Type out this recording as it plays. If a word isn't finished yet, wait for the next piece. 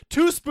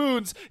two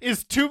spoons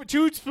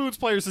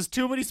players is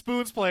too many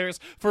spoons players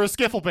for a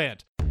skiffle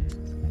band.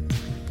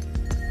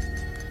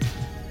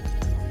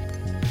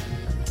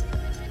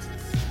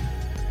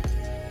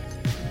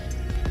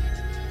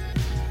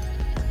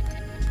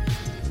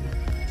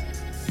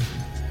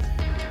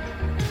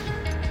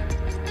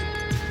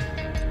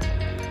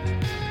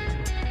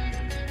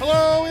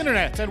 Hello,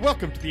 Internet, and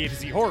welcome to the A to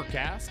Z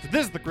Horrorcast.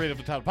 This is the Great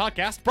Over the Top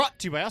podcast brought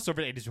to you by us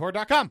over at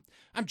A2ZHorror.com.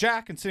 I'm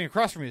Jack, and sitting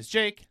across from me is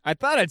Jake. I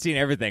thought I'd seen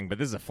everything, but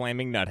this is a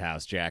flaming nut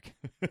house, Jack.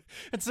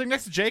 And sitting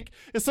next to Jake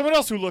is someone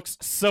else who looks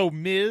so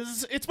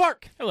Ms. It's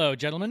Mark. Hello,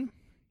 gentlemen.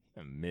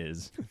 A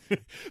Ms.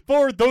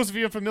 For those of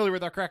you unfamiliar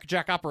with our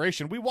Crack-a-Jack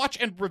operation, we watch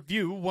and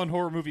review one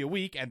horror movie a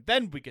week, and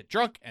then we get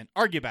drunk and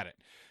argue about it.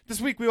 This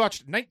week we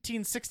watched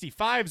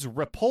 1965's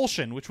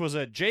Repulsion, which was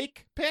a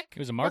Jake pick. It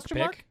was a Mark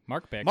pick.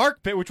 Mark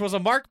pick, which was a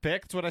Mark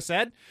pick. That's what I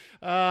said.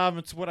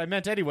 It's what I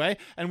meant anyway.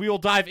 And we will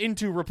dive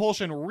into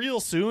Repulsion real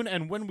soon.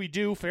 And when we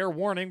do, fair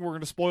warning, we're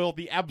going to spoil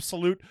the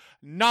absolute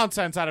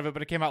nonsense out of it.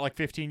 But it came out like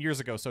 15 years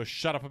ago, so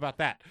shut up about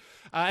that.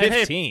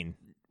 15. Hey,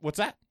 what's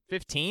that?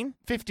 15?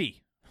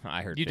 50.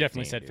 I heard You 15,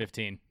 definitely said dude.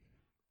 15.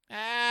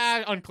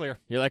 Unclear.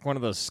 You're like one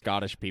of those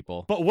Scottish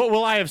people. But what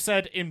will I have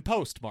said in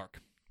post, Mark?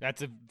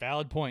 That's a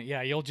valid point.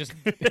 Yeah, you'll just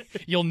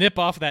you'll nip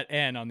off that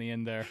N on the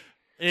end there.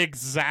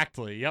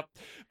 Exactly. Yep.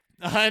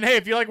 And hey,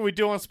 if you like what we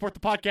do and want to support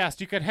the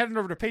podcast, you can head on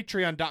over to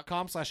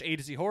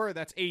patreon.com/A2Z-horror.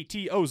 That's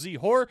A-T-O-Z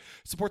horror.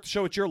 Support the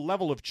show at your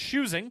level of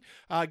choosing.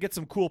 Get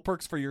some cool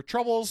perks for your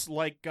troubles,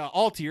 like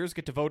all tiers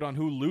get to vote on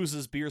who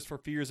loses Beers for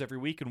Fears every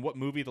week and what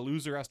movie the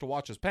loser has to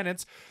watch as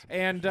penance.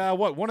 And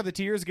one of the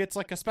tiers gets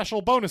like a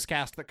special bonus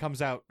cast that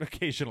comes out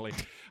occasionally.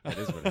 That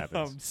is what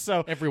happens.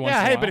 So Every once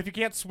in a hey, while. but if you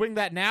can't swing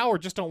that now or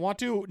just don't want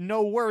to,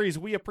 no worries.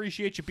 We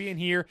appreciate you being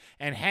here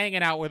and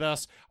hanging out with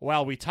us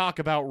while we talk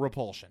about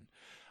Repulsion.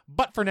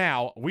 But for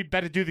now, we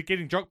better do the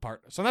getting drunk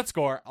part. So on that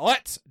score,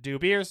 let's do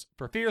Beers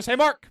for Fears. Hey,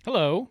 Mark.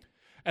 Hello.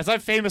 As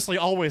I've famously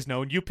always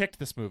known, you picked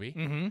this movie.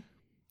 Mm-hmm.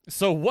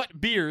 So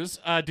what beers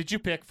did you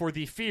pick for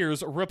the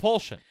Fears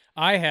Repulsion?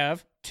 I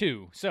have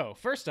two. So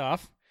first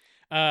off,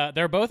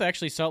 they're both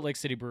actually Salt Lake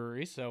City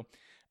breweries. So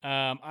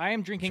I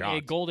am drinking a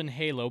Shocked. Golden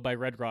Halo by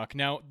Red Rock.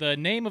 Now, the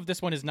name of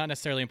this one is not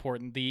necessarily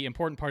important. The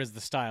important part is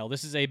the style.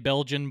 This is a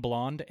Belgian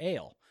blonde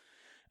ale.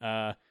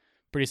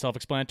 Pretty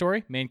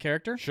self-explanatory. Main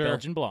character, Sure.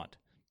 Belgian blonde.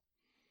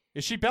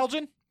 Is she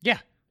Belgian? Yeah,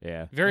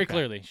 Yeah. very Okay.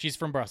 clearly. She's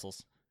from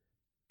Brussels.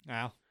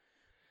 No.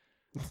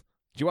 Did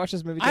you watch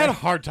this movie, I had a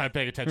Jack? hard time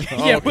paying attention.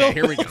 Yeah, okay,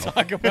 here we we'll go.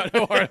 talk about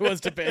how hard it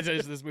was to pay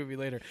attention to this movie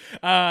later.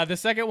 The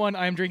second one,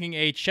 I'm drinking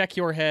a Check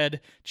Your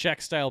Head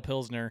Czech-style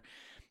Pilsner.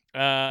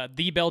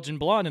 The Belgian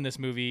blonde in this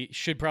movie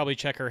should probably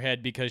check her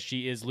head because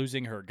she is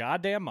losing her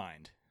goddamn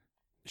mind.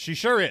 She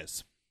sure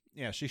is.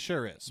 Yeah, she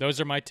sure is.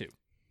 Those are my two.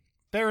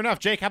 Fair enough.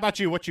 Jake, how about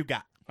you? What you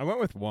got? I went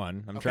with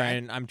one.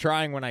 Okay. I'm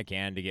trying when I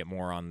can to get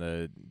more on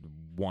the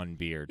one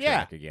beer Yeah.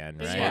 track again,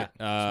 right?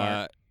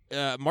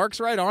 Smart. Mark's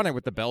right on it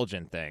with the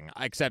Belgian thing,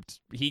 except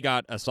he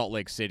got a Salt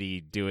Lake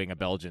City doing a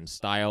Belgian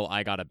style.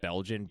 I got a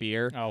Belgian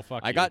beer. Oh,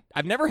 fuck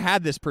I've never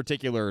had this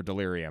particular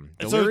delirium.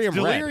 So it's Delirium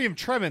red. Delirium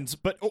Tremens,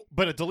 but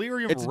a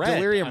Delirium It's Red.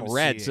 delirium I'm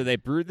red, seeing. so they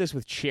brewed this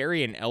with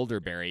cherry and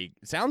elderberry.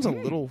 Sounds a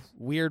little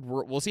weird.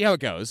 We'll see how it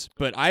goes.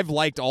 But I've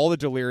liked all the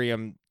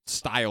delirium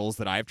styles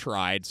that I've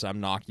tried. Some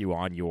knock you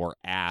on your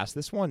ass.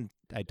 This one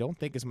I don't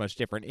think is much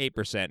different.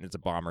 8%, and it's a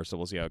bomber, so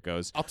we'll see how it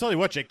goes. I'll tell you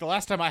what, Jake. The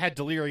last time I had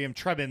Delirium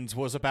Tremens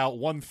was about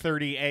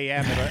 1:30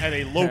 a.m. at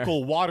a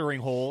local watering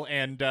hole,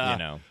 and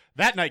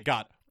that night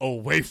got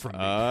away from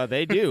me.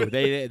 They do.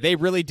 They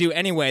really do.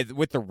 Anyway,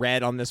 with the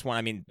red on this one,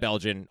 I mean,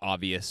 Belgian,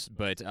 obvious,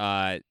 but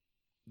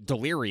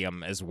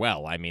delirium as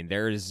well. I mean,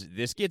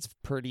 this gets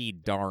pretty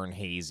darn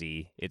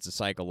hazy. It's a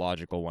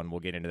psychological one. We'll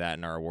get into that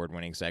in our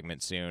award-winning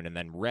segment soon. And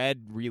then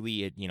red,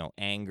 really,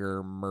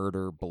 anger,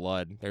 murder,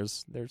 blood.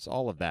 There's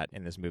all of that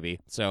in this movie.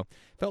 So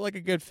felt like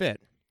a good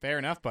fit. Fair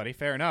enough, buddy.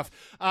 Fair enough.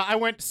 I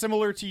went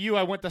similar to you.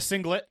 I went the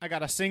singlet. I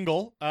got a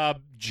single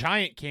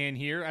giant can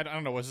here. I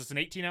don't know. Was this an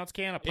 18-ounce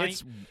can? A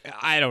pint?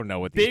 I don't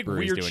know what these Big,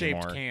 breweries do weird-shaped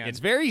anymore. can. It's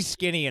very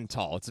skinny and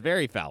tall. It's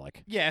very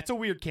phallic. Yeah, it's a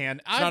weird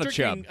can. I'm not a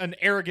drinking chub. an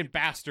Arrogant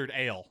Bastard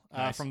Ale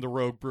Nice. from the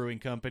Rogue Brewing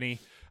Company.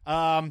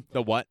 The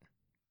what?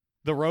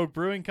 The Rogue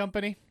Brewing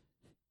Company?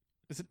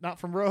 Is it not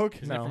from Rogue?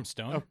 Isn't it from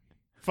Stone? Oh,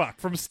 fuck,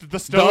 from the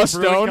Stone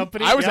Brewing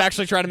Company. I was Yep.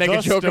 actually trying to make The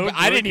a joke Stone about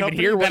I didn't Brewing even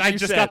Company, hear what that I you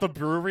just said. got the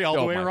brewery all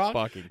the way my wrong.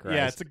 fucking Christ.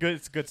 Yeah,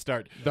 it's a good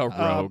start. The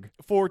Rogue.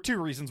 For two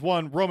reasons.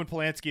 One, Roman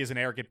Polanski is an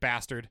arrogant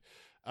bastard.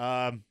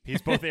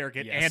 He's both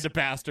arrogant Yes. and a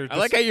bastard. I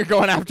like how you're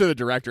going after the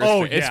director.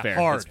 It's fair.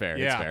 hard. It's fair.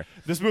 Yeah. It's fair.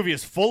 This movie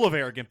is full of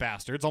arrogant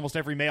bastards. Almost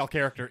every male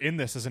character in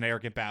this is an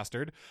arrogant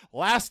bastard.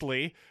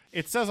 Lastly,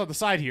 it says on the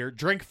side here,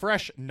 drink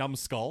fresh,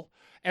 numbskull.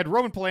 And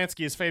Roman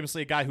Polanski is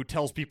famously a guy who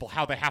tells people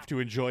how they have to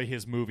enjoy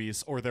his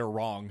movies or they're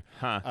wrong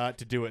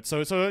to do it.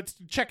 So it's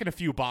checking a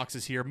few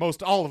boxes here.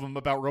 Most all of them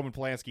about Roman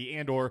Polanski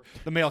and or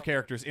the male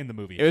characters in the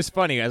movie. It was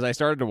funny. As I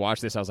started to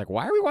watch this, I was like,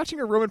 why are we watching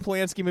a Roman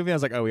Polanski movie? I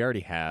was like, oh, we already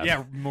have.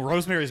 Yeah,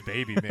 Rosemary's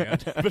Baby, man.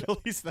 But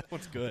at least that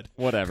one's good.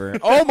 Whatever.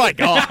 Oh, my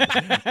God.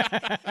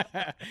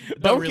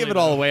 Don't really give it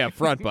all away up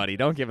front, buddy.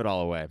 Don't give it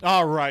all away.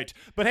 All right.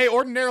 But hey,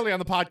 ordinarily on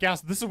the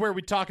podcast, this is where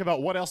we talk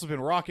about what else has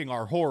been rocking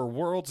our horror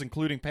worlds,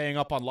 including paying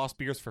up on Lost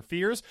Beers for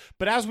Fears.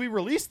 But as we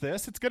release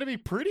this, it's going to be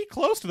pretty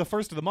close to the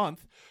first of the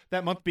month,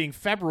 that month being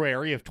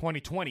February of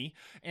 2020.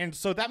 And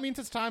so that means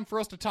it's time for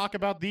us to talk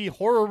about the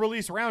Horror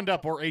Release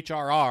Roundup, or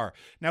HRR.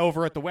 Now,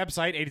 over at the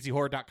website,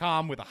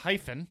 atozhorror.com with a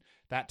hyphen,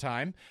 that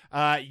time,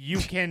 you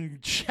can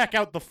check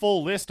out the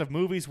full list of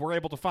movies we're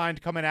able to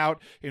find coming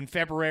out in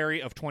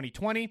February of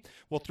 2020.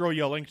 We'll throw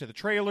you a link to the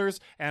trailers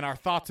and our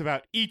thoughts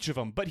about each of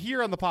them. But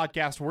here on the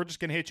podcast, we're just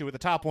going to hit you with a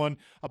top one,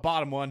 a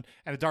bottom one,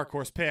 and a dark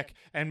horse pick.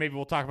 And maybe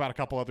we'll talk about a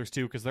couple others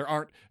too, because there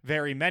aren't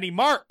very many.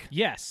 Mark,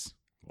 Yes.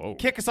 Whoa.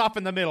 kick us off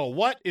in the middle.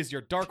 What is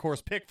your dark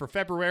horse pick for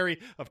February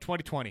of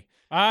 2020?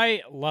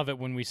 I love it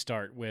when we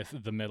start with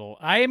the middle.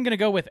 I am going to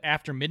go with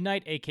After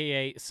Midnight,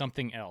 a.k.a.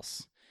 Something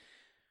Else.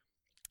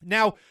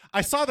 Now,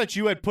 I saw that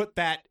you had put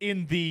that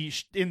in the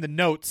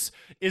notes.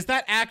 Is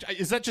that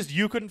just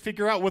you couldn't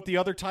figure out what the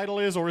other title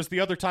is, or is the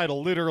other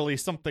title literally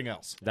something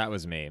else? That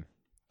was me.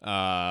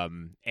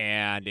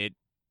 And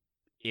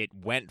it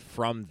went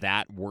from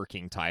that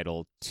working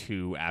title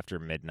to After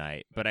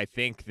Midnight. But I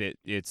think that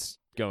it's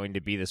going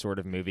to be the sort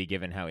of movie,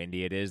 given how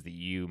indie it is, that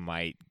you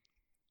might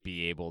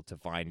be able to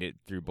find it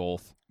through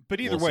both. But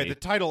either We'll way, see. the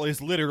title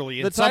is literally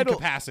in The some title-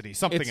 capacity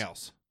something it's-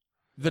 else.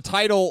 The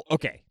title,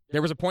 okay.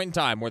 There was a point in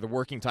time where the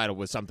working title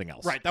was something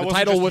else. Right, that the wasn't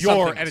title just was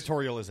your something else.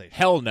 editorialization.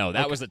 Hell no,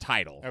 that Okay. was the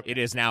title. Okay. It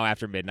is now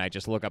After Midnight.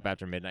 Just look up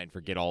After Midnight and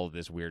forget all of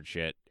this weird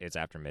shit. It's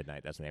After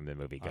Midnight. That's the name of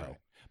the movie. Go. All right.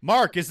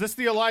 Mark, is this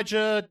the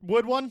Elijah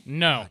Wood one?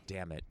 No. God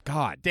damn it.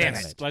 God Damn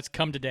damn it. it. Let's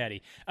come to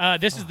daddy.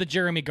 This is the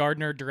Jeremy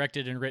Gardner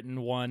directed and written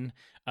one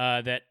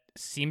that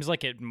seems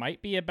like it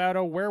might be about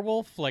a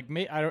werewolf. Like,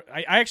 I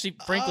actually,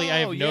 frankly, I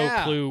have no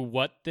yeah. clue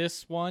what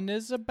this one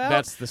is about.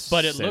 That's the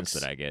but it sense looks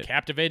that I get.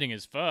 captivating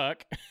as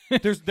fuck.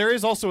 There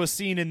is also a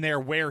scene in there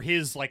where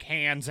his like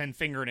hands and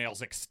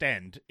fingernails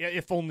extend,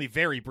 if only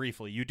very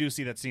briefly. You do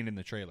see that scene in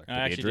the trailer. I be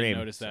a actually dream, didn't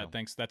notice that. so.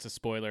 Thanks. That's a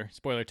spoiler.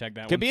 Spoiler tag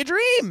that Could one. be a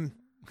dream.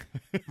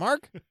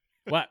 Mark,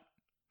 What?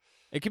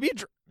 it could be a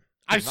dream.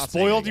 I've not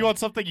saying spoiled you anything. on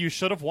something you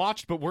should have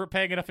watched but weren't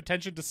paying enough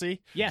attention to see.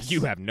 Yes.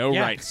 You have no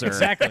Yeah, right, sir.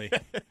 Exactly.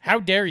 How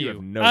dare you?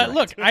 have no right.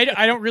 Look,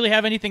 I don't really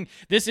have anything.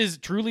 This is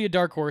truly a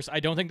dark horse. I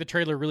don't think the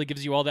trailer really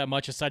gives you all that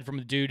much aside from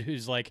the dude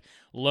who's like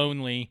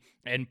lonely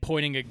and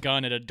pointing a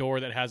gun at a door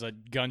that has a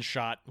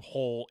gunshot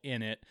hole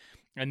in it.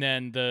 And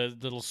then the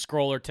little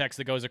scroller text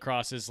that goes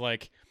across is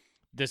like,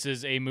 this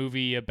is a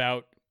movie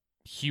about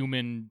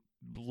human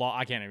law.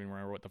 I can't even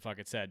remember what the fuck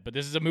it said, but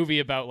this is a movie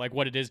about like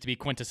what it is to be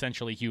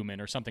quintessentially human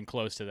or something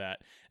close to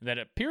that. That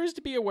appears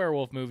to be a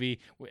werewolf movie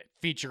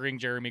featuring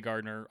Jeremy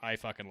Gardner. I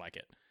fucking like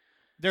it.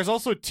 There's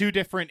also two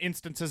different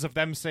instances of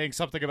them saying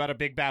something about a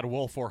big bad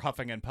wolf or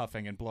huffing and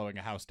puffing and blowing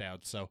a house down.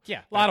 So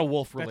Yeah, a lot of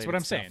wolf related That's what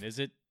I'm stuff. saying. Is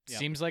it Yeah.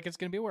 seems like it's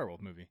going to be a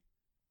werewolf movie.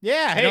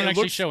 Yeah, They hey, don't it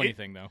actually looks, show it-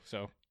 anything though.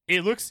 So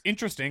It looks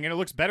interesting, and it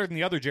looks better than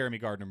the other Jeremy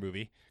Gardner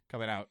movie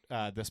coming out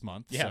this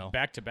month. yeah, so.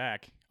 back to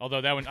back.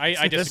 Although that one, I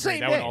the disagree. same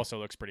That one day. also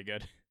looks pretty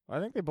good. I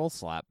think they both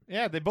slap.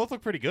 Yeah, they both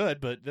look pretty good,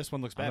 but this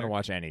one looks I'm better. gonna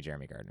watch any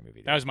Jeremy Gardner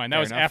movie. That was mine. That Fair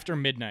was enough. After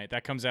Midnight.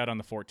 That comes out on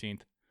the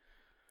 14th.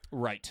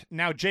 Right.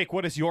 Now, Jake,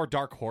 what is your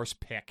dark horse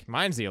pick?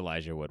 Mine's the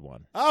Elijah Wood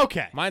one.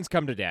 Okay. Mine's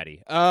Come to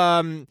Daddy.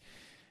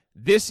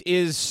 This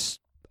is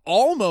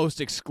almost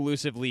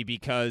exclusively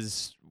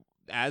because,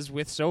 as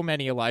with so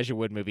many Elijah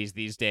Wood movies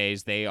these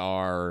days, they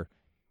are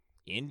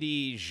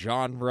indie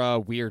genre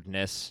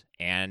weirdness,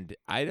 and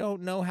I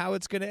don't know how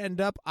it's going to end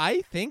up.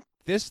 I think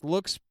this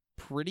looks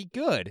pretty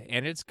good,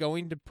 and it's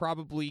going to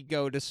probably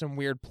go to some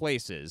weird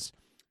places.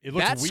 It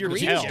looks That weird as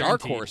screams hell.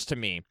 Dark Guaranteed. Horse to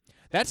me.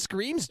 That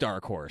screams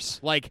Dark Horse.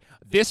 Like,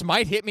 this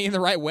might hit me in the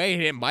right way,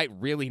 and it might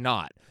really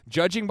not.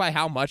 Judging by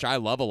how much I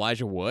love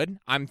Elijah Wood,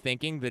 I'm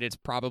thinking that it's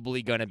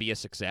probably going to be a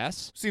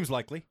success. Seems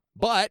likely.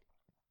 But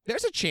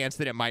there's a chance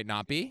that it might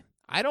not be.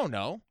 I don't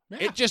know.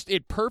 Yeah.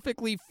 It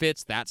perfectly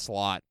fits that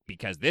slot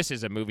because this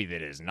is a movie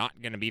that is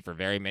not going to be for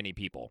very many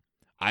people.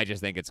 I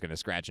just think it's going to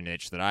scratch an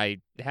itch that I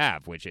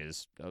have, which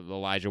is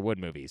Elijah Wood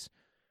movies.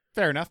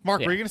 Fair enough.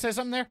 Mark, Yeah. were you going to say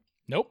something there?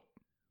 Nope.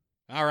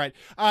 All right.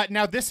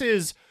 Now, this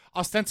is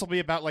ostensibly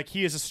about, like,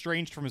 he is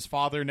estranged from his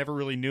father, never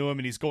really knew him,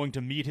 and he's going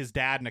to meet his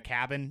dad in a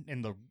cabin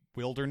in the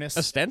wilderness.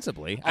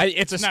 Ostensibly. It's not really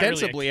a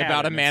ostensibly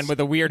about a cabin, man it's- with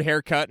a weird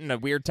haircut and a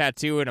weird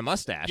tattoo and a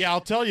mustache. Yeah,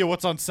 I'll tell you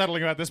what's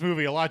unsettling about this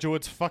movie, Elijah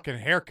Wood's fucking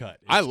haircut.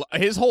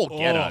 His whole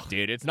getup, Ugh.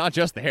 dude. It's not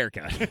just the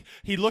haircut.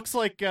 He looks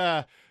like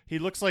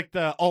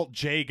the Alt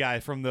J guy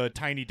from the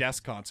Tiny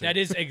Desk concert. That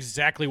is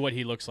exactly what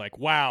he looks like.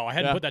 Wow, I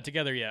hadn't Yeah. put that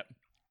together yet.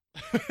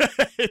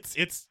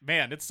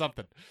 it's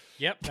something.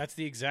 Yep, that's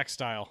the exact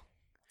style.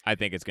 I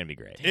think it's going to be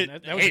great. Damn,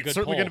 that was a it's good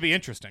certainly poll. going to be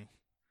interesting.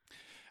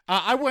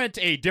 I went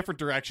a different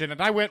direction,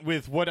 and I went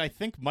with what I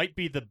think might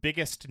be the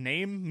biggest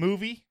name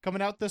movie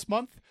coming out this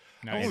month.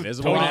 I went with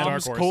Invisible Man?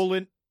 Brahms, Dark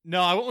Horse.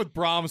 No, I went with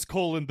Brahms,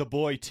 The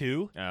Boy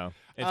 2. Oh,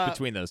 it's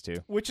between those two.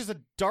 Which is a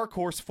dark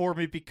horse for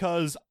me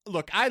because,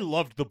 look, I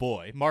loved The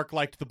Boy. Mark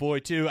liked The Boy,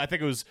 too. I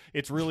think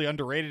it's really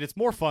underrated. It's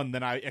more fun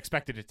than I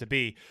expected it to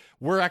be.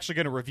 We're actually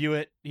going to review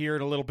it here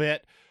in a little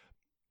bit.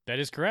 That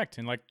is correct.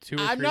 In like 2 or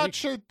 3 I'm not weeks.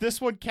 sure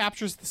this one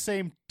captures the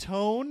same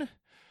tone.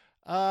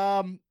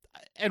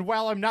 And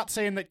while I'm not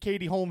saying that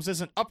Katie Holmes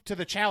isn't up to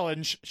the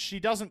challenge, she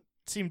doesn't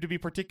seem to be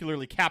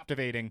particularly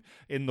captivating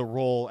in the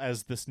role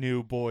as this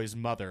new boy's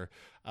mother.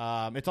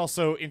 It's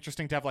also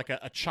interesting to have like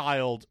a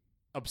child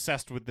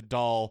obsessed with the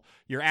doll.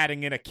 You're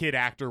adding in a kid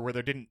actor where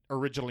there didn't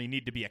originally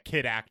need to be a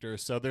kid actor.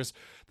 So there's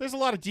a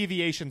lot of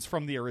deviations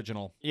from the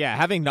original. Yeah,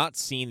 having not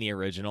seen the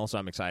original, so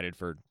I'm excited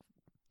for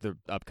the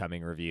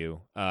upcoming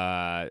review.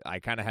 I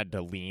kind of had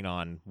to lean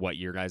on what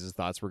your guys'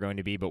 thoughts were going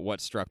to be, but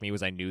what struck me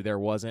was I knew there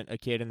wasn't a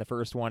kid in the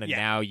first one, and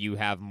now you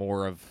have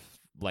more of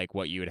like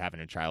what you would have in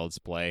a Child's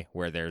Play,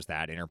 where there's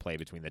that interplay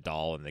between the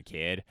doll and the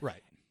kid.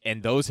 Right.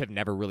 And those have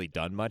never really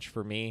done much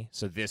for me,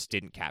 so this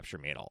didn't capture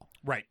me at all.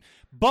 Right.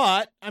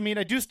 But, I mean,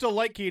 I do still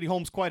like Katie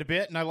Holmes quite a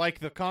bit, and I like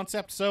the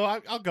concept, so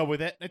I'll go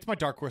with it. It's my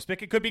dark horse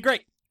pick. It could be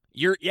great.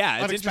 It's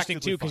interesting Unexpectedly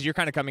too because fun. you're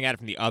kind of coming at it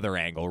from the other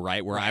angle,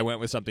 right? Where I went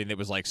with something that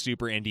was like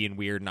super indie and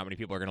weird, not many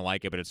people are going to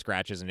like it, but it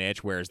scratches an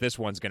itch. Whereas this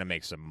one's going to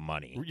make some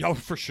money, Oh,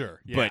 for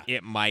sure. Yeah. but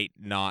it might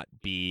not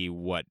be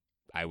what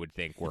I would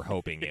think we're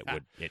hoping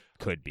it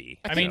could be.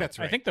 I I think mean, that's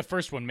right. I think the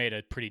first one made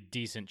a pretty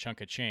decent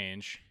chunk of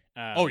change.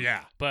 Oh,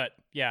 yeah. But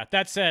yeah,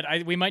 that said,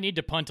 we might need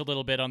to punt a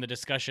little bit on the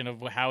discussion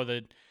of how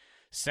the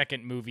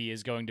second movie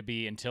is going to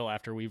be until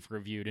after we've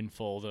reviewed in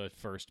full the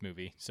first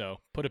movie. So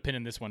put a pin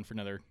in this one for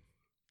another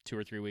 2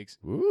 or 3 weeks.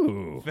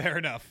 Ooh, Fair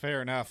enough.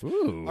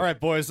 ooh. All right,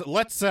 boys,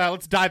 let's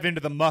dive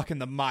into the muck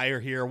and the mire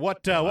here.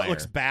 What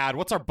looks bad?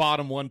 What's our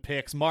bottom one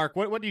picks? Mark,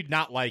 what do you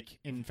not like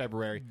in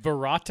February?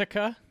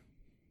 Verotica?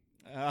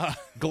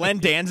 Glenn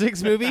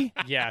Danzig's movie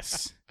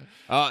Yes.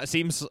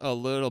 seems a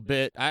little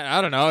bit.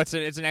 I don't know. It's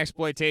an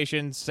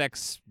exploitation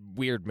sex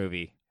weird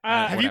movie.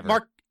 Have you, Whatever.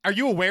 Mark? Are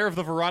you aware of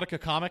the Veronica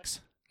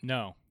comics?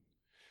 No.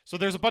 So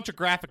there's a bunch of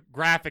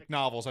graphic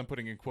novels, I'm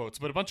putting in quotes,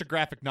 but a bunch of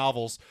graphic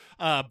novels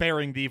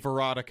bearing the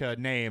Veronica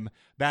name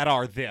that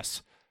are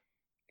this.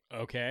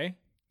 Okay.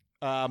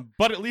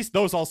 But at least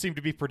those all seem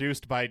to be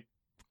produced by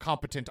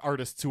competent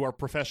artists who are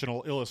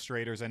professional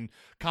illustrators and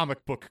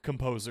comic book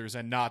composers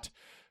and not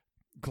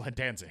Glenn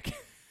Danzig.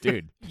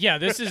 Dude. Yeah,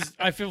 this is,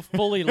 I feel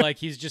fully like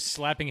he's just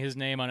slapping his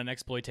name on an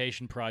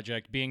exploitation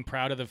project, being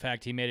proud of the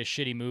fact he made a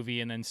shitty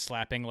movie and then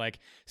slapping like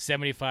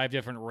 75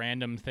 different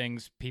random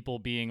things, people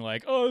being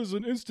like, oh, it's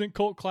an instant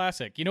cult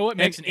classic. You know what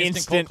makes an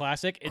instant cult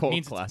classic? It cult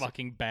means classic. it's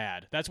fucking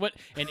bad. That's what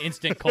an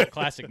instant cult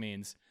classic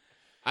means.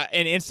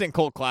 An instant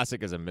cult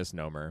classic is a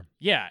misnomer.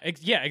 Yeah,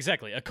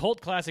 exactly. A cult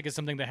classic is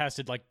something that has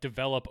to like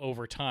develop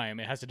over time.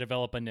 It has to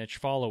develop a niche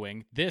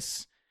following.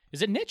 This,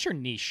 is it niche or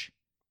niche?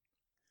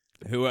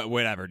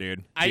 Whatever,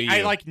 dude.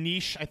 I like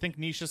niche. I think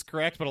niche is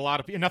correct, but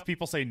enough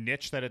people say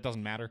niche that it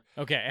doesn't matter.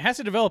 Okay, it has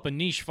to develop a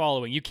niche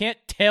following. You can't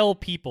tell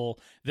people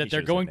that Niche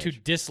they're is a going to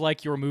niche.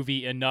 dislike your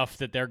movie enough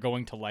that they're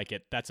going to like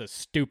it. That's a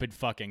stupid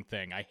fucking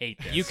thing. I hate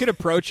this. You could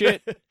approach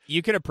it.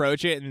 You could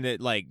approach it in that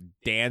like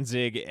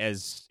Danzig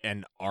as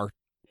an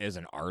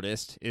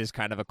artist is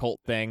kind of a cult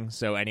thing.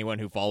 So anyone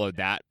who followed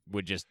that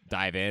would just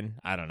dive in.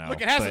 I don't know.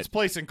 Look, it has but- its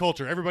place in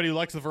culture. Everybody who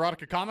likes the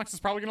Veronica comics is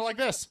probably going to like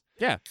this.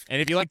 Yeah,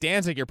 and if you like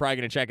Danzig, you're probably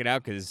going to check it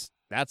out because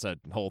that's a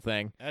whole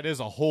thing. That is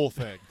a whole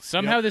thing.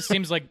 Somehow Yep. this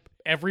seems like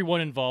everyone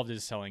involved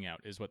is selling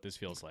out, is what this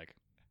feels like.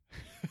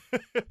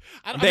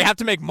 They have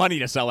to make money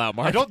to sell out,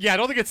 Mark. I don't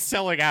think it's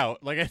selling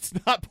out. Like, it's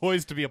not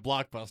poised to be a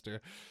blockbuster.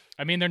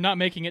 I mean, they're not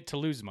making it to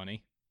lose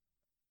money.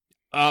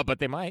 But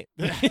they might.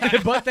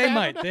 But they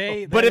might.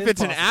 But if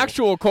it's an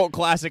actual cult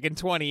classic in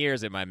 20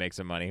 years, it might make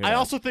some money. Who I knows?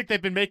 also think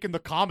they've been making the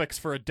comics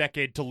for a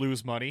decade to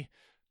lose money.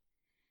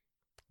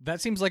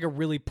 That seems like a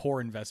really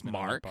poor investment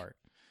on Mark. their part.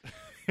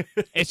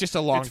 It's just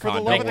a long It's for the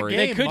con. love Don't of the worry. game,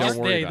 They could Mark. just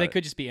Don't worry they about it.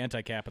 could just be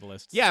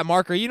anti-capitalists. Yeah,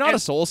 Mark, are you not And a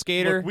soul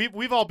skater? Look,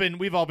 we've all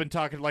been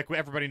talking, like,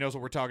 everybody knows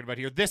what we're talking about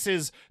here. This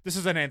is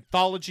an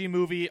anthology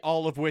movie,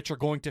 all of which are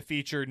going to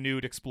feature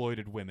nude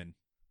exploited women.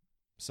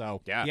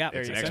 So Yeah,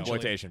 it's an essentially.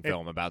 exploitation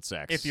film about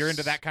sex. if you're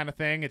into that kind of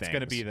thing, it's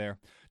going to Things. be there.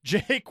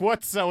 Jake,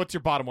 what's your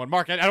bottom one?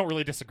 Mark, I don't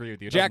really disagree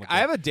with you. It doesn't Jack, look I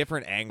good. have a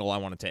different angle I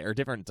want to take, or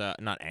different,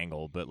 not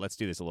angle, but let's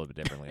do this a little bit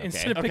differently. Okay,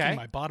 Instead of Okay. picking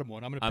my bottom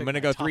one, I'm I'm going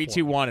to go 3,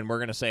 2, 1, and we're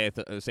gonna say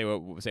say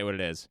what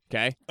it is.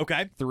 Okay,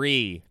 Okay.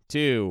 3,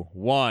 2,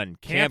 1.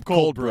 Camp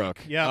Coldbrook.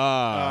 Yep.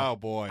 Uh, Oh,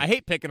 boy. I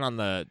hate picking on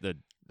the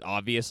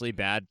obviously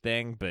bad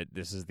thing, but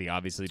this is the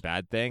obviously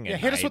bad thing. Yeah,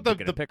 And hit us with I'm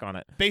the gonna pick on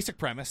it. Basic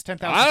premise,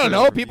 10,000. I don't feet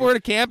know. over People you. are at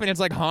a camp and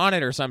it's like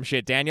haunted or some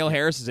shit. Danielle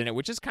Harris is in it,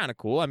 which is kind of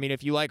cool. I mean,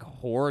 if you like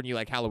horror and you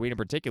like Halloween in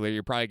particular,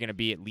 you're probably going to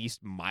be at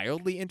least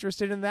mildly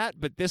interested in that.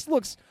 But this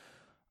looks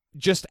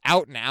just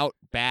out and out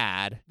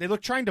bad. They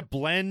look trying to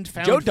blend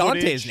found Joe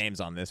Dante's footage. name's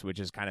on this, which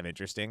is kind of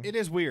interesting. It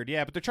is weird,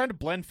 yeah, but they're trying to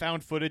blend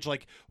found footage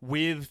like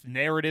with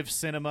narrative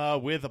cinema,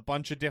 with a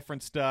bunch of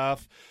different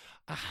stuff.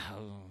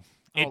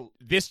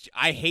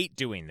 I hate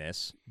doing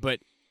this, but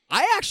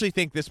I actually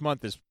think this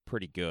month is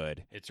pretty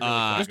good. It's really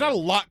fucking There's not a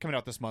lot coming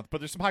out this month, but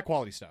there's some high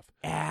quality stuff.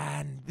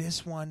 And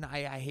this one,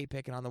 I hate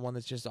picking on the one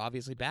that's just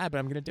obviously bad, but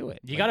I'm gonna do it.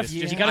 You Like, gotta, this-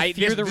 you gotta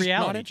fear the this does not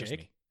reality, interest Jake.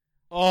 me.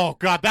 Oh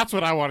God, that's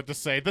what I wanted to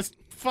say. This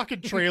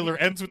fucking trailer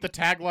ends with the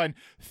tagline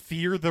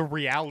 "Fear the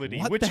reality."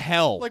 What which, the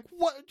hell? Like,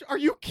 what? Are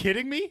you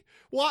kidding me?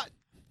 What?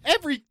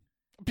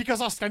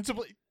 Because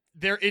ostensibly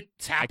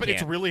it's happening.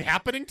 It's can't. really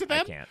happening to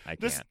them. I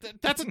can't.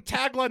 That's a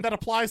tagline that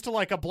applies to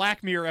like a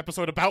Black Mirror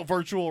episode about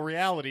virtual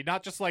reality,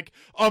 not just like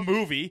a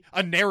movie,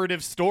 a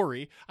narrative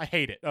story. I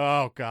hate it.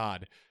 Oh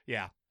God,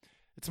 yeah.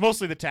 It's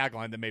mostly the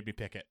tagline that made me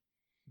pick it,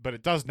 but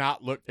it does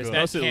not look good. It's That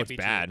mostly can't looks be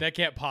bad. True. That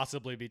can't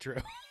possibly be true.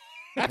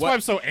 That's What- why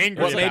I'm so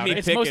angry what made about me it.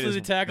 It's pick it mostly is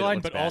the that it tagline,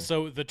 looks but bad.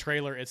 also the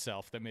trailer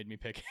itself that made me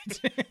pick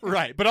it.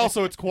 Right, but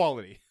also it's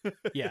quality.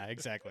 Yeah,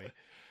 exactly.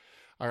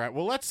 All right,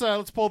 well let's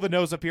pull the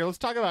nose up here. Let's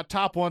talk about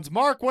top ones.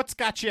 Mark, what's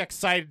got you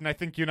excited? And I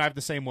think you and I have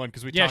the same one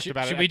because we Yeah, talked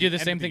about it. should at we do the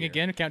the end same of the thing year.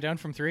 again? Count down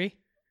from 3?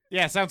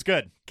 Yeah, sounds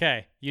good.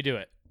 Okay, you do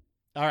it.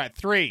 All right,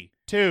 3,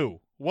 2,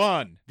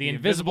 1. The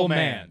Invisible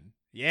Man.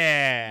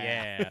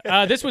 Yeah.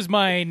 Yeah. This was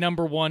my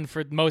number one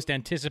for most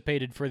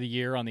anticipated for the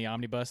year on the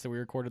omnibus that we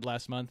recorded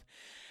last month.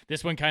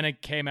 This one kind of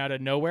came out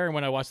of nowhere, and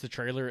when I watched the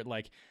trailer, it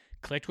like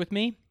clicked with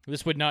me.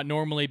 This would not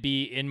normally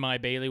be in my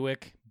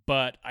bailiwick,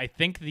 but I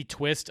think the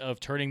twist of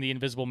turning the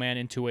Invisible Man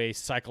into a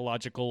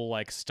psychological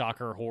like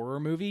stalker horror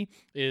movie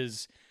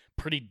is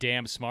pretty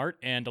damn smart,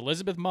 and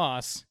Elizabeth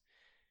Moss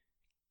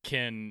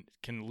can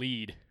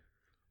lead.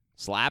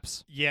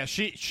 Slaps. Yeah,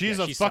 she's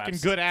Yeah, a she fucking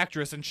slaps. good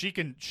actress, and she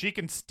can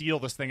steal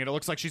this thing, and it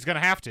looks like she's gonna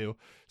have to.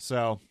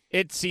 So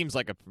It seems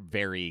like a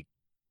very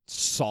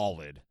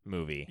solid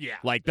movie. Yeah.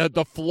 Like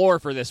the floor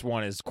for this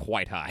one is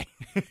quite high.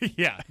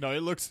 yeah, no,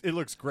 it looks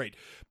great.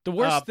 The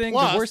worst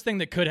plus- the worst thing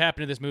that could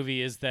happen to this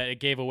movie is that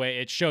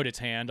it showed its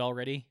hand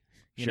already.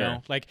 You Sure.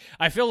 know, like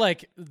I feel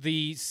like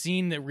the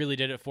scene that really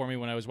did it for me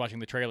when I was watching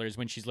the trailer is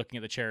when she's looking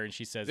at the chair and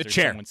she says, The "There's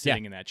chair, someone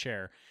sitting in that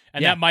chair,"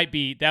 and Yeah. that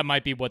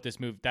might be what this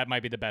movie. That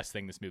might be the best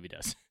thing this movie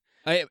does.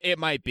 It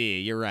might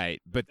be. You're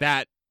right, but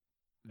that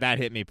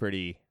hit me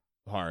pretty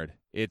hard.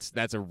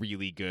 That's a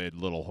really good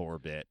little horror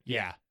bit.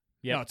 Yeah,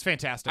 Yep. no, it's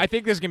fantastic. I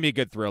think this is gonna be a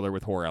good thriller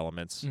with horror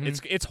elements.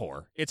 Mhm. It's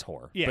horror. It's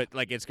horror. Yeah. But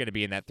like it's gonna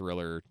be in that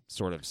thriller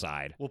sort of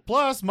side. Well,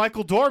 plus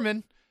Michael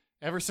Dorman,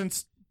 ever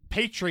since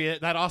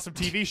Patriot, that awesome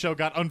TV show,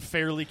 got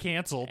unfairly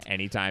canceled.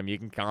 Anytime you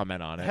can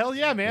comment on it. Hell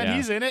yeah, man, Yeah.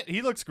 he's in it.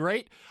 He looks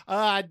great.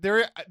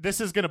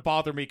 This is gonna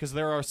bother me because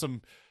there are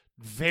some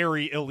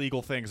very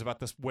illegal things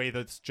about this way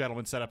this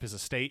gentleman set up his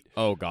estate.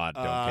 Oh God,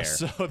 don't care.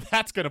 So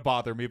that's gonna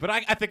bother me, but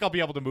I think I'll be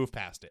able to move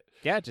past it.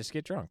 Yeah, just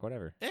get drunk.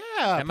 Whatever. Yeah,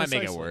 That might make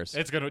it precisely. worse.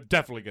 It's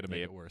definitely gonna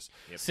make Yep. it worse.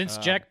 Since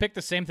Jack picked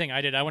the same thing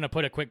I did, I want to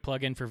put a quick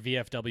plug in for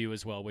VFW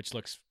as well, which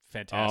looks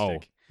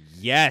fantastic. Oh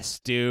yes,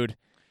 dude.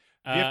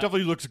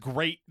 VFW looks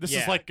great. This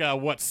is yeah.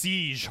 like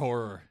Siege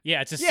horror.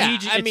 Yeah, it's a Yeah,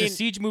 siege. I It's mean- a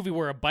siege movie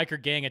where a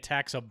biker gang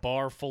attacks a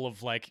bar full of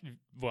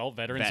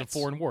veterans of Vets.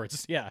 foreign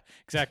wars. Yeah,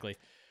 exactly.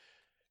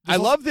 I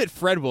love that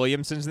Fred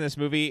Williamson's in this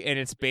movie, and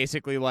it's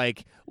basically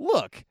like,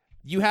 look,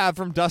 you have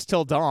From Dusk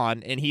Till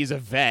Dawn, and he's a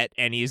vet,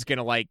 and he's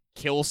gonna like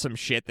kill some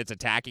shit that's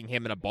attacking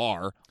him in a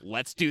bar.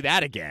 Let's do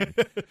that again.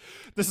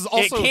 This is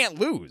also it can't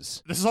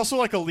lose. This is also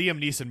like a Liam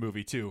Neeson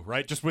movie too,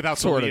 right? Just without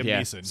Sort the of, Liam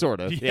yeah. Neeson. Sort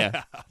of,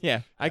 yeah.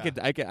 Yeah, I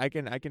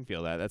Yeah. can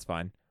feel that. That's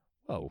fine.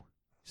 Oh,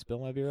 spill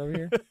my beer over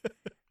here,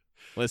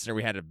 listener.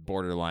 We had a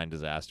borderline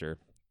disaster.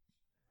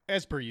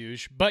 As per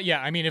usual. But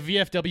yeah, I mean, if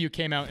VFW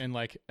came out in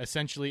like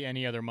essentially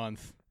any other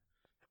month,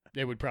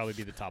 it would probably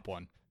be the top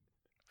one.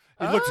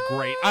 It looks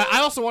great. I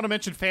also want to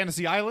mention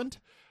Fantasy Island.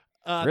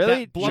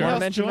 Really? that Do you want Blumhouse to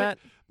mention joint. that?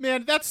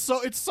 Man,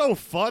 it's so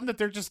fun that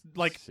they're just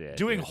like Shit,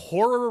 doing dude.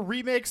 horror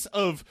remakes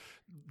of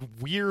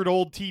weird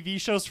old TV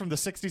shows from the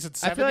 60s and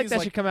 70s. I feel like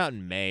that should come out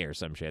in May or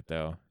some shit,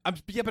 though.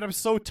 but I'm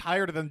so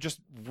tired of them just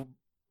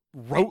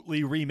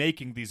rotely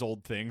remaking these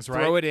old things, right?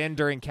 Throw it in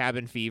during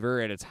Cabin Fever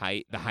at its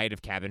height, the height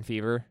of Cabin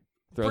Fever.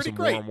 Throw Pretty some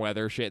great. warm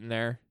weather shit in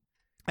there.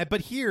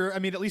 But here, I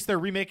mean, at least they're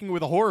remaking it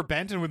with a horror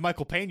bent and with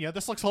Michael Pena.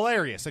 This looks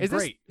hilarious and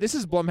great. This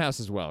is Blumhouse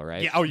as well,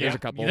 right? Yeah, oh, yeah. There's a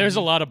couple. There's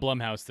a lot of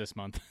Blumhouse this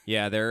month.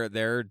 Yeah,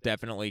 they're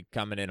definitely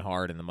coming in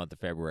hard in the month of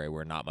February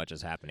where not much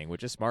is happening,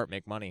 which is smart.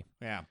 Make money.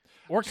 Yeah.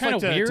 Or Just kind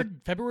of like to-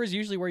 weird. February is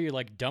usually where you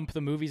like dump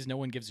the movies no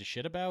one gives a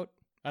shit about.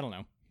 I don't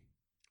know.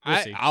 We'll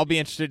see. I'll be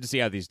interested to see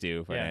how these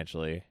do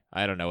financially.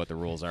 I don't know what the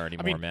rules are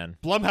anymore, mean, man.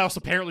 Blumhouse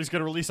apparently is going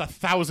to release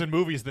 1,000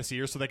 movies this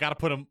year, so they got to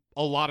put them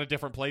a lot of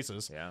different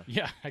places. Yeah.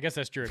 Yeah, I guess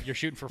that's true. If you're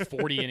shooting for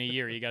 40 in a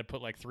year, you got to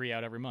put like 3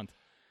 out every month.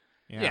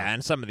 Yeah,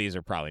 and some of these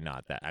are probably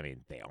not that. I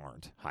mean, they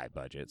aren't high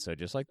budget, so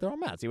just like throw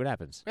them out, see what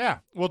happens. Yeah.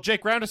 Well,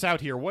 Jake, round us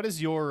out here. What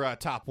is your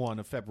top one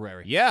of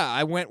February? Yeah,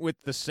 I went with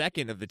the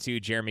second of the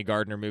 2 Jeremy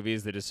Gardner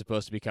movies that is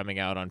supposed to be coming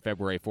out on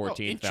February 14th,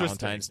 interesting.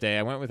 Valentine's Day.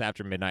 I went with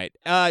After Midnight.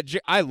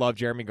 I love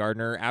Jeremy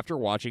Gardner. After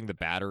watching The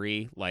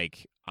Battery,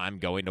 like, I'm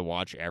going to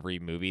watch every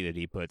movie that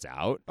he puts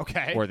out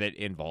Okay. or that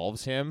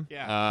involves him.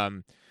 Yeah.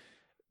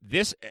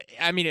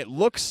 It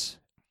looks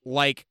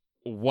like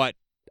what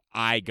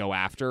I go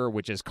after,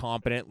 which is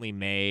competently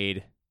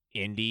made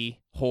indie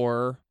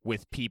horror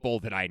with people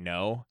that I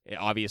know.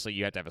 Obviously,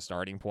 you have to have a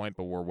starting point,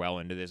 but we're well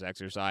into this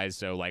exercise.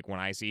 So, like, when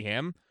I see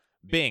him,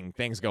 bing,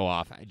 things go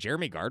off.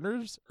 Jeremy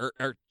Gardner's,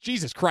 or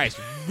Jesus Christ,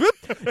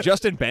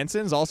 Justin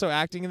Benson's also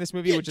acting in this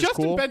movie, which is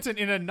Justin cool. Benson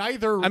in a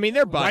neither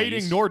they're buddies.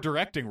 writing nor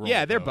directing role.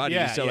 Yeah, they're though. buddies.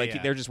 Yeah, so, yeah, like,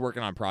 yeah. they're just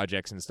working on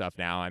projects and stuff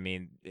now. I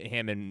mean,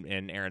 him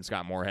and Aaron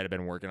Scott Moorhead have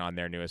been working on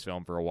their newest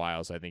film for a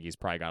while, so I think he's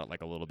probably got,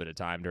 like, a little bit of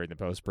time during the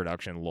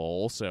post-production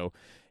lull. So,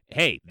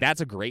 hey, that's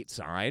a great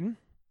sign.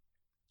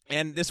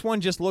 And this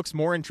one just looks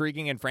more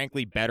intriguing and,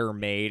 frankly, better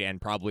made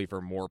and probably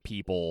for more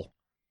people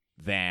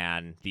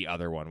than the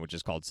other one, which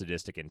is called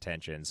Sadistic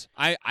Intentions.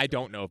 I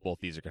don't know if both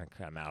these are going to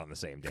come out on the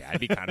same day. I'd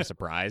be kind of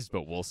surprised,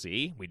 but we'll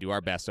see. We do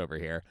our best over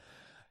here.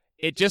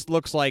 It just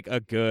looks like a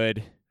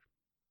good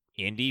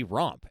indie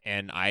romp,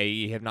 and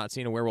I have not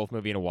seen a werewolf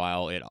movie in a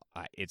while.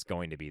 It's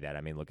going to be that.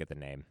 I mean, look at the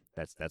name.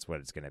 That's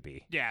what it's going to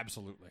be. Yeah,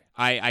 absolutely.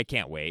 I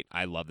can't wait.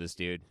 I love this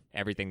dude.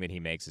 Everything that he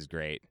makes is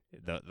great.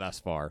 Thus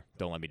far,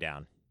 don't let me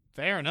down.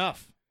 Fair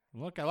enough.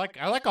 Look, I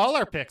like all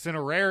our picks in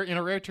a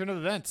rare turn of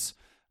events.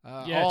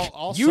 Yeah.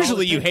 All Usually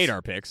solid you picks. hate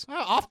our picks.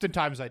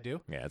 Oftentimes I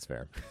do. Yeah, that's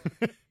fair.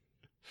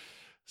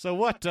 So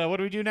what do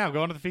we do now?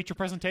 Go on to the feature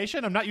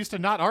presentation? I'm not used to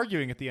not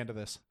arguing at the end of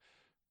this.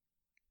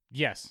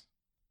 Yes.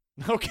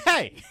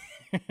 Okay.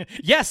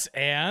 Yes,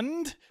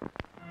 and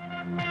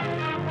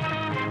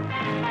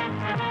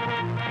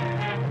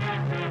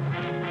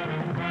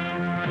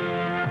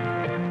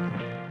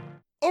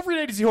Over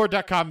at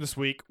ADCHorror.com this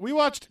week, we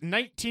watched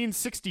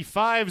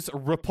 1965's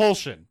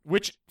Repulsion,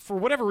 which, for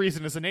whatever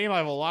reason, is a name I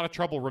have a lot of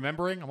trouble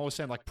remembering. I'm always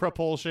saying, like,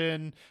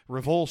 propulsion,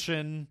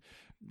 revulsion,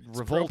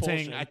 revolting.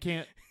 propulsion. I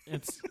can't.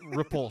 It's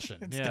repulsion.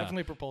 it's yeah.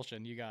 definitely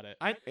propulsion. You got it.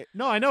 I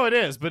know it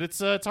is, but it's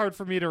hard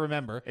for me to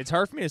remember. It's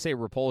hard for me to say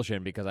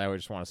repulsion because I would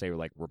just want to say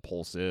like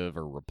repulsive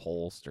or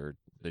repulsed or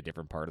the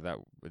different part of that,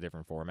 a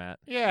different format.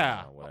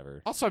 Yeah.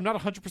 Whatever. Also, I'm not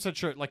 100%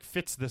 sure it like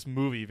fits this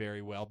movie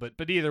very well, but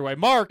either way,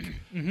 Mark,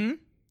 Mm-hmm.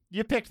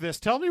 you picked this.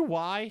 Tell me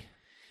why.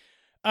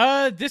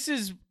 This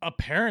is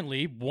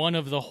apparently one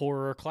of the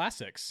horror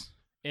classics.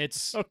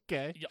 It's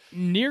Okay.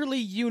 nearly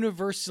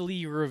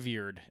universally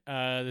revered.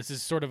 This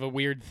is sort of a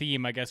weird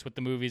theme, I guess, with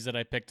the movies that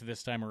I picked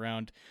this time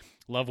around.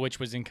 Love Witch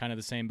was in kind of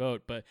the same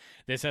boat, but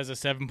this has a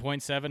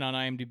 7.7 on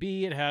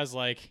IMDb. It has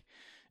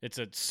it's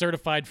a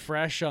certified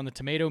fresh on the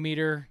tomato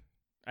meter.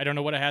 I don't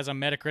know what it has on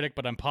Metacritic,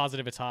 but I'm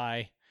positive it's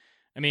high.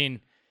 I mean,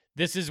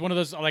 this is one of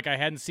those, I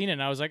hadn't seen it,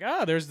 and I was like,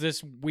 there's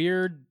this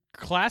weird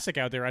classic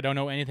out there I don't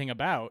know anything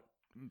about.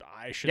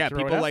 I should throw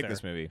it people out like there.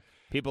 this movie.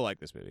 People like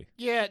this movie.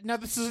 Yeah, now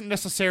this isn't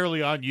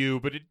necessarily on you,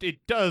 but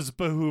it does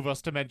behoove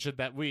us to mention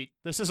that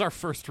this is our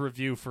first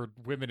review for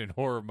Women in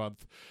Horror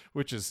Month,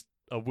 which is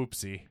a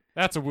whoopsie.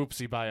 That's a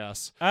whoopsie by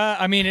us.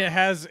 I mean, it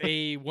has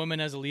a woman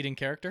as a leading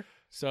character.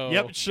 So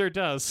Yep, it sure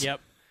does. Yep.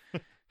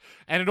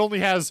 And it only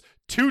has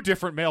two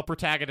different male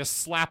protagonists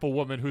slap a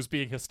woman who's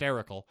being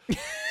hysterical.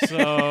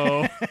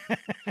 So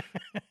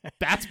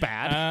that's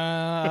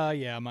bad.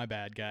 Yeah, my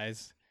bad,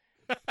 guys.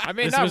 I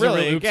mean, This not was a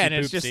really. real Again, oopsie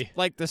it's just poopsie.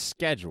 like the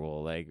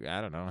schedule. Like, I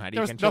don't know. How do you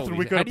There was control nothing these?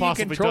 we could How have do you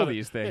possibly control done.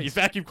 these You things?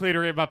 vacuum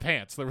cleaner in my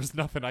pants. There was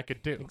nothing I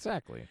could do.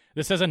 Exactly.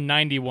 This has a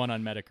 91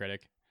 on Metacritic.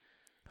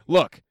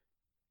 Look,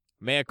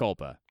 mea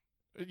culpa.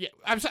 Yeah,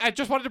 I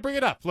just wanted to bring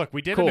it up. Look,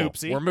 we did Cool. an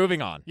oopsie. We're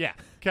moving on. Yeah.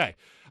 Okay.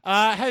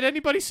 Had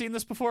anybody seen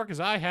this before? Because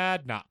I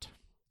had not.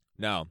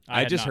 No, I I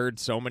had just not. heard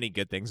so many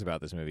good things about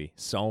this movie.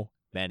 So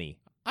many.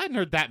 I hadn't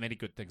heard that many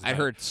good things. I about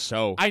heard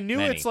so. I knew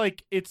many. it's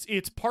like it's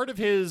part of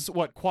his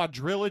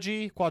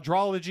quadrology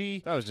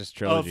that was just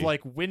trilogy. of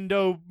like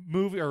window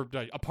movie or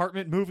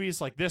apartment movies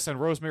like this and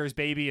Rosemary's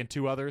Baby and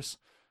two others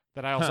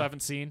that I also Huh.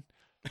 haven't seen.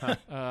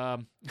 I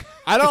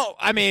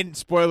mean,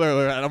 spoiler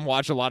alert. I don't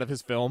watch a lot of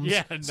his films.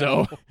 Yeah, no.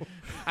 So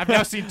I've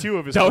now seen two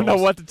of his. don't know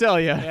films. what to tell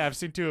you. Yeah, I've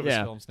seen two of his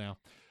Yeah. films now.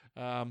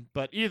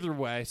 But either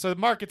way, so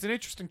Mark, it's an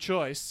interesting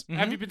choice. Mhm.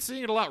 Have you been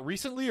seeing it a lot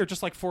recently, or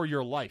just like for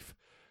your life?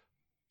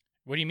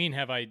 What do you mean,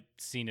 have I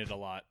seen it a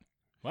lot?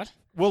 What?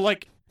 Well,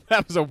 like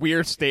That was a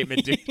weird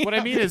statement, dude. what I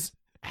mean is,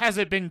 has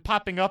it been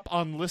popping up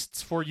on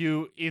lists for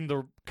you in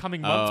the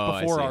coming months Oh,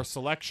 I before see. our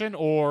selection,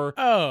 or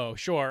Oh,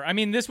 sure. I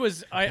mean, this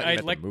was I I meant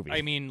the like. movie.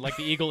 I mean, like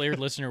the eagle-eared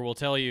listener will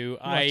tell you,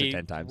 watched it I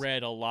 10 times.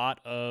 read a lot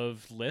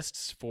of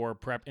lists for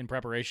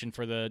preparation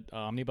for the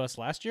omnibus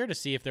last year to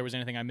see if there was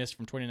anything I missed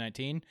from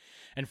 2019,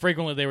 and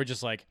frequently they were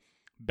just like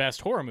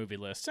best horror movie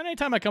lists. And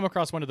anytime I come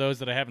across one of those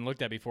that I haven't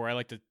looked at before, I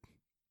like to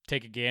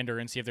take a gander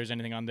and see if there's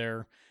anything on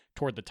there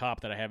toward the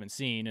top that I haven't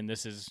seen. And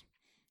this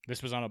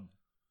was on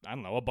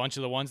a bunch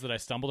of the ones that I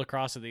stumbled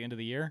across at the end of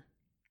the year.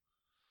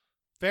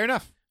 fair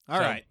enough. All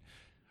right. So-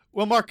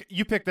 Well, Mark,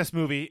 you picked this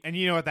movie, and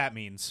you know what that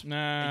means. You're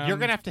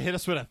gonna have to hit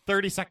us with a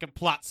 30-second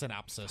plot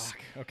synopsis.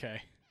 Fuck,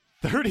 okay.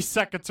 30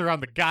 seconds are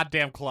on the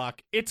goddamn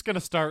clock. It's gonna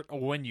start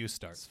when you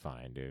start. It's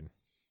fine, dude.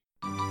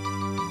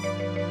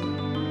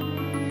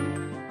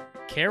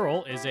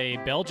 Carol is a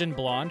Belgian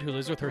blonde who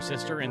lives with her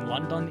sister in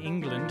London,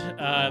 England.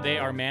 They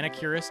are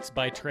manicurists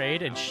by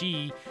trade, and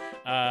she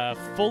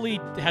fully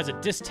has a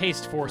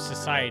distaste for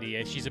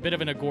society. She's a bit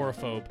of an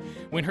agoraphobe.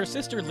 When her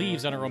sister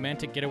leaves on a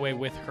romantic getaway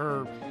with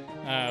her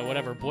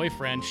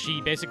boyfriend,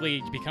 she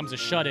basically becomes a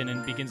shut-in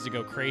and begins to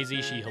go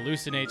crazy. She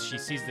hallucinates. She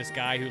sees this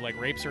guy who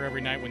rapes her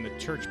every night when the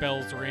church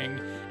bells ring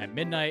at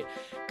midnight.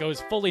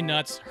 Goes fully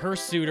nuts. Her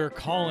suitor,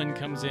 Colin,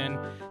 comes in,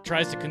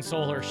 tries to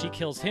console her. She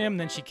kills him,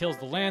 then she kills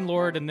the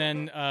landlord, and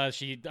then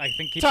she, I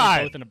think, keeps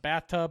them both in a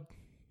bathtub.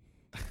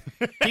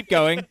 Keep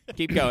going.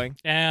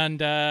 And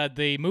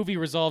the movie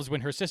resolves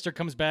when her sister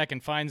comes back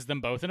and finds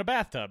them both in a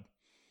bathtub.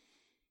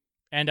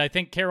 And I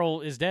think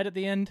Carol is dead at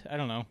the end. I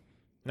don't know.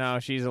 No,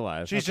 she's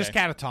alive. She's just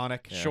catatonic.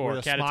 Yeah. Sure,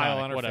 with a catatonic, smile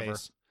on her whatever.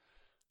 face.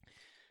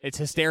 It's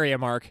hysteria,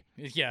 Mark.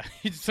 Yeah,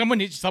 someone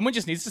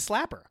just needs to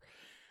slap her.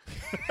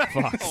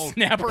 Fuck.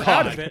 Snap her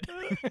out of it.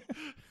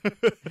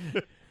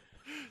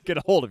 Get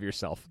a hold of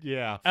yourself.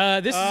 Yeah.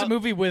 This is a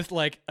movie with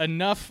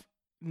enough,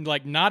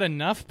 not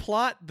enough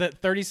plot that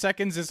 30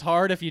 seconds is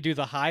hard if you do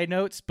the high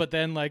notes, but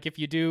then if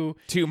you do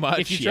too much,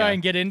 if you try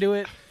and get into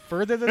it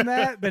further than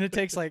that, then it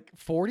takes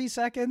 40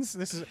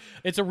 seconds.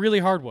 It's a really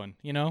hard one,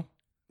 Yeah,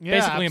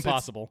 basically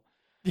impossible.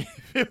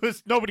 It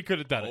was nobody could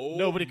have done it.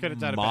 Nobody could have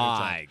done it better.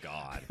 My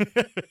God.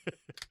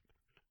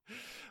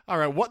 All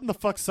right, what in the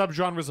fuck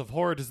subgenres of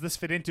horror does this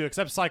fit into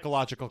except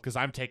psychological? Because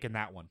I'm taking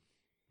that one.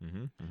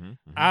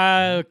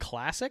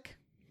 Classic,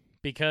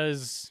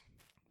 because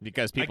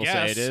people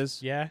say it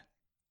is. Yeah,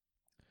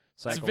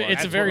 it's a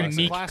Psychological. very That's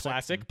meek classic.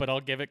 classic, but I'll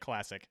give it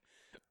classic.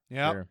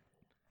 Yeah, Sure.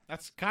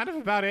 that's kind of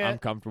about it. I'm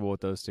comfortable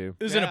with those two.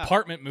 This is an Yeah.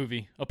 apartment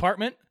movie.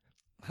 Apartment.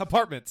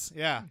 Apartments.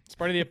 Yeah, It's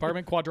part of the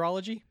apartment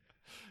quadrology.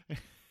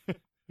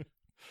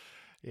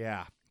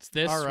 yeah. It's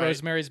this, All right.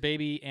 Rosemary's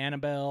Baby,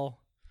 Annabelle,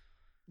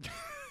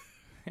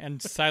 and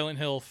Silent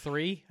Hill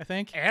 3, I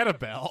think.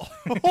 Annabelle.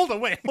 hold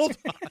on.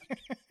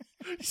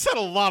 You said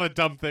a lot of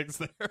dumb things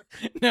there.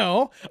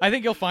 No, I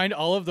think you'll find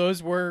all of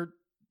those were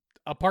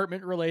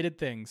apartment-related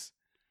things.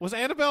 Was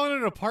Annabelle in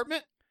an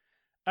apartment?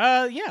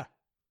 Yeah.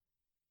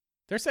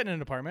 They're set in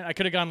an apartment. I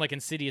could have gone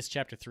Insidious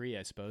Chapter 3,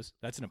 I suppose.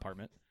 That's an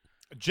apartment.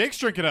 Jake's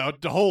drinking a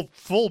whole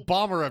full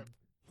bomber of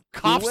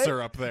cough Kool-Aid?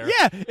 syrup there.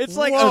 Yeah, it's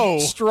like Whoa. a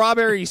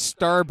strawberry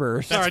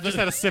starburst. Sorry, I just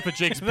had a sip of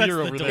Jake's That's beer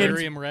the over there.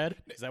 delirium red.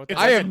 Is that what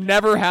I have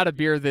never had a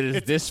beer that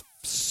is this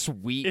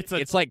sweet.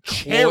 It's like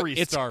cherry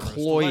it's starburst.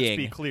 cloying. Let's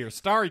be clear.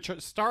 Strawberry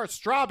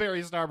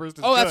starburst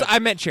is Oh, good. I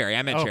meant cherry.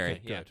 I meant Okay,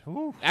 cherry. Yeah. good.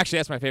 Ooh. Actually,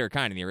 that's my favorite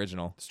kind in the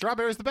original.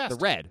 Strawberry's the best.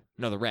 The red.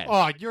 No, the red.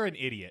 Oh, you're an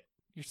idiot.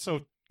 You're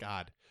so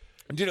God.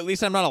 Dude, at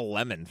least I'm not a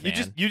lemon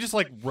fan. You just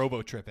like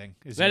robo tripping.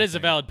 That is a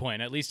valid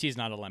point. At least he's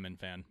not a lemon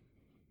fan.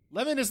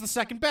 Lemon is the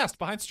second best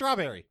behind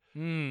strawberry.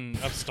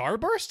 Of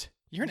Starburst?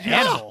 You're an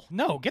Yeah. animal.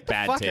 No, get the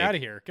Bad fuck take. out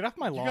of here. Get off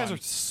my lawn. You guys are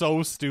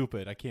so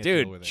stupid. I can't deal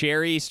with Dude, it.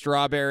 cherry,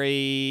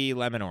 strawberry,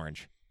 lemon,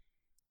 orange.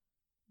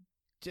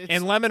 It's-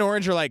 And lemon,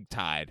 orange are like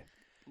tied.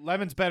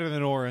 lemon's better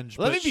than orange.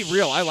 Let but me be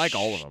real. I like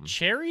all of them.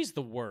 Cherry's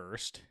the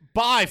worst.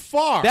 by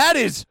far. That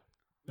is...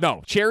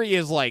 No, cherry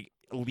is like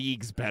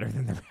leagues better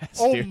than the rest,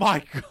 Oh dude.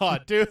 my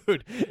God, dude.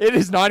 It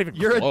is not even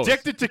You're close.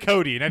 addicted to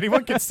codeine.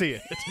 Anyone can see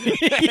it.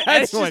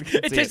 Yeah, it's Anyone just-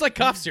 can it see tastes it. like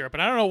cough syrup,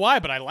 and I don't know why,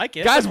 but I like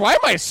it. Guys, why am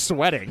I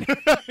sweating?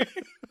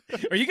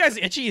 Are you guys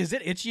itchy? Is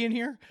it itchy in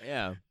here?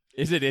 Yeah.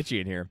 Is it itchy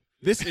in here?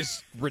 This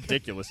is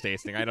ridiculous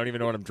tasting. I don't even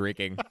know what I'm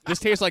drinking. This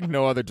tastes like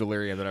no other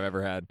delirium that I've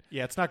ever had.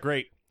 Yeah, it's not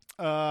great.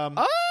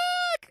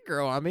 Could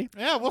grow on me.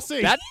 Yeah, we'll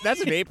see. That's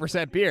an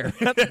 8% beer.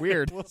 That's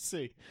weird. We'll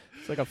see.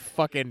 It's like a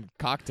fucking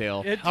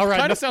cocktail. It All right,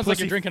 kind no of sounds like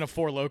pussy- you're drinking a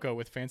Four Loko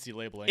with fancy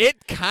labeling.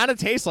 It kind of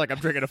tastes like I'm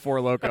drinking a Four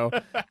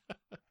Loko.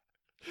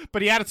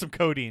 But he added some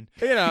codeine.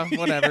 You know,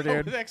 whatever, Yeah,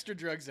 with dude. extra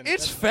drugs in it.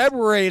 It's That's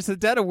February. It's the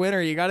dead of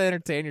winter. You got to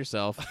entertain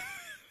yourself.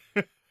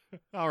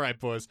 All right,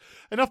 boys.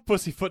 Enough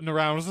pussyfooting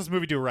around. What does this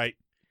movie do right?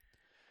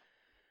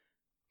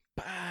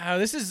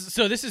 This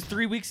is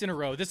 3 weeks in a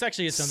row. This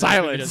actually is something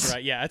that movie Silence. does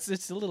right. Yeah,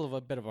 it's a little of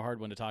a bit of a hard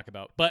one to talk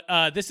about. But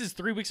this is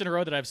 3 weeks in a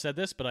row that I've said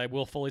this, but I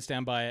will fully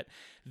stand by it.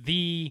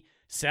 The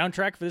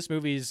soundtrack for this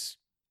movie is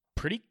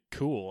pretty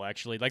cool,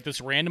 actually. Like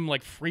this random,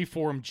 like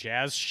freeform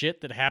jazz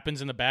shit that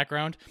happens in the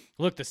background.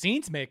 Look, the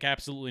scenes make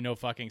absolutely no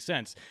fucking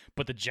sense,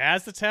 but the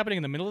jazz that's happening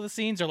in the middle of the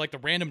scenes are like the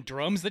random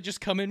drums that just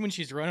come in when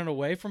she's running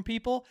away from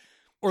people.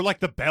 Or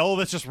like the bell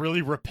that's just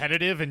really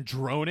repetitive and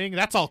droning.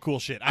 That's all cool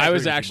shit. I agree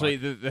was with you, actually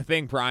Mark. the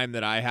thing prime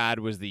that I had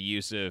was the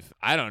use of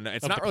I don't know.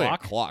 It's Of not the really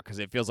clock? a clock because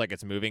it feels like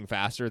it's moving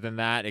faster than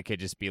that. It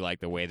could just be like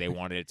the way they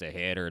wanted it to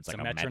hit, or it's It's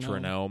like a a metronome.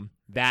 metronome.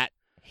 That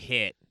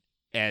hit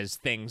as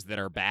things that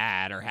are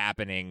bad are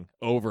happening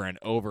over and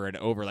over and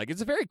over. Like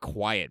it's a very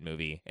quiet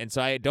movie, and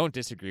so I don't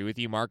disagree with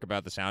you, Mark,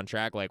 about the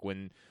soundtrack. Like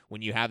when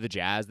you have the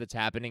jazz that's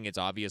happening, it's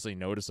obviously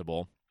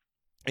noticeable.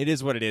 It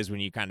is what it is when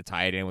you kind of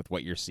tie it in with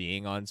what you're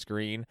seeing on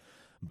screen.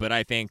 But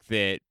I think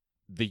that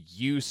the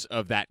use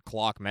of that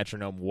clock,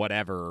 metronome,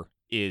 whatever,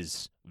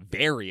 is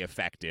very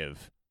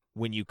effective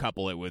when you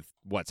couple it with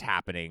what's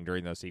happening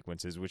during those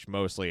sequences, which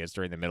mostly is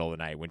during the middle of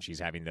the night when she's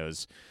having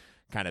those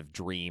kind of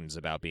dreams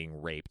about being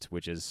raped,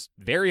 which is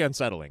very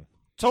unsettling.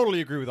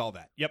 Totally agree with all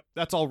that. Yep,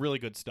 that's all really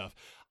good stuff.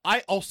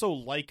 I also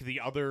like the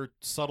other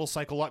subtle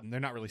they're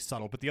not really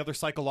subtle, but the other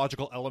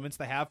psychological elements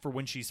they have for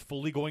when she's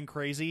fully going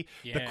crazy.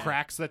 Yeah. The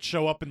cracks that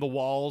show up in the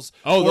walls.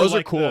 Oh, or those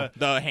like are cool.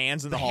 The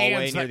hands in the hallway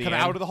hands near that the come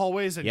end. out of the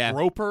hallways and Yeah.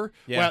 grope her.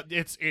 Yeah. Well,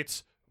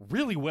 it's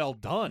really well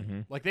done.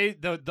 Mhm. Like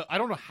the I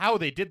don't know how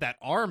they did that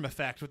arm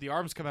effect with the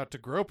arms come out to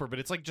grope her, but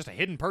it's like just a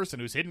hidden person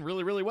who's hidden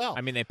really, really well.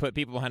 I mean, they put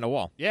people behind a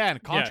wall. Yeah,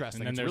 and Yeah,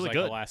 contrasting. and then It's there's really like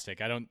good. elastic.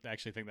 I don't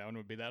actually think that one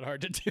would be that hard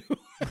to do.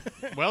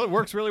 Well, it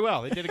works really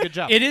well. They did a good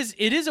job. It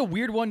is a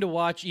weird one to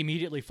watch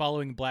immediately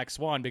following Black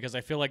Swan because I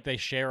feel like they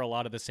share a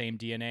lot of the same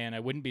DNA, and I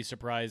wouldn't be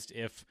surprised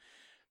if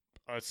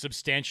a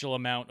substantial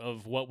amount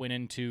of what went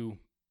into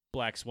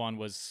Black Swan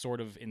was sort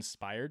of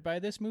inspired by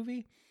this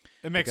movie.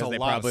 It makes Because a they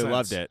lot probably of sense.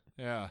 loved it.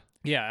 Yeah.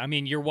 Yeah, I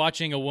mean, you're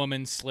watching a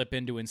woman slip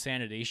into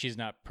insanity. She's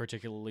not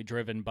particularly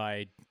driven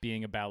by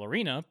being a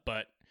ballerina,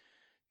 but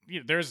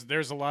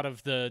there's a lot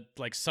of the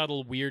like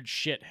subtle weird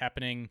shit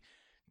happening.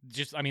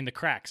 Just, I mean, The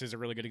Cracks is a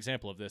really good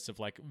example of this, of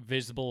like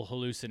visible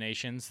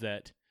hallucinations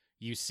that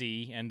you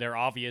see, and they're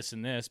obvious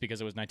in this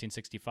because it was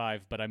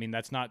 1965. But I mean,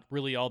 that's not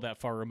really all that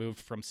far removed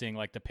from seeing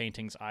like the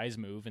painting's eyes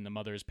move in the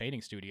mother's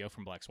painting studio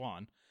from Black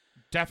Swan.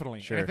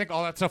 Definitely. Sure. And I think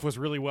all that stuff was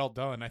really well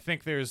done. I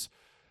think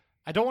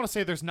I don't want to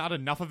say there's not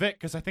enough of it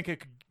because I think it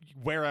could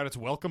wear out its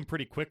welcome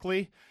pretty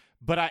quickly,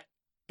 but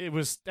it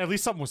was at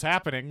least something was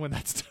happening when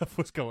that stuff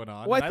was going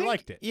on. Well, and I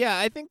liked it. Yeah,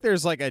 I think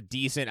there's like a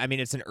decent. I mean,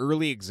 it's an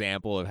early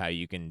example of how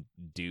you can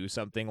do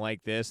something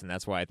like this, and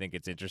that's why I think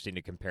it's interesting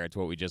to compare it to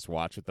what we just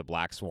watched with the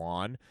Black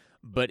Swan.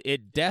 But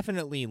it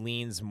definitely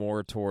leans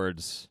more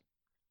towards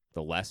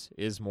the less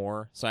is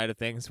more side of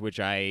things, which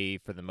I,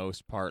 for the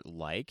most part,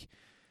 like.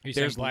 Are you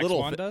There's saying Black little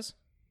Swan thi- does?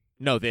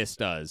 No, this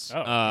does. Oh,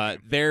 okay.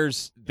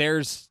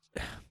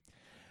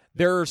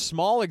 There are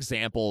small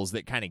examples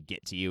that kind of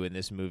get to you in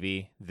this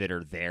movie that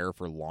are there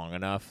for long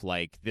enough.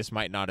 Like, this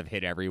might not have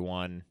hit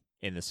everyone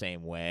in the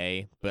same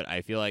way, but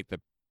I feel like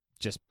the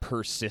just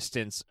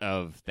persistence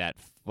of that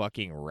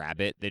fucking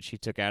rabbit that she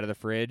took out of the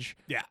fridge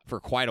for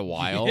quite a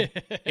while.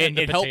 And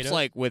the it helps potatoes?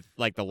 like with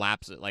like the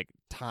lapse, like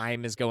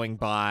time is going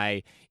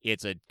by.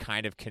 It's a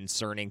kind of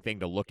concerning thing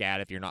to look at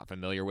if you're not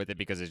familiar with it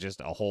because it's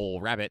just a whole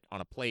rabbit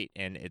on a plate,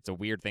 and it's a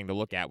weird thing to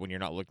look at when you're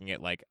not looking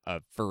at like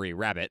a furry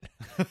rabbit.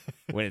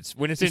 when it's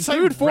You in say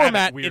food rabbit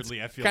format, weirdly,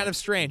 it's I feel kind like. of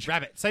strange.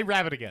 Rabbit. Say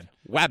rabbit again.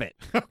 Wabbit.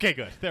 Okay,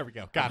 good. There we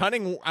go. Got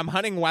it. I'm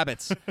hunting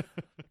wabbits.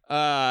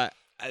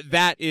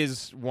 That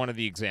is one of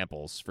the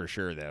examples for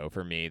sure, though,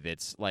 for me.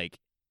 That's like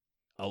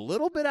a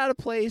little bit out of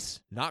place,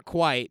 not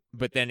quite,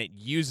 but then it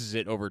uses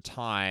it over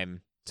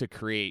time to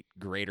create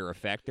greater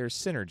effect. There's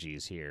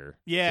synergies here.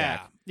 Yeah.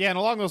 Jack. Yeah, and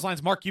along those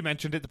lines, Mark, you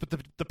mentioned it,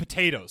 the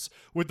potatoes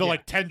with the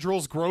like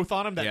tendrils growth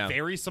on them that Yeah.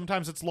 varies.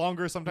 Sometimes it's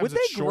longer, sometimes Would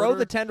it's they shorter. grow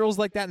the tendrils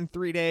like that in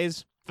 3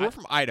 days? We're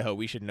from Idaho.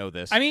 We should know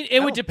this. I mean, it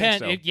would don't think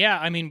depend. so.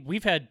 I mean,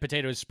 we've had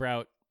potatoes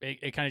sprout.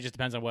 It kind of just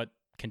depends on what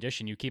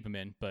condition you keep them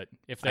in. But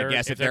if they're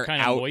guess if they're they're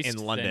kind of out moist, in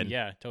then London.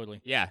 yeah, totally.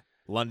 Yeah.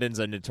 London's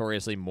a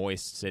notoriously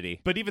moist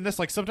city. But even this,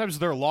 like, sometimes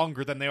they're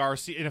longer than they are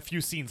in a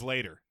few scenes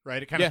later,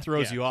 right? It kind of Yeah.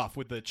 throws Yeah. you off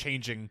with the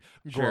changing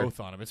Sure.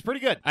 growth on them. It's pretty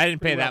good. I didn't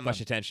pay Pretty well that much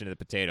done. attention to the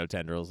potato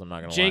tendrils. I'm not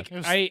going to Jake,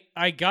 lie.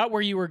 I got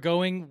where you were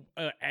going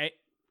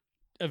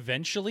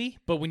eventually,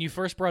 but when you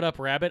first brought up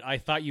rabbit, I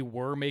thought you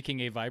were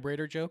making a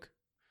vibrator joke.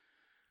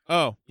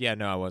 Oh, yeah,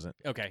 no, I wasn't.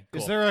 Okay,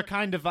 cool. Is there a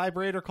kind of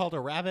vibrator called a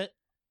rabbit?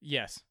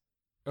 Yes.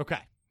 Okay.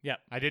 Yep.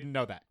 I didn't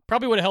know that.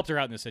 Probably would have helped her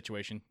out in this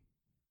situation.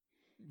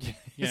 You know,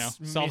 Yes,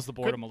 solves the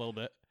boredom a little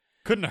bit.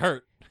 Couldn't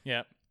hurt.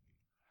 Yeah.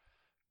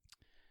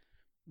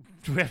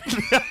 Do we have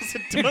anything else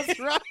it does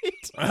right?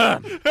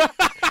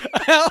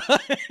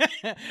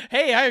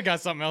 Hey, I got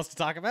something else to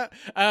talk about.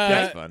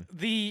 That's fun.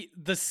 The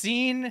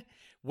scene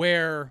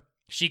where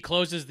she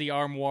closes the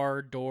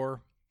armoire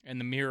door and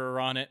the mirror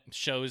on it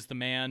shows the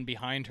man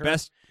behind her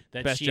Best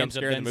that she jump ends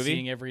up scare in the then movie?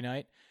 seeing every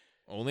night.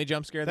 Only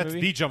jump scare in the That's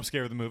movie? the jump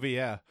scare of the movie,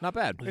 yeah. Not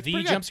bad. It's The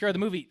pretty jump good. scare of the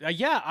movie.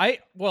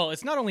 Well,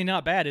 it's not only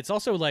not bad, it's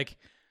also like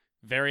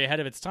very ahead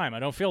of its time. I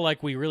don't feel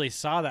like we really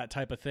saw that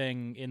type of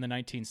thing in the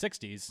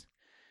 1960s.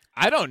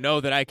 I don't know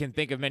that I can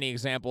think of many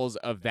examples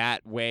of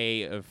that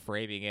way of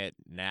framing it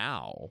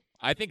now.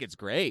 I think it's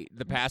great.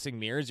 The passing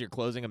mirrors, you're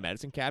closing a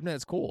medicine cabinet.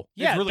 It's cool.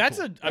 Yeah, really that's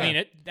cool. I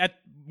mean,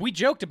 we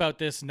joked about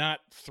this not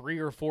 3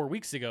 or 4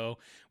 weeks ago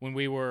when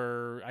we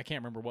were, I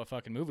can't remember what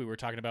fucking movie we were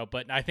talking about,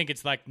 but I think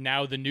it's like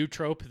now the new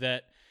trope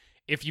that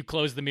if you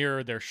close the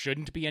mirror, there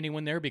shouldn't be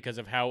anyone there because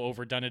of how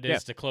overdone it is Yeah.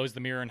 to close the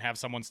mirror and have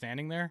someone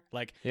standing there.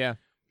 Like, Yeah.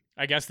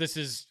 I guess this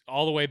is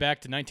all the way back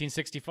to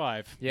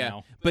 1965. Yeah.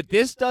 now. But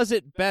this does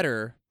it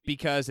better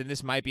because, and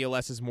this might be a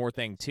less is more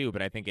thing too,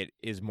 but I think it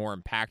is more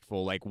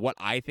impactful. Like what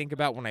I think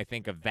about when I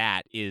think of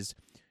that is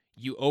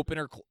you open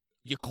or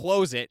you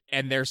close it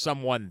and there's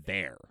someone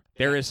there.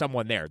 There is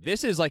someone there.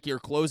 This is like you're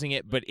closing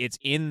it, but it's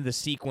in the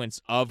sequence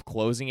of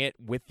closing it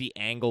with the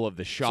angle of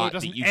the shot. So it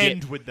doesn't that you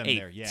end get with them a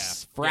there, yeah.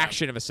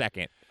 fraction of a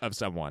second of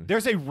someone.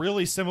 There's a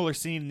really similar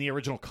scene in the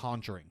original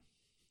Conjuring.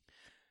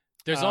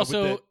 There's with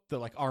also the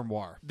like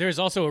armoire. There's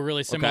also a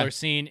really similar Okay.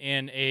 scene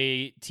in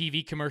a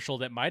TV commercial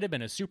that might have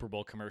been a Super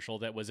Bowl commercial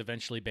that was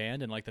eventually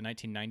banned in like the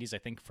 1990s, I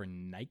think, for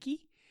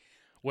Nike,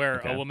 where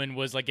Okay. a woman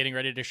was like getting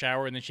ready to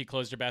shower and then she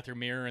closed her bathroom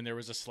mirror and there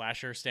was a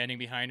slasher standing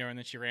behind her and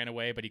then she ran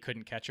away, but he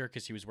couldn't catch her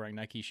because he was wearing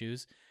Nike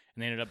shoes,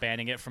 and they ended up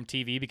banning it from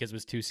TV because it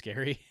was too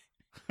scary.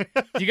 Do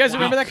you guys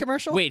remember that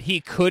commercial? Wait,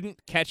 he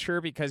couldn't catch her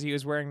because he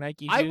was wearing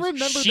Nike shoes? I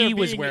remember she there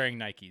was being wearing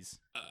Nikes.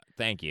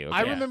 Thank you.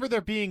 I Okay. remember there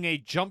being a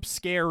jump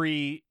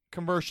scary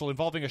commercial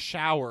involving a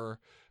shower,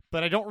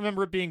 but I don't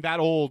remember it being that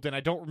old, and I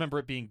don't remember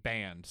it being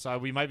banned. So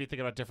we might be thinking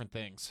about different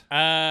things.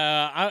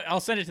 I'll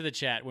send it to the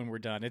chat when we're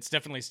done. It's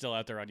definitely still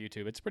out there on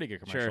YouTube. It's a pretty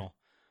good commercial. Sure.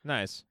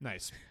 Nice.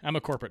 Nice. I'm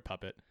a corporate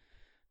puppet.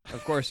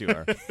 Of course you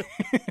are.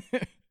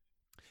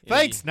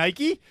 Thanks,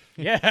 Nike.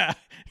 Yeah.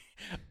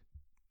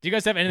 Do you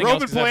guys have anything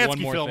Roman else? 'Cause I have one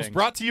Polanski more films thing.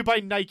 brought to you by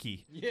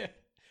Nike. Yeah.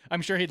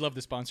 I'm sure he'd love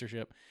the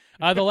sponsorship.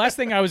 The last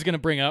thing I was going to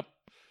bring up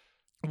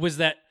was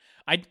that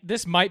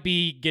this might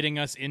be getting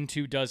us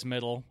into Does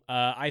Middle.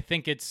 I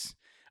think it's,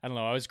 I don't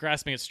know, I was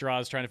grasping at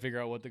straws trying to figure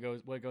out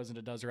what goes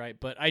into Does Right,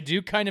 but I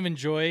do kind of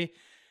enjoy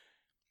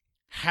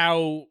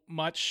how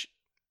much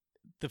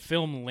the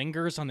film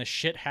lingers on the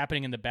shit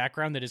happening in the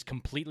background that is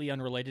completely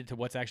unrelated to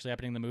what's actually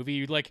happening in the movie.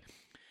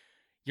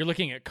 You're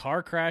looking at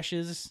car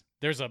crashes.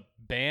 There's a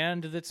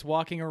band that's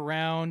walking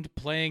around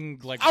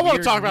playing like I want to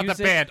weird talk about the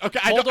music. band. Okay,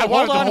 Hold I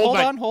wanted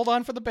to hold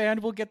on for the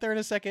band. We'll get there in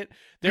a second.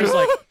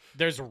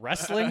 There's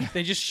wrestling.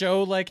 They just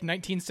show like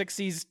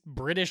 1960s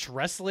British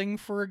wrestling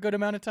for a good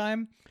amount of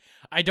time.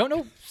 I don't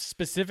know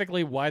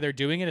specifically why they're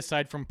doing it,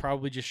 aside from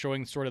probably just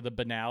showing sort of the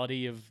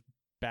banality of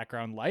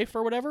background life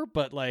or whatever.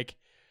 But like,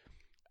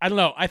 I don't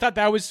know. I thought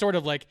that was sort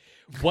of like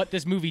what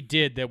this movie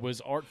did that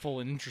was artful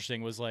and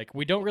interesting, was like,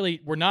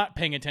 we're not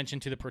paying attention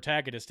to the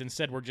protagonist.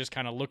 Instead, we're just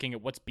kind of looking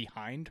at what's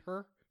behind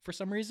her for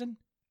some reason.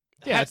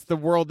 Yeah, it's the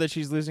world that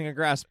she's losing a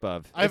grasp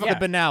of. I have It's a the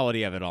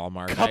banality of it all,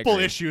 Mark. I couple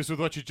agree. issues with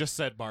what you just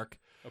said, Mark.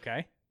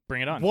 Okay,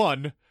 bring it on.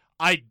 One,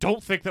 I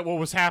don't think that what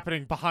was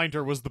happening behind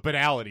her was the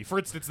banality. For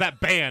instance,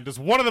 that band is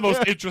one of the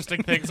most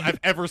interesting things I've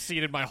ever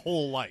seen in my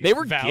whole life. They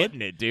were Valid-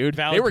 getting it, dude.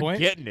 valid They were point.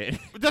 getting it.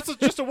 That's a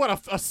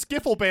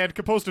skiffle band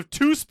composed of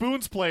 2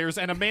 spoons players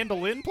and a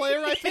mandolin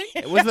player, I think.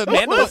 It was the That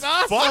mandolin. was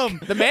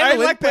awesome. The mandolin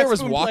like that player was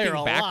spoon walking player a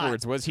lot.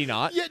 backwards, was he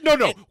not? Yeah,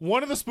 no.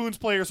 One of the spoons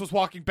players was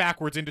walking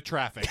backwards into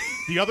traffic.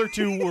 The other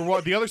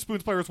the other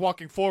spoons player was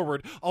walking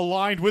forward,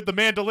 aligned with the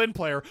mandolin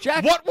player.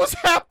 Jack- what was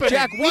happening?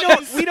 Jack,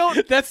 we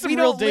don't. That's some we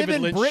real don't David live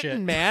in Lynch Britain,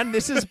 shit. man.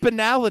 This is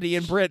banality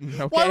in Britain.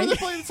 Why were Okay, they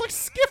playing? It's like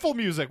skiffle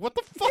music. What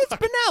the fuck? it's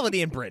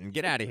banality in Britain.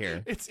 Get out of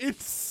here. It's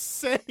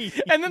insane.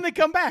 And then they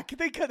come back.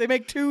 They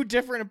make 2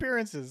 different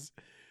appearances.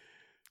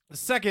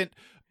 Second,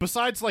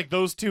 besides like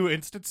those 2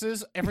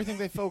 instances, everything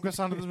they focus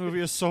on in this movie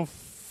is so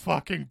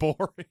fucking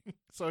boring.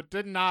 So it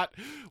did not.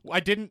 I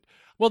didn't.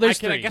 Well,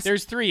 there's I 3. guess-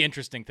 There's 3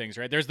 interesting things,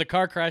 right? There's the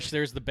car crash,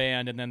 there's the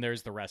band, and then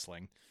there's the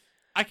wrestling.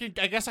 I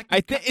guess I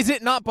can. Is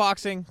it not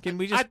boxing? Can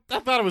we just? I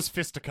thought it was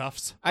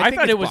fisticuffs. I think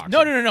thought it's it was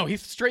boxing. no. He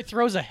straight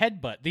throws a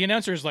headbutt. The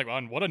announcer's like,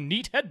 "On what a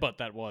neat headbutt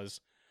that was."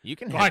 You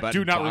can I headbutt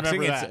do in not boxing.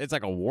 remember It's, that. it's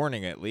like a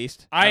warning at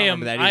least. I don't am.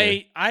 remember that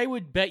either. I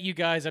would bet you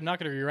guys. I'm not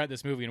going to rewrite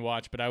this movie and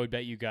watch, but I would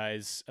bet you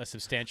guys a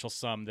substantial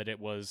sum that it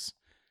was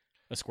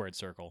a squared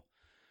circle.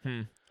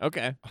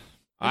 Okay.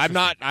 I'm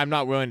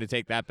not willing to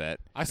take that bet.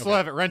 I still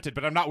have it rented,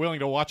 but I'm not willing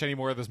to watch any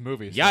more of this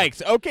movie. so-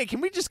 Yikes. Okay, can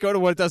we just go to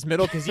what does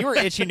middle? Because you were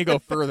itching to go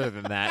further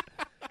than that.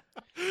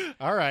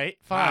 All right,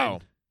 fine. Wow.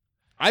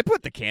 I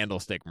put the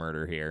candlestick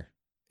murder here.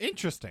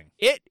 Interesting.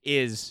 It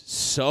is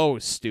so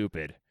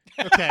stupid.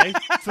 Okay,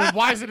 so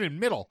why is it in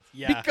middle?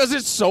 Yeah. Because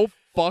it's so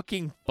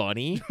fucking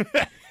funny.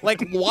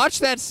 Like, watch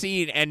that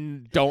scene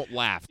and don't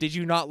laugh. Did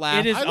you not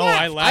laugh? It is.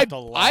 I laughed a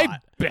lot. I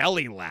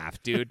belly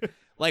laughed, dude.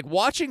 Like,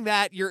 watching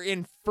that, you're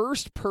in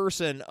first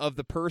person of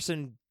the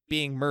person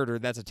being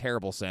murdered. That's a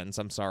terrible sentence.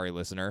 I'm sorry,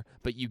 listener,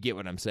 but you get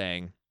what I'm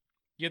saying.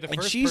 You're the and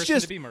first she's person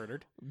just- to be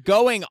murdered.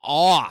 Going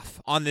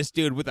off on this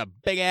dude with a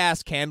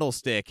big-ass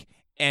candlestick,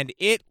 and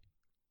it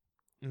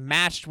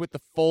matched with the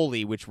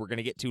Foley, which we're going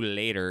to get to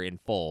later in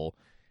full,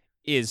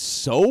 is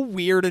so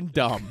weird and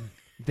dumb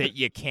that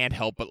you can't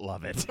help but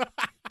love it.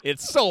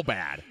 It's so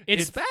bad.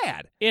 It's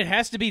bad. It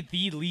has to be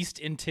the least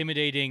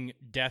intimidating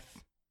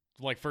death,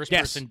 like first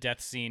Yes. person death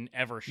scene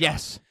ever shot.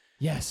 Yes.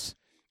 Yes.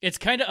 It's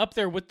kind of up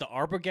there with the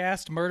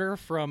Arbogast murder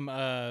from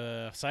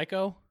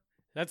Psycho.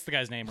 That's the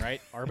guy's name,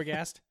 right?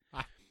 Arbogast.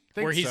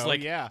 Think Where he's so,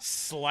 like yeah.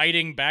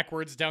 sliding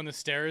backwards down the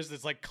stairs.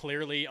 That's like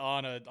clearly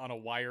on a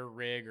wire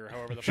rig or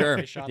however the Sure.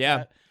 fuck they shot Yeah.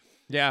 that.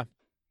 Yeah.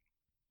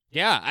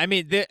 Yeah, I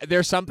mean,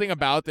 there's something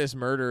about this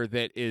murder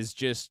that is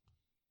just,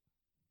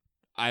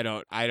 I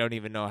don't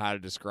even know how to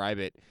describe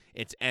it.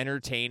 It's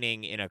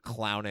entertaining in a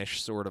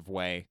clownish sort of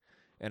way,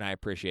 and I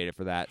appreciate it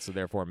for that, so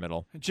therefore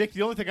middle. Jake,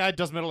 the only thing I had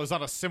does middle is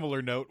on a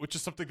similar note, which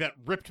is something that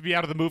ripped me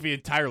out of the movie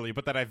entirely,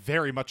 but that I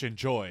very much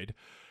enjoyed.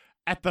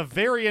 at the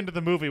very end of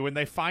the movie when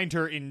they find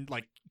her in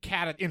like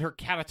in her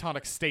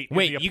catatonic state. in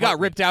Wait, the you got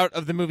apartment. ripped out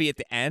of the movie at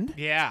the end?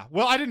 Yeah.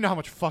 Well, I didn't know how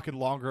much fucking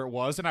longer it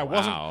was, and I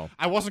Wow.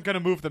 wasn't gonna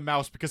move the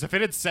mouse because if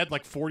it had said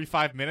like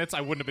 45 minutes, I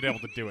wouldn't have been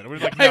able to do it. I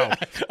would have been like,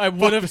 no. I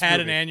would have this had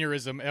movie. an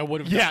aneurysm. I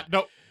would have. Yeah,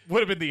 no.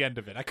 Would have been the end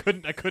of it. I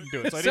couldn't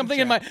do it. So I something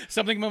didn't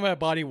something in my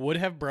body would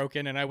have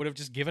broken, and I would have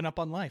just given up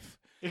on life.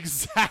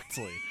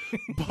 exactly.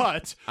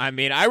 But I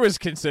mean, I was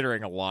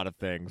considering a lot of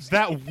things.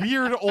 that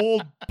weird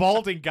old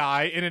balding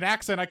guy in an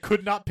accent I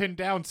could not pin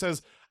down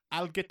says,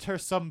 "I'll get her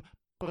some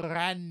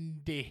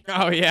brandy."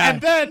 Oh, yeah.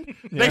 And then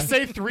they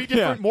say 3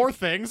 different more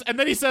things, and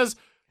then he says,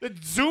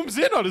 it zooms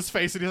in on his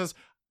face, and he says,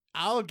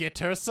 "I'll get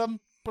her some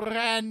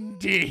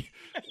brandy."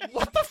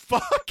 What the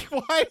fuck?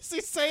 Why is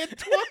he saying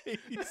twice?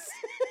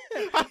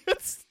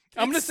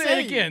 I'm gonna say it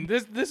insane.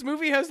 again. This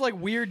movie has like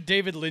weird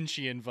David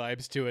Lynchian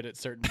vibes to it at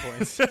certain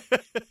points.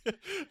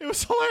 It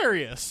was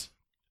hilarious.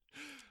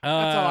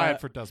 That's all I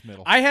had for Does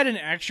Middle. I had an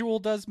actual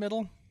Does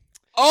Middle.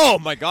 Oh,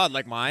 my God,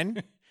 like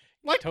mine?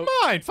 Like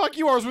mine. Fuck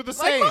you, ours were the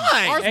same.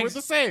 mine. Ours were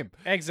the same.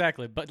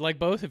 Exactly, but like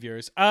both of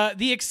yours.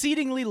 The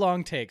exceedingly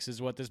long takes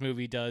is what this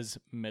movie does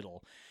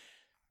middle.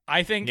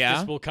 I think Yeah?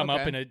 this will come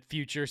up Okay. in a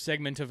future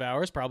segment of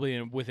ours,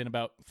 probably within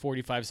about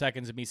 45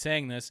 seconds of me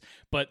saying this,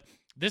 but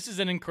this is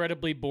an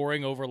incredibly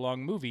boring,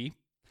 overlong movie.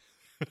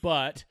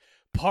 But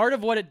part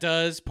of what it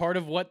does, part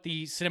of what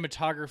the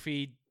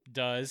cinematography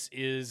does,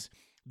 is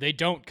they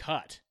don't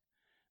cut.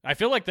 I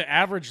feel like the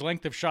average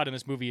length of shot in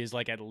this movie is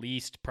like at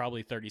least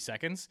probably 30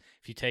 seconds,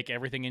 if you take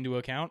everything into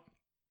account,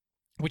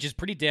 which is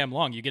pretty damn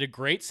long. You get a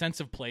great sense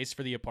of place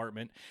for the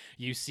apartment.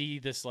 You see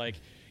this, like,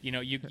 you know,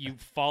 you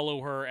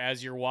follow her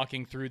as you're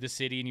walking through the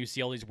city, and you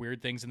see all these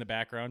weird things in the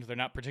background. They're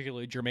not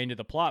particularly germane to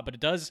the plot, but it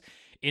does,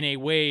 in a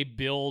way,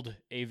 build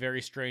a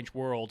very strange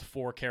world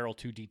for Carol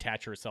to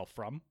detach herself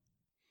from.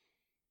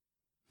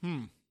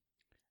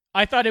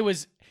 I thought it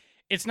was...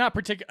 It's not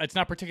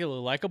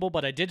particularly likable,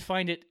 but I did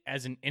find it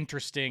as an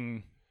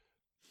interesting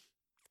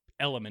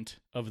element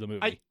of the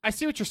movie. I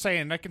see what you're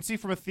saying, and I can see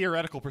from a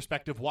theoretical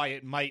perspective why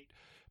it might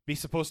be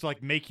supposed to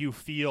like make you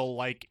feel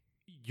like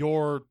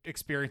your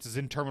experience is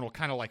interminable,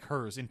 kind of like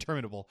hers,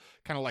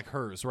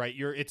 right?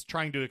 It's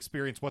trying to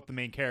experience what the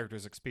main character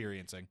is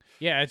experiencing.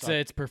 Yeah,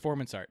 it's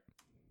performance art.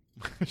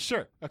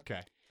 Sure. Okay.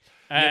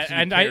 have to do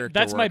And character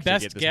that's my work to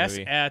best get this guess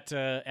movie.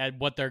 at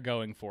what they're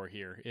going for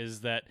here,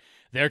 is that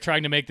they're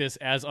trying to make this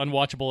as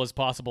unwatchable as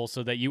possible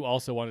so that you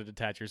also want to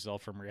detach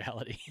yourself from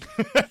reality.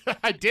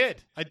 I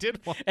did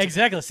want to.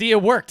 Exactly. See,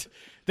 it worked.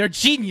 They're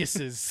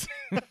geniuses.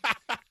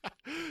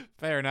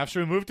 Fair enough.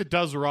 Should we move to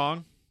Does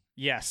Wrong?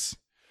 Yes.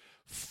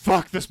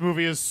 Fuck, this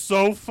movie is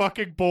so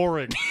fucking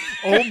boring.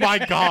 Oh my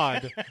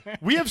god.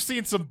 We have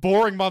seen some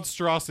boring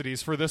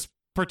monstrosities for this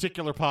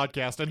particular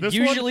podcast, and this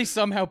Usually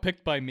somehow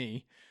picked by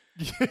me.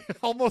 one,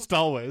 almost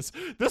always.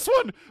 This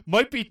one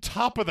might be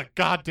top of the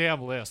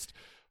goddamn list.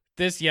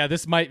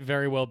 This might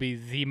very well be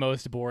the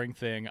most boring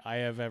thing I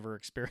have ever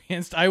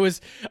experienced.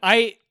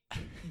 I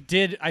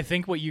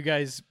think what you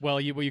guys,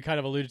 what you kind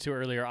of alluded to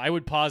earlier, I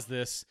would pause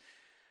this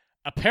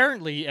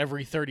apparently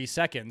every 30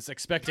 seconds,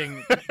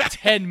 expecting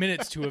 10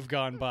 minutes to have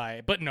gone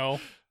by, but no.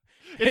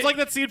 It's like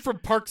that scene from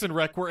Parks and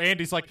Rec where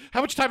Andy's like,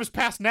 how much time has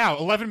passed now?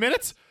 11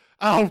 minutes?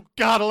 Oh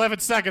god, 11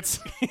 seconds.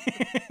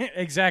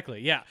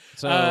 Exactly, yeah.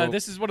 So-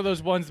 this is one of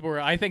those ones where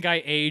I think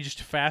I aged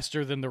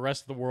faster than the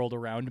rest of the world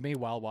around me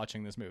while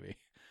watching this movie.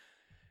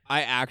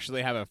 I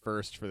actually have a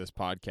first for this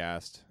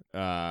podcast.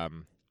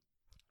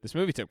 This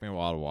movie took me a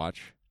while to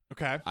watch.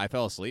 Okay. I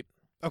fell asleep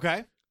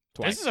Okay.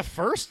 twice. This is a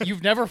first?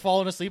 You've never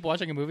fallen asleep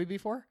watching a movie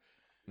before?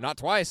 Not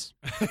twice.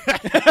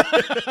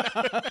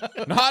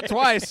 Not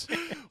twice.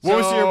 What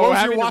was your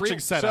having to watching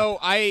setup? So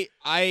I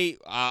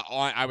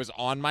was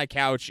on my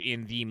couch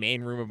in the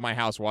main room of my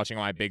house watching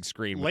on my big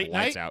screen with Late the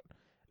lights night? out.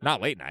 Not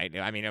late night.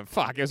 I mean,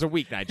 fuck, it was a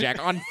weeknight, Jack.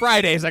 On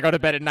Fridays, I go to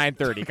bed at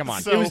 9:30. Come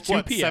on. So, It was 2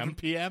 what, p.m. 7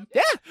 p.m.?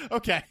 Yeah.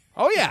 Okay.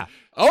 Oh yeah.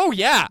 Oh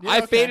yeah. Yeah, I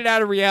okay. faded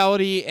out of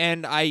reality,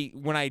 and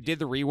when I did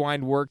the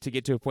rewind work to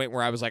get to a point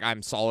where I was like,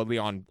 I'm solidly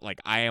on. Like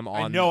I am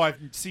on. I know I've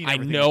seen I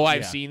everything. know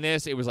I've Yeah. seen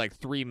this. It was like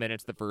 3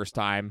 minutes the first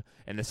time,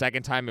 and the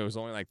second time it was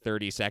only like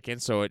 30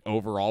 seconds. So it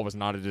overall was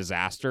not a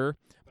disaster.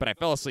 But I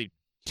fell asleep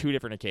 2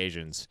 different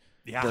occasions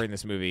Yeah. during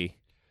this movie.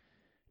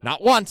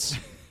 Not once,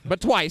 but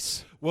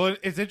twice. Well,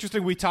 it's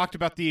interesting. We talked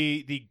about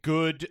the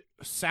good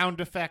sound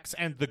effects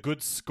and the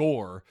good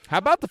score. How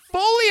about the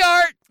Foley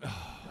art?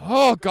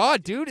 Oh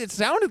God, dude, it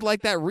sounded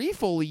like that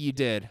re-Foley you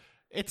did.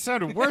 It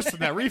sounded worse than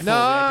that refill.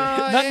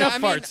 No, Not enough I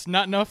mean, farts.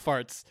 Not enough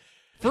farts.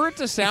 For it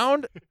to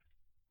sound,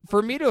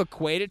 for me to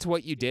equate it to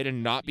what you did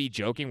and not be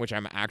joking, which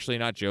I'm actually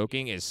not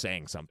joking, is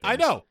saying something. I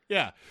know.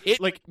 Yeah. It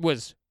Like-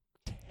 was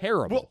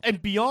terrible. Well,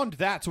 and beyond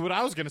that, so what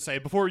I was going to say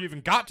before we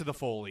even got to the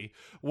Foley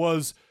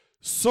was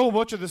so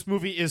much of this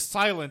movie is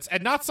silence,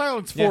 and not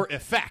silence for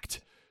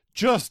effect,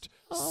 just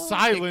It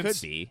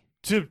silence could be.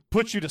 to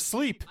put you to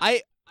sleep.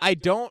 I I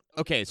don't.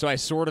 Okay, so I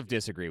sort of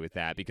disagree with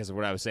that because of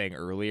what I was saying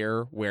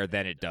earlier, where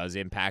then it does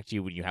impact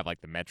you when you have like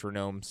the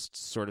metronome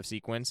sort of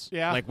sequence.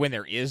 Yeah. Like when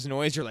there is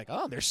noise, you're like,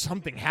 oh, there's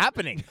something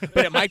happening.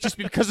 But it might just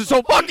be because it's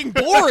so fucking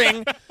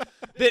boring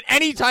that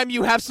anytime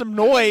you have some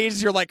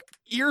noise, you're like,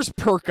 ears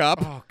perk up.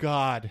 Oh,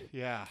 God.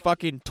 Yeah.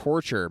 Fucking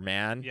torture,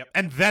 man. Yep.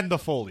 And then the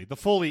Foley. The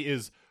Foley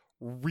is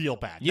real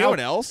bad. You know what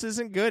else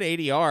isn't good?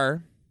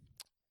 ADR.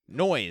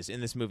 Noise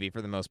in this movie,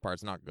 for the most part,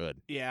 is not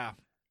good. Yeah.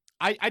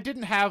 I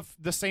didn't have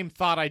the same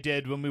thought I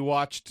did when we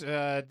watched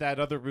that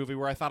other movie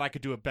where I thought I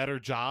could do a better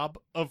job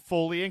of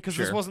Foleying because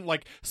this Sure. wasn't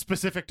like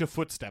specific to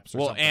footsteps or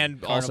Well, something.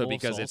 and also Carnival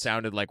because it Assault.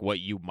 sounded like what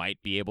you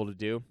might be able to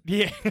do.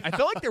 yeah. I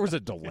feel like there was a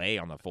delay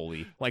on the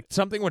Foley. Like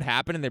something would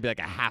happen and there'd be like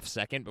a half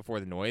second before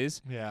the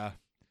noise yeah.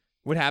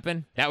 would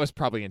happen. That was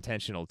probably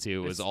intentional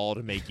too. It was It's- all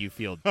to make you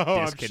feel Oh,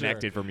 I'm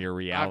disconnected from your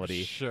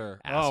reality. I'm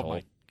sure. asshole. Oh, my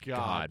God.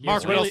 God. Yeah, Mark,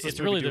 it's what really, else does it's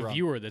this really movie the do wrong?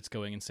 viewer that's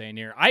going insane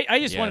here. I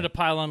just Yeah. wanted to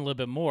pile on a little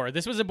bit more.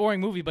 This was a boring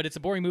movie, but it's a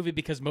boring movie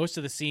because most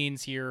of the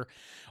scenes here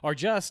are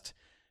just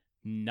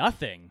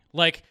nothing.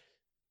 Like,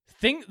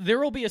 there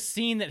will be a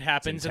scene that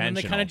happens, and then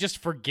they kind of intentional. just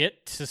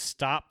forget to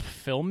stop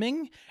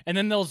filming, and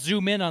then they'll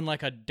zoom in on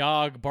like a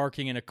dog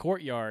barking in a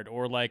courtyard,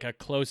 or like a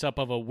close up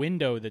of a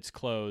window that's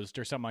closed,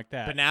 or something like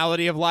that.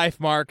 Banality of life,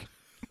 Mark.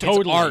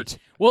 Totally. It's art.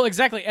 Well,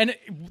 exactly. And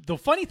the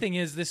funny thing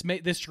is,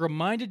 this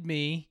reminded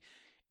me,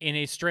 in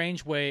a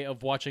strange way,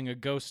 of watching a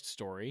ghost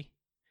story.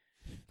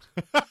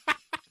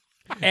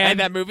 And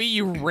that movie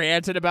you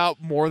ranted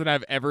about more than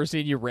I've ever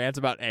seen you rant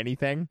about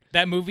anything.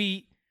 That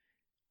movie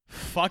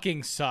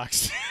fucking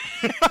sucks.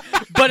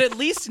 But at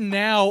least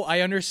now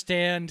I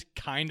understand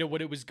kind of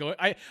what it was going.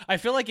 I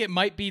feel like it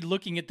might be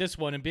looking at this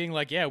one and being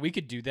like, yeah, we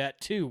could do that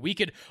too. We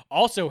could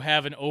also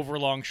have an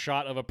overlong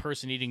shot of a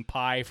person eating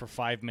pie for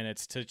 5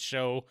 minutes to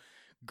show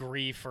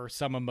grief or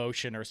some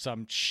emotion or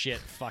some shit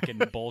fucking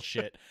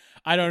bullshit.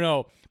 I don't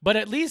know. But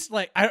at least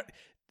like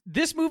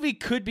this movie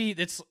could be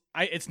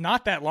it's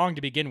not that long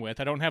to begin with.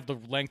 I don't have the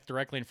length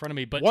directly in front of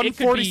me, but it could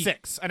be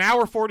 146. An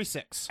hour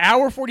 46.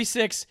 hour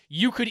 46.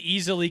 You could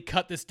easily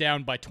cut this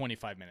down by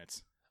 25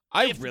 minutes.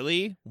 I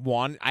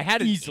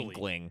had an Easily.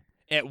 inkling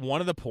at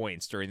one of the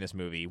points during this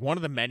movie, one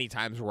of the many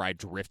times where I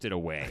drifted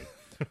away,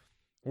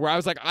 where I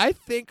was like, I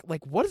think,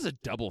 like, what is a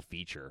double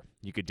feature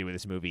you could do with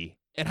this movie?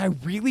 And I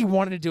really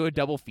wanted to do a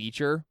double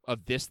feature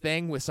of this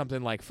thing with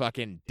something like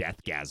fucking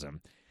Deathgasm.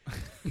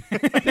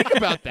 Think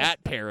about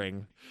that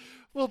pairing.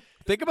 Well,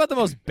 think about the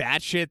most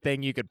batshit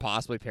thing you could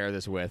possibly pair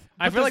this with.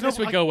 I feel like there's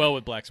this would go well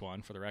with Black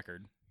Swan, for the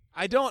record.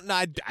 I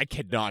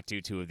could not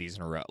do two of these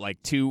in a row.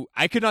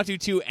 I could not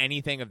do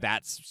anything of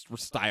that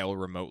style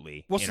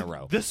remotely in a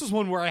row. This is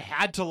one where I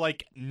had to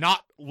like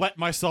not let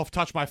myself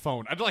touch my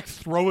phone. I'd like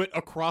throw it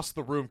across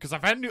the room because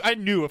I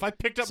knew if I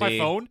picked up my See,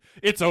 phone,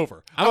 it's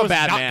over. I'm I a was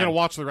bad not man. gonna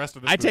watch the rest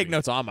of this. I take movie.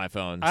 notes on my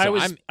phone. So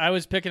I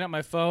was picking up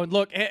my phone.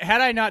 Look,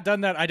 had I not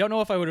done that, I don't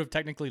know if I would have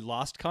technically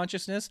lost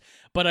consciousness,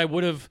 but I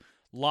would have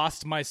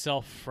lost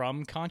myself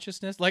from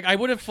consciousness. Like I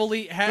would have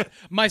fully had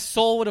my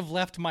soul would have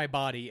left my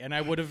body, and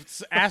I would have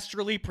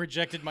astrally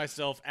projected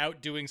myself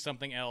out doing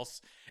something else,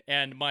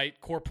 and my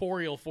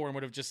corporeal form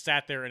would have just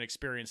sat there and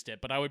experienced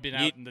it. But I would have been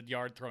out in the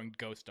yard throwing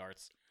ghost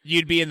darts.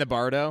 You'd be in the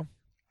Bardo.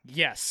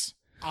 Yes,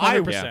 I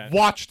 100%.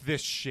 watched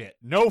this shit.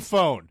 No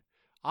phone.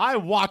 I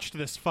watched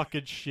this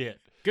fucking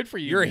shit. Good for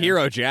you. You're a man.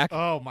 hero, Jack.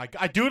 Oh my god!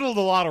 I do it with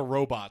a lot of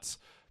robots.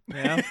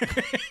 Yeah.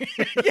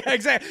 Yeah,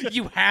 exactly.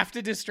 You have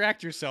to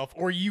distract yourself,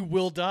 or you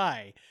will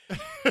die.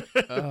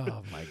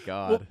 Oh my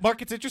god. Well,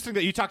 Mark, it's interesting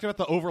that you talked about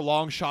the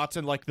overlong shots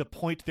and like the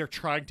point they're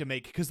trying to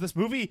make because this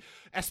movie,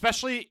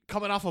 especially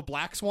coming off of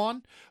Black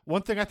Swan,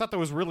 one thing I thought that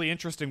was really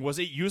interesting was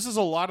it uses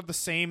a lot of the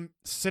same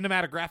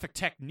cinematographic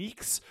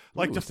techniques,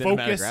 like Ooh, to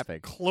focus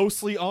cinematographic.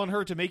 closely on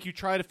her to make you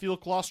try to feel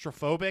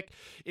claustrophobic.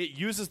 It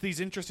uses these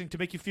interesting to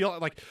make you feel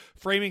like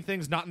framing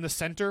things not in the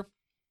center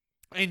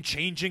and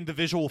changing the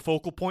visual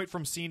focal point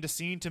from scene to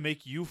scene to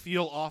make you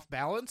feel off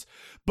balance,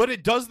 but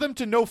it does them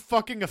to no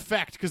fucking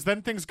effect because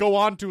then things go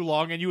on too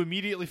long and you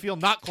immediately feel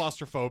not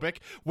claustrophobic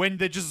when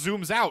they just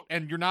zooms out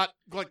and you're not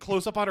like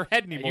close up on her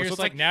head anymore. You're So just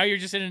it's like now you're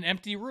just in an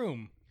empty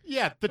room.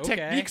 yeah, the Okay.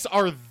 techniques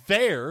are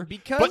there,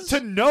 Because- but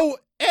to no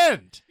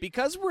end.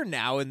 Because we're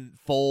now in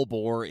full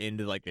bore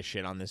into like the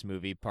shit on this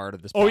movie part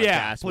of this Oh, podcast,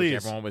 yeah, which please.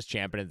 everyone was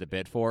champing at the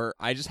bit for,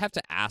 I just have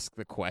to ask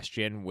the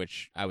question,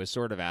 which I was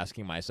sort of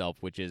asking myself,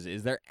 which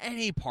is there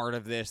any part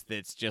of this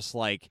that's just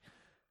like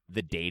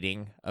the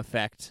dating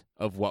effect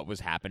of what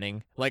was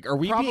happening? Like, are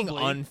we being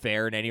Probably.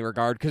 unfair in any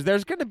regard? Because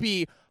there's going to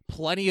be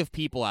plenty of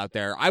people out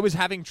there. I was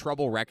having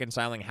trouble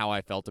reconciling how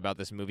I felt about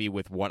this movie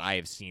with what I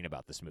have seen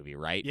about this movie,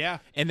 right? Yeah.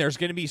 And there's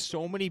going to be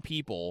so many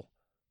people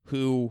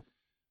who,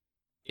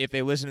 if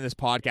they listen to this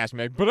podcast, be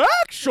like, but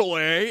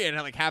actually, and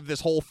like have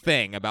this whole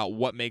thing about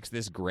what makes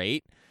this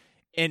great.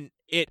 And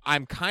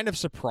I'm kind of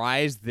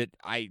surprised that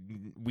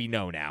we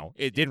know now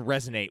it didn't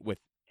resonate with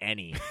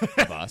any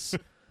of us.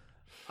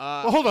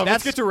 Well, hold on.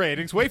 Let's get to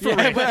ratings. Wait for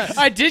ratings.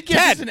 I did give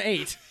Ted! this an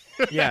 8.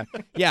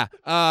 yeah.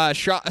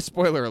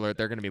 Spoiler alert: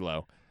 they're going to be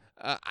low.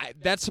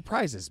 That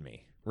surprises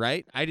me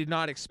right? I did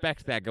not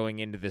expect that going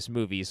into this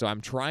movie, so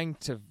I'm trying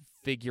to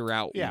figure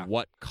out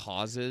what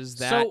causes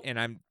that, So, and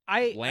I'm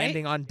I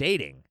landing on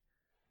dating.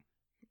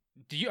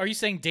 Are you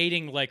saying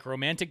dating like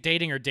romantic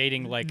dating or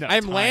dating like? No.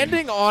 I'm time.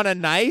 landing on a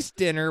nice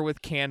dinner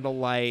with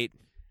candlelight.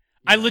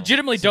 I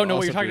legitimately don't know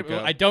what you're Osso talking about.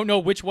 Bucco. I don't know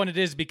which one it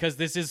is because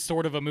this is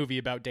sort of a movie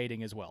about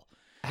dating as well.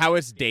 How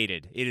it's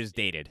dated. It is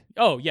dated.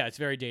 Oh yeah, it's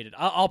very dated.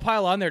 I'll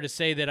pile on there to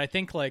say that I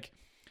think like,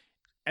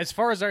 as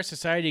far as our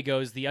society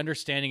goes, the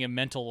understanding of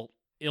mental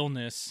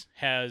illness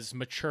has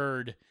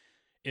matured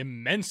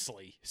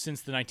immensely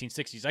since the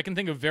 1960s. I can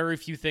think of very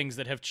few things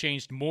that have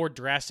changed more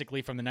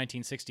drastically from the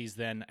 1960s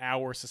than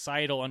our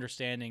societal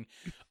understanding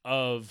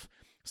of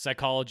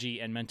psychology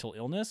and mental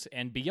illness.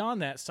 And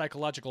beyond that,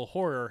 psychological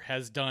horror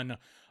has done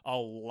a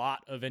lot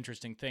of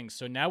interesting things.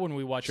 So now when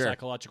we watch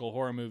psychological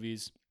horror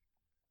movies,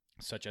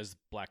 such as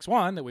Black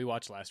Swan that we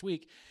watched last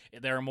week,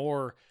 they're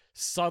more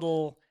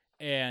subtle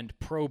and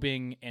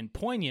probing and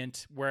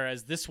poignant,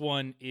 whereas this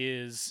one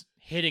is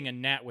hitting a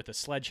gnat with a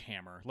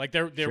sledgehammer. Like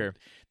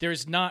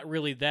there's not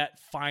really that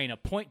fine a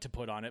point to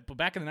put on it. But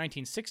back in the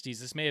 1960s,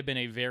 this may have been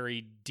a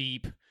very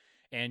deep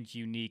and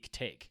unique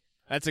take.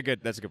 That's a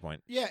good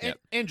point. Yeah,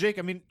 and Jake,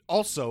 I mean,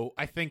 also,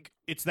 I think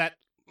it's that,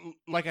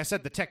 like I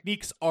said, the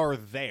techniques are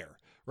there,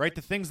 right?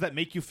 The things that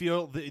make you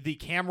feel, the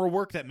camera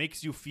work that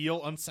makes you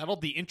feel unsettled,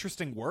 the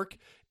interesting work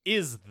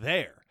is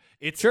there.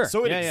 It's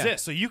so it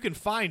exists. So you can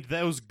find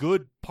those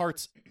good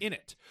parts in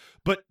it.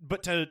 But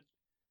to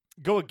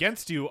go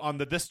against you on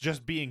this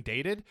just being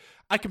dated,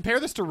 I compare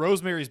this to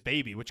Rosemary's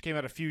Baby, which came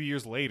out a few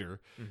years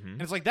later.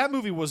 And it's like that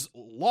movie was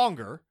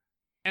longer,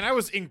 and I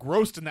was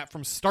engrossed in that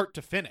from start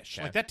to finish.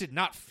 Okay. Like that did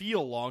not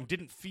feel long,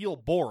 didn't feel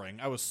boring.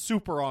 I was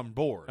super on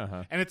board.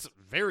 And it's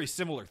very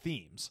similar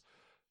themes.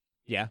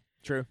 Yeah,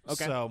 true.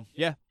 Okay. So,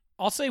 yeah.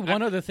 I'll say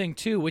one other thing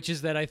too, which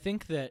is that I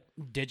think that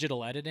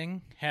digital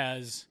editing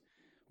has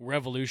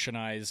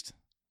revolutionized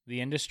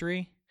the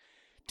industry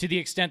to the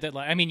extent that,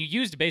 like, I mean, you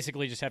used to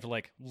basically just have to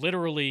like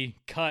literally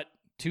cut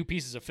 2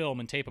 pieces of film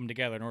and tape them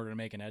together in order to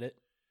make an edit.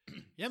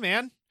 yeah,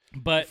 man.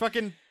 But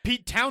Fucking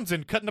Pete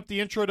Townsend cutting up the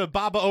intro to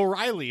Baba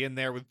O'Reilly in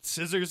there with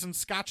scissors and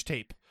scotch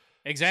tape.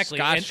 exactly,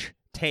 Scotch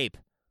tape.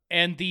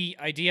 And the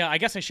idea, I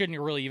guess I shouldn't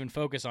really even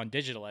focus on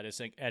digital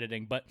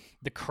editing, but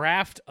the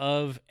craft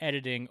of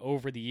editing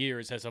over the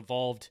years has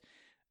evolved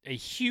a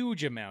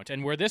huge amount.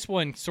 And where this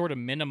one sort of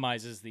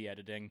minimizes the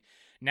editing,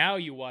 now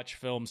you watch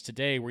films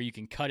today where you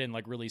can cut in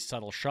like really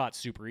subtle shots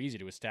super easy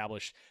to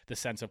establish the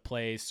sense of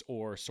place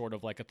or sort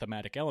of like a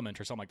thematic element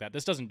or something like that.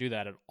 This doesn't do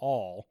that at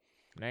all.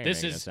 Now you're This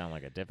making it is- sound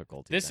like a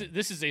difficulty.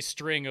 This is a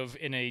string of,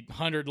 in a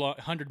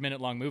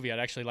 100-minute long movie, I'd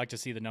actually like to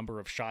see the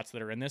number of shots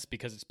that are in this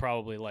because it's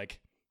probably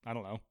like, I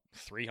don't know,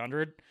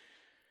 300.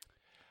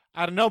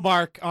 I don't know,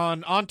 Mark,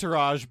 on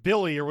Entourage,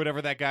 Billy or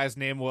whatever that guy's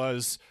name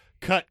was,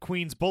 cut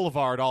Queens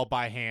Boulevard all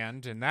by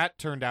hand, and that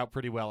turned out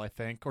pretty well, I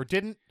think. Or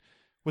didn't?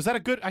 Was that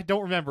a good? I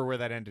don't remember where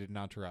that ended in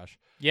Entourage.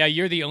 Yeah,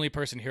 you're the only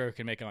person here who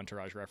can make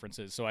Entourage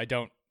references, so I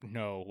don't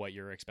know what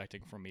you're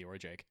expecting from me or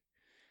Jake.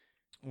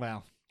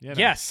 Well, you know.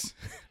 Yes,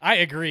 I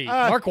agree.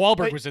 Mark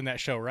Wahlberg was in that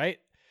show, right?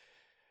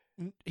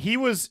 He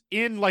was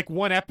in like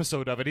one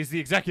episode of it. He's the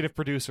executive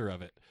producer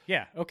of it.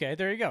 Yeah, okay,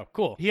 there you go.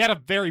 Cool. He had a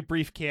very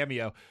brief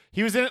cameo.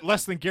 He was in it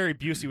less than Gary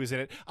Busey was in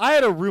it. I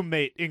had a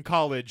roommate in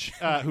college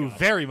who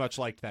very much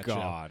liked that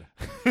show.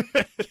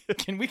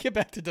 Can we get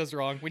back to Does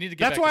Wrong? We need to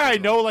get That's back why to I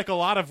Does know Wrong. like a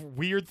lot of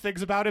weird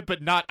things about it, but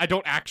I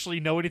don't actually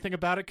know anything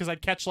about it because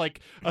I'd catch like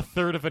a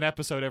third of an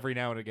episode every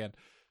now and again.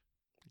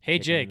 Hey,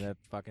 Kick him Jake, in the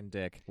fucking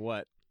dick.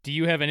 What? do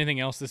you have anything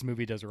else this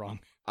movie does wrong?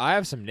 I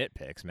have some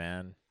nitpicks,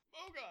 man.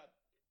 Oh, God.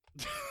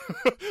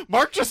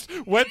 Mark just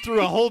went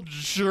through a whole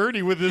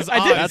journey with his I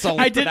eyes. didn't,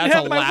 I didn't that's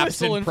have a my lapse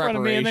whistle in in front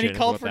of me, and then he preparation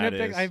called is for what that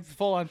nitpick. is. I have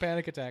full on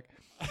panic attack.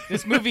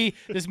 This movie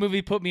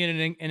put me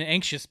in an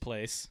anxious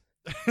place.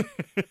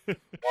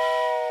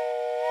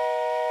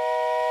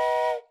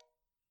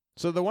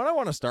 So the one I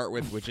want to start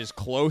with, which is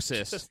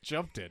closest. Just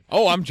jumped in.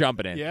 Oh, I'm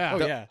jumping in. Yeah. Oh,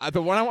 The, yeah.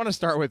 the one I want to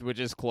start with, which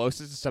is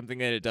closest to something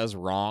that it does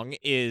wrong,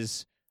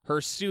 is her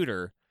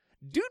suitor.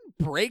 Dude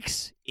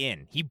breaks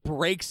in. He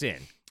breaks in.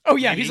 Oh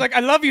yeah, he's like,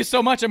 I love you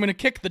so much, I'm gonna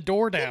kick the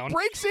door down. He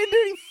breaks into,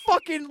 he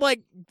fucking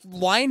like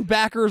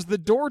linebackers the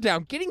door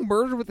down. Getting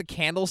murdered with a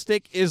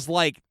candlestick is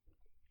like,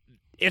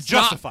 it's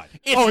Justified.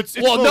 Not, It's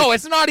well, fully- no,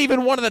 it's not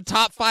even one of the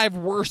top 5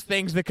 worst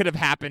things that could have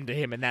happened to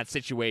him in that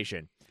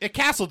situation.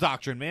 Castle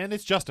doctrine, man.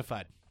 It's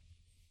justified.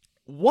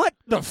 What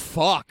the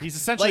fuck? He's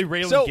essentially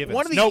Like, Raylan so Givens.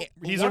 one of the- Nope,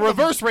 he's a one of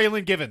the- reverse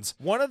Raylan Givens.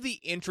 One of the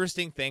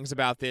interesting things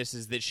about this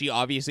is that she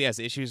obviously has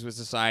issues with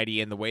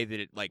society, and the way that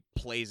it like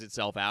plays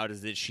itself out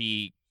is that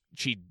she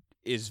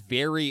is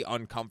very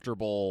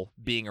uncomfortable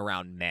being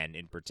around men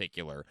in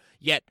particular.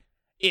 Yet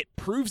it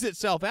proves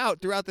itself out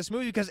throughout this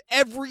movie because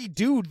every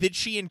dude that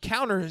she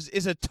encounters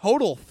is a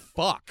total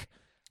fuck.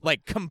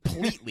 Like,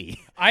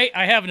 completely. I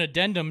have an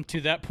addendum to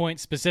that point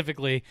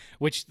specifically,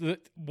 which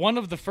one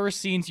of the first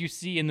scenes you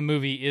see in the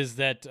movie is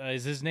that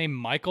is his name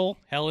Michael,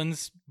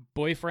 Helen's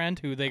boyfriend,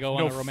 who they go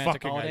on a romantic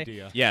fucking holiday.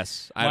 idea.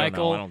 Yes, I don't know.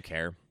 Michael I don't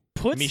care.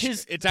 Puts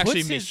his it's actually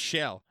puts his-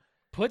 Michelle.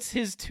 puts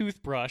his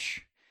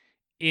toothbrush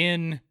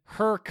in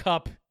her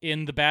cup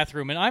in the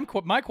bathroom. And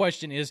my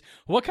question is,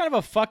 what kind of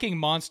a fucking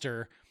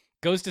monster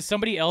goes to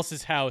somebody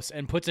else's house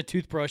and puts a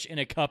toothbrush in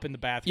a cup in the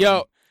bathroom?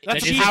 Yo,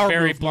 that's that a isn't power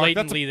very move, Mark.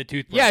 blatantly the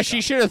toothbrush. Yeah, cup.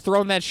 she should have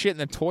thrown that shit in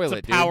the toilet,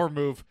 It's a power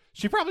move.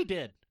 She probably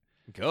did.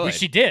 dude. Well, Good.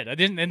 she did. I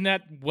didn't. And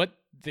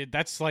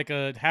that's like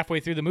a halfway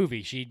through the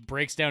movie. She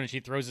breaks down and she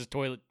throws his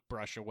toilet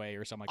brush away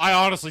or something like I that.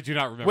 honestly do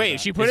not remember. Wait, that.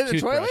 she put His it in the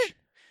toothbrush. toilet?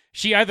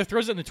 She either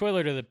throws it in the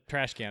toilet or the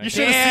trash can. I You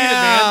think. should have seen it,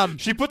 man. Damn.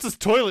 She puts his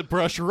toilet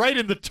brush right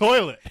in the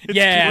toilet. It's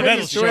Yeah, Put great.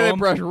 that'll his show toilet him.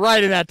 brush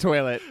right in that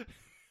toilet.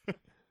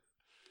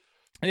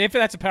 And if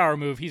that's a power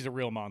move, he's a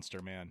real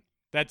monster, man.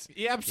 That's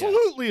He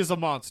absolutely is a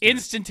monster.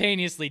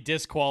 instantaneously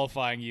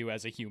disqualifying you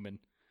as a human.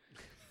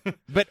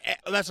 But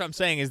that's what I'm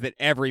saying is that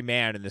every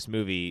man in this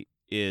movie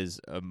is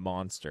a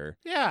monster.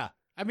 Yeah.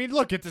 I mean,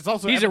 look, it's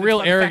also He's a evidenced real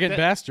by the fact arrogant that-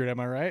 bastard, am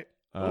I right?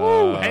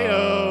 Ooh,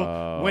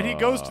 hey-o. When he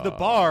goes to the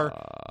bar,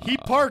 he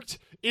parked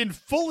in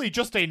fully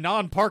just a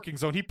non-parking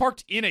zone. He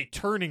parked in a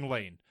turning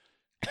lane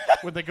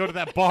when they go to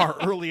that bar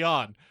early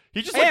on.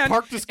 He just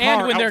parked his car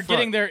and when out they're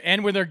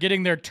front.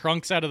 getting their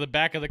trunks out of the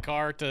back of the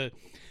car to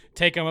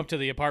take them up to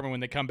the apartment when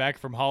they come back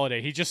from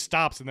holiday, he just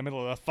stops in the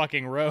middle of the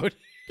fucking road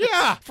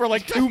Yeah, for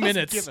like He 2 doesn't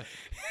minutes. give a-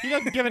 he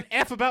doesn't give an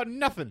F about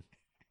nothing.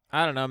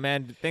 I don't know,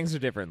 man. Things are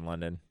different in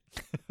London.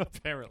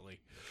 Apparently.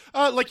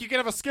 Like you can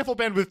have a skiffle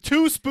band with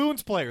 2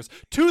 spoons players.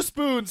 2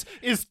 spoons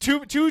is two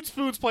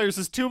spoons players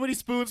is too many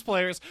spoons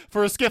players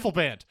for a skiffle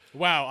band.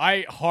 Wow,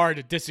 I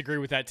hard disagree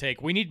with that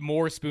take. We need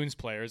more spoons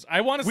players.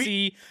 I want to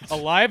see a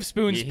live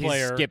spoons He's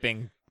player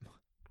skipping.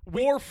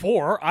 or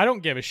 4. I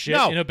don't give a shit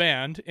No. in a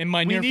band in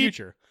my near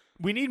future.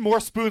 We need more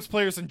spoons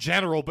players in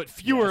general, but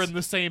fewer Yes. in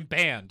the same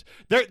band.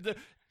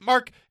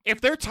 Mark,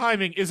 if their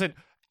timing isn't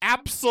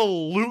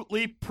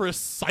absolutely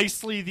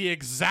precisely the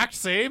exact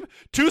same,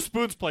 2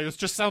 spoons players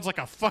just sounds like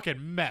a fucking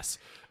mess.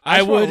 I I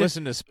just wanna would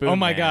listen to Spoon Oh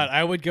my Man. god,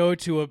 I would go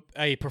to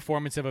a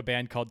performance of a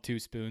band called Two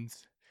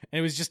Spoons. And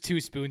it was just 2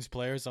 spoons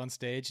players on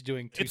stage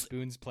doing 2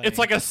 spoons playing. It's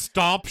like a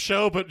stomp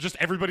show, but just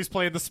everybody's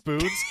playing the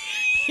spoons.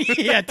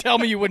 yeah, tell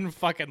me you wouldn't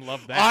fucking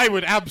love that. I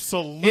would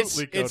absolutely It's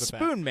go it's to that.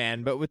 Spoon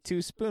Man, but with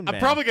 2 spoon men. I'm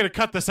probably going to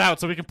cut this out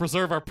so we can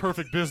preserve our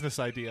perfect business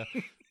idea.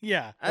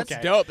 yeah, That's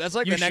okay. dope. That's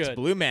like You the next should.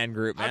 Blue Man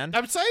group, man.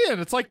 I'm saying,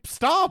 it's like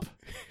stomp.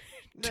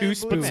 Two Blue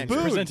Spoons, Man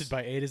Spoons. presented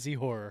by A to Z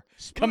Horror.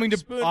 Coming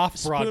to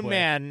off Broadway. Spoon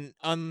Man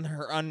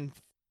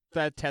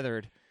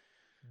untethered.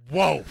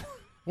 Whoa.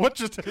 What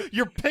just,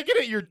 you're picking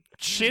at your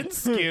chin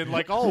skin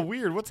like all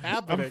weird. What's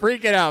happening? I'm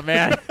freaking out,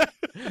 man.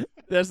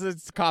 There's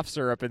this cough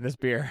syrup in this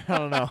beer. I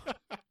don't know.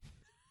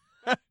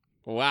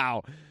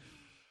 Wow.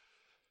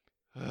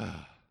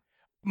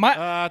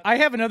 I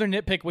have another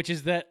nitpick, which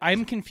is that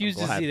I'm confused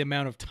Go as to ahead. the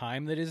amount of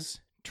time that is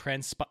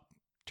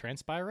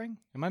transpiring.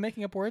 Am I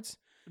making up words?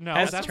 No,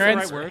 has that's the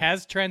right word.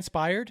 has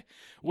transpired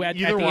at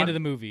Either the one. end of the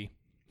movie.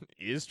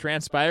 Is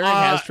transpiring?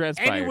 Has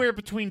transpired. Anywhere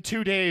between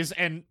 2 days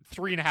and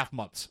 3.5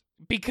 months.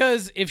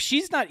 Because if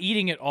she's not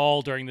eating at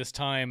all during this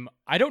time,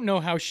 I don't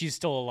know how she's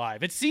still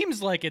alive. It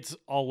seems like it's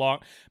a long.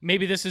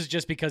 Maybe this is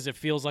just because it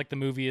feels like the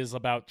movie is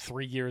about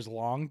 3 years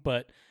long,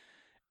 but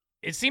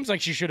it seems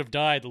like she should have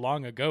died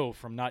long ago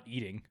from not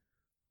eating.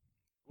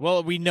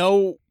 Well, we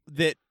know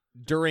that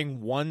during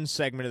one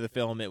segment of the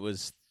film, it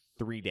was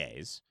 3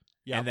 days.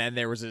 Yep. And then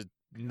there was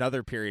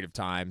another period of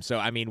time. So,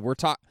 I mean, we're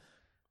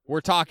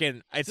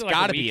talking. It's it like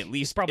got a to be week? at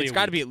least. It's probably It's a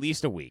got to week. be at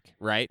least a week,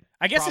 right?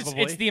 I guess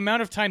Probably. it's the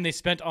amount of time they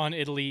spent on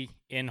Italy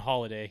in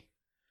holiday.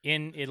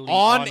 In Italy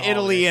On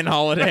Italy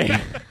holiday. and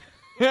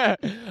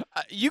holiday.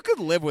 You could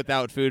live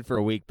without food for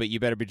a week, but you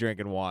better be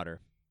drinking water.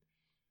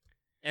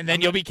 And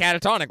then you'll be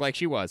catatonic like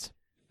she was.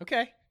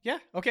 Okay. Yeah.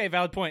 Okay.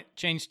 Valid point.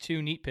 Change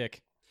to neat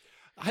pick.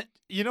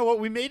 You know what?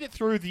 We made it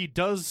through the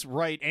does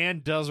right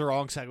and does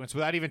wrong segments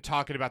without even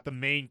talking about the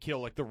main kill,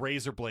 like the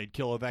razor blade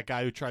kill of that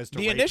guy who tries to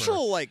The rape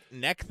initial her. like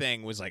neck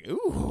thing was like,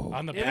 ooh.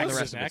 On the It back was of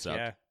the his rest of neck. it sucked.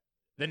 Yeah.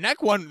 The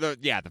neck one,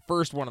 the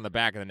first one on the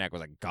back of the neck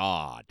was like,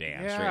 god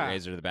damn, Yeah. straight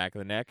razor to the back of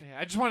the neck. Yeah,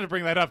 I just wanted to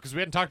bring that up because we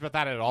hadn't talked about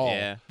that at all.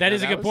 Yeah. That No,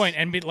 is a good was- point.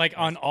 And like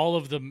on all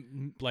of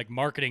the like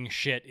marketing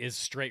shit is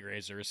straight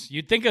razors.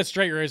 You'd think a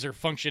straight razor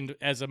functioned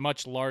as a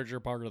much larger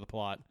part of the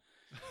plot.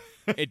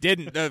 It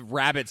didn't. The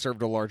rabbit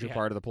served a larger Yeah.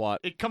 part of the plot.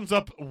 It comes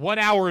up 1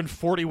 hour and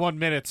 41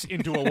 minutes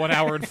into a 1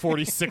 hour and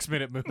 46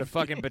 minute movie. The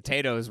fucking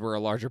potatoes were a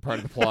larger part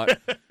of the plot.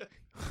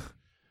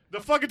 The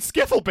fucking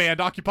skiffle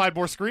band occupied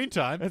more screen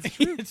time.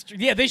 It's true.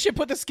 Yeah, they should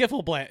put the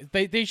skiffle band.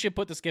 They should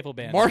put the skiffle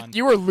band. Mark, on.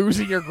 you were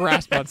losing your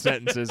grasp on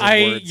sentences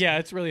and words. Yeah,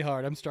 it's really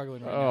hard. I'm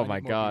struggling right now. Oh I my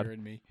need more God. beer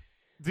in me.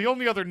 The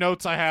only other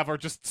notes I have are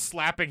just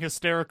slapping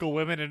hysterical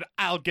women and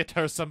I'll get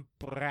her some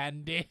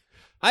brandy.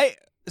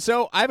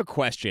 So I have a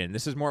question.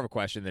 This is more of a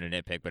question than a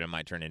nitpick, but it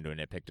might turn into a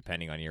nitpick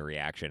depending on your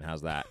reaction.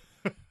 How's that?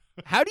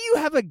 How do you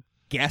have a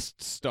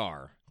guest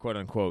star, quote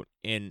unquote,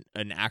 in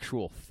an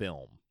actual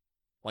film?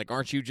 Like,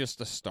 aren't you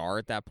just a star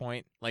at that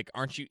point? Like,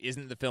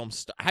 isn't the film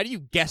how do you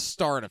guest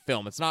star in a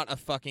film? It's not a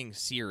fucking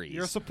series.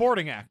 You're a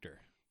supporting actor.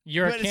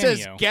 You're But a it cameo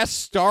says guest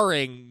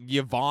starring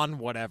Yvonne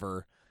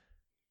whatever.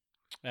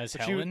 as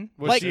Was Helen.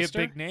 was Like- she a sister?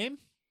 big name?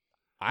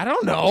 I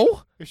don't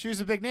know. If she was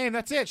a big name,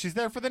 that's it. She's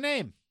there for the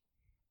name.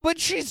 But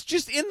she's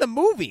just in the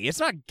movie. It's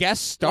not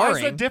guest Why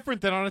starring. is that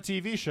different than on a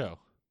TV show?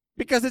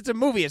 Because it's a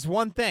movie. It's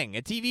one thing.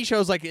 A TV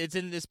show's like it's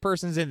in this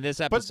person's in this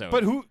episode.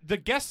 But who the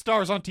guest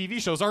stars on TV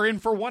shows are in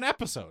for one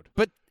episode.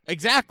 But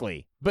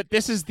exactly. But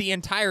this is the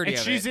entirety And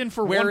of she's it. in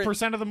for where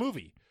 1% of the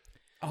movie.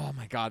 Oh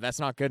my god, that's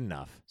not good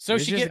enough. So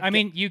It's she just-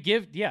 you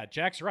give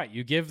Jack's right.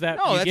 You give that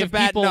No, you that's give a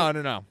bad people,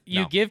 no.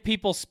 You give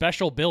people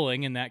special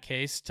billing in that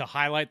case to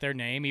highlight their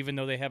name even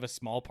though they have a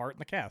small part in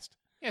the cast.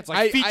 Yeah, it's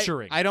like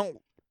featuring. I don't.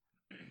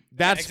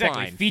 That's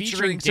exactly. fine.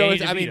 Featuring So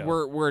Danny I mean, DeVito.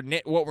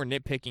 what we're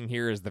nitpicking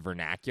here is the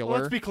vernacular.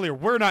 Well, let's be clear.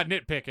 We're not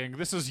nitpicking.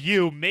 This is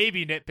you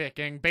maybe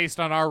nitpicking based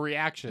on our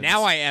reactions.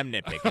 Now I am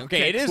nitpicking.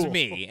 Okay, it is cool.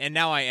 me, and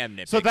now I am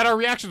nitpicking. So that our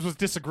reactions was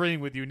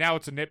disagreeing with you. Now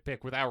it's a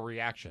nitpick with our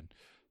reaction.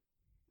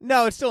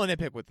 No, it's still a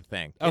nitpick with the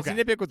thing. It's a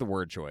Okay. nitpick with the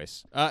word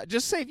choice.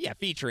 Just say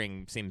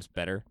featuring seems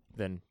better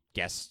than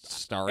guest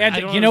starring. And I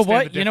don't you know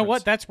understand what? the You know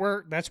what?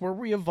 difference. That's where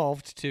we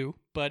evolved to.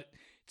 But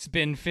it's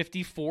been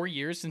 54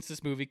 years since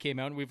this movie came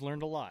out, and we've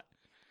learned a lot.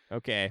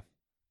 Okay.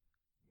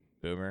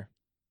 Boomer.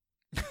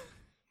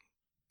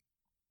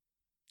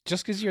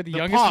 Just because you're the The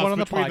youngest pause one on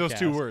the between podcast. those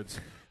two words.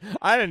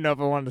 I didn't know if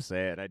I wanted to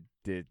say it. I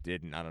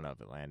didn't. I don't know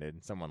if it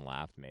landed. Someone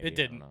laughed, maybe. It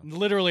didn't. I don't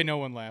Literally, no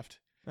one laughed.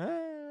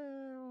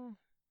 know.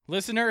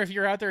 Listener, if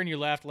you're out there and you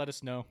laughed, let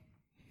us know.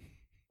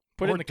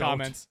 Put it Or in the don't.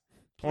 comments.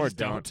 Or Please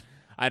don't.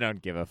 I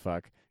don't give a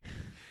fuck.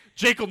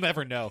 Jake will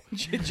never know.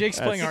 Jake's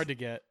playing hard to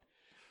get.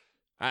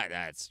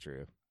 That's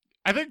true.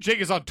 I think Jake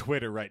is on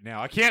Twitter right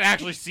now. I can't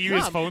actually see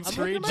his phone I'm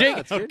screen. looking at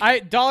my Jake, nuts,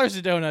 dude. dollars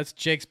to donuts.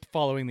 Jake's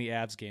following the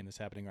Avs game that's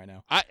happening right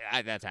now.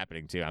 That's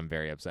happening too. I'm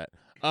very upset.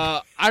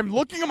 I'm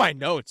looking at my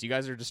notes. You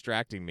guys are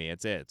distracting me.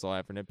 It's it. It's all I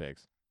have for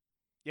nitpicks.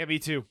 Yeah, me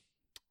too. Me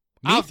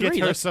I'll three. get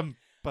her Let's- some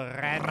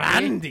brandy.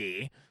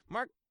 Randy.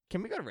 Mark,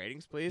 can we go to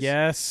ratings, please?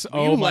 Yes. Will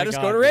Oh you my let us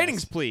God, go to yes.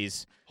 ratings,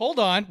 please? Hold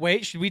on.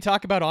 Wait. Should we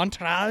talk about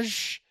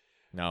Entourage?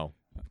 No.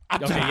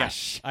 Okay.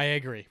 Yes. I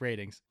agree.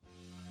 Ratings.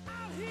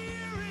 Out here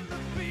in the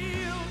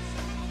fields,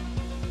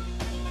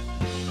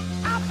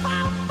 I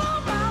found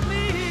for my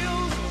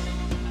meals.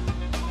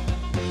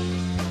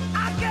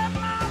 I get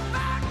my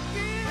back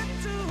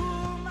into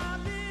my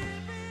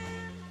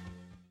living.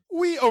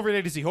 We over at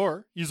A to Z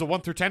Horror use a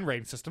 1 through 10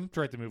 rating system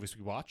to rate the movies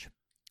we watch.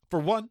 For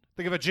 1,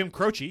 think of a Jim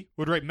Croce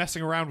would rate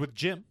Messing Around with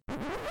Jim.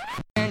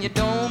 And you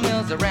don't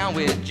mess around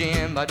with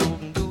Jim.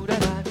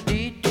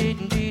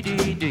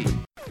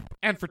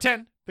 And for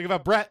 10, think of how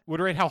Brett would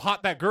rate how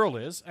hot that girl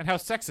is and how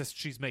sexist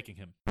she's making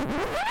him.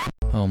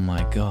 Oh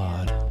my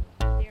god.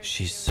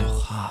 She's so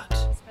hot.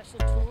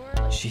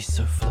 She's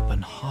so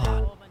flippin'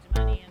 hot.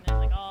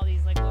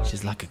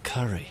 She's like a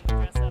curry.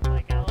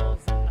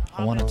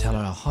 I want to tell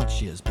her how hot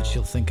she is, but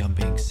she'll think I'm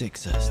being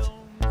sexist.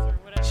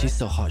 She's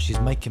so hot, she's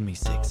making me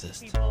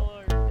sexist.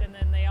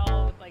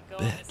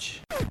 Bitch.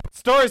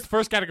 Stories, the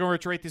first category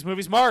to rate these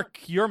movies. Mark,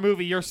 your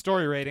movie, your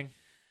story rating.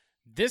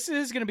 This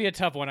is going to be a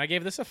tough one. I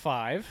gave this a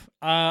 5.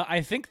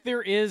 I think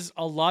there is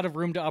a lot of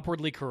room to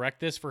upwardly correct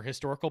this for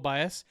historical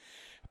bias,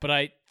 but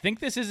I think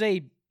this is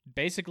a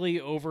basically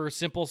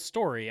oversimple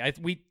story.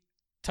 We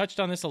touched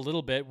on this a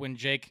little bit when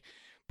Jake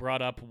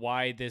brought up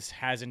why this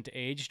hasn't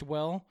aged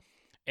well,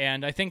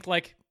 and I think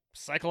like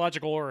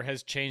psychological horror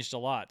has changed a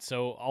lot.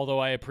 So although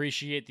I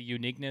appreciate the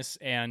uniqueness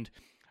and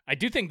I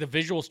do think the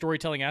visual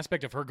storytelling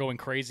aspect of her going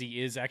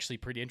crazy is actually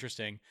pretty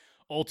interesting,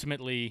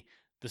 ultimately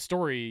the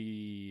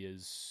story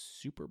is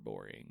super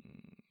boring.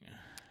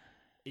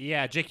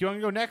 Yeah, Jake, you want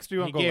to go next or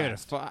you want to go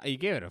last? You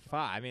gave it a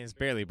 5. I mean, it's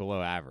barely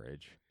below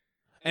average.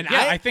 And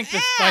Yeah, I think the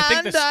strength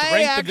of this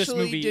actually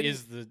movie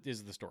didn't-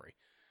 is the story.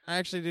 I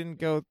actually didn't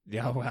go.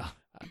 Yeah, well,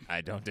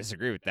 I don't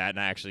disagree with that, and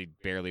I actually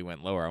barely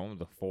went lower. I went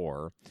with a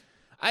 4.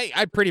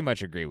 I pretty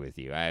much agree with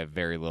you. I have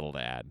very little to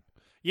add.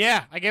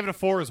 Yeah, I gave it a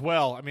 4 as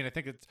well. I mean, I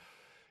think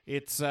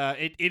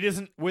it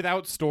isn't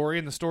without story,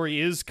 and the story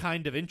is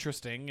kind of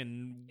interesting.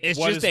 And It's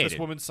what just is this dated.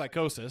 woman's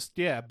psychosis?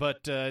 Yeah,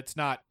 but it's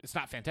not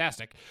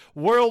fantastic.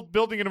 World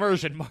building and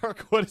immersion.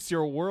 Mark, what is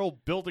your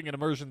world building and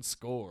immersion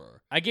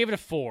score? I gave it a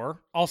 4.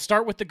 I'll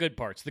start with the good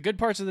parts. The good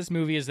parts of this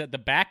movie is that the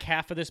back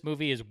half of this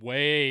movie is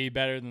way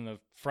better than the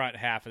front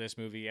half of this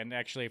movie. And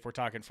actually, if we're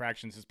talking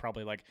fractions, it's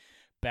probably like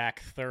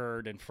back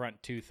third and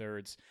front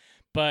 2/3.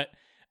 But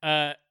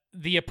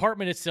the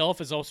apartment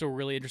itself is also a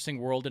really interesting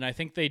world, and I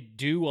think they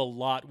do a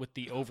lot with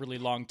the overly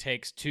long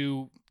takes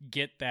to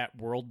get that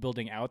world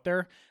building out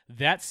there.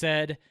 That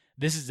said,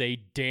 this is a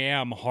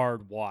damn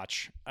hard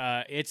watch.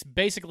 It's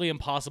basically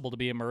impossible to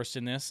be immersed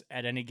in this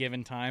at any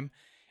given time,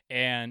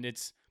 and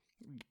it's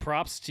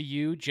props to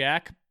you,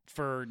 Jack,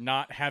 for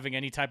not having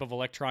any type of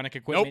electronic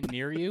equipment Nope.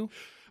 near you.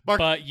 Mark,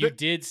 But you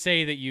did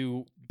say that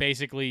you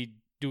basically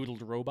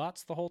doodled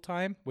robots the whole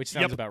time, which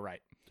sounds Yep. about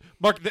right.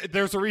 Mark,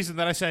 there's a reason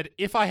that I said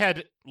if I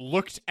had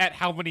looked at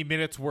how many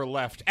minutes were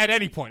left at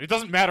any point, it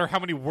doesn't matter how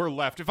many were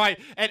left. If I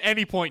at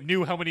any point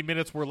knew how many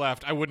minutes were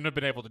left, I wouldn't have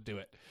been able to do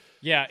it.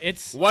 Yeah,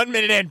 it's 1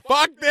 minute in.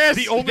 Fuck this.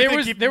 The only there thing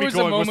was keeping there me was a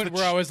going moment the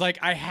where I was like,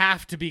 I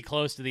have to be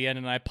close to the end,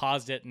 and I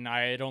paused it, and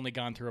I had only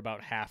gone through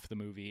about half the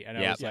movie, and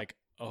I Yep. was like,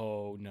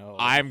 Oh no.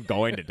 I'm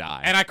going to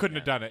die. And I couldn't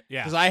have done it.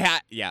 Yeah. Because I had,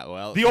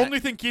 well. The only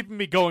thing keeping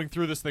me going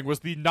through this thing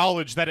was the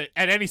knowledge that at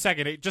any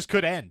second it just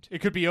could end. It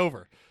could be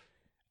over.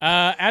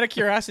 Out of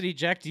curiosity,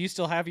 Jack, do you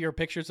still have your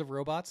pictures of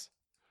robots?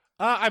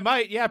 I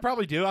might. Yeah, I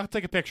probably do. I'll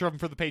take a picture of them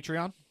for the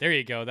Patreon. There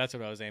you go. That's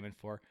what I was aiming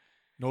for.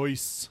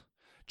 Nice.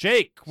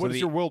 Jake, what is the-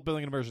 your world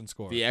building and immersion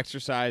score? The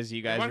exercise you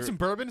You guys want were, some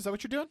bourbon? Is that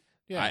what you're doing?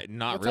 Yeah.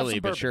 not Let's have really,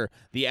 some but bourbon. sure.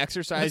 The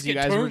exercise Let's you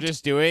get guys were turned.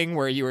 just doing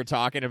where you were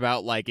talking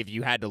about, like, if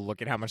you had to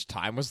look at how much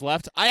time was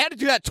left, I had to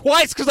do that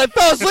twice because I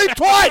fell asleep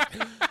twice!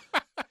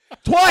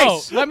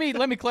 Twice! Oh,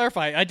 let me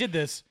clarify. I did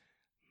this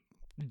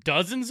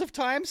dozens of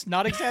times,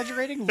 not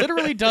exaggerating.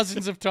 Literally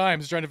dozens of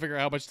times trying to figure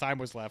out how much time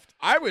was left.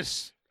 I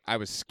was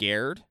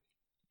scared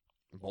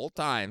both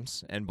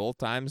times, and both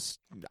times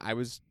I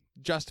was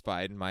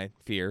justified in my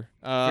fear.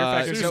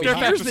 factor So score-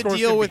 here's the score's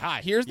deal gonna be with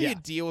high. here's the Yeah.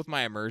 deal with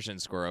my immersion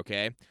score.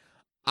 Okay,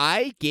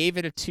 I gave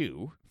it a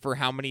 2 for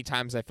how many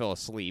times I fell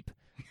asleep,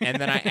 and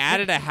then I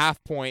added a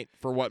half point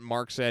for what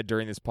Mark said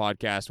during this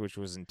podcast, which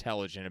was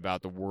intelligent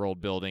about the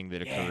world building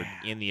that occurred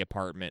in the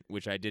apartment,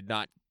 which I did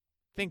not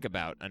think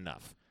about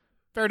enough.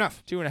 Fair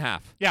enough.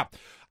 2.5. Yeah.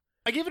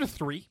 I gave it a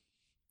 3.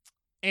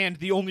 And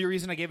the only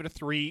reason I gave it a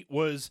 3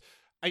 was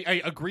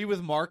I agree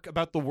with Mark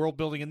about the world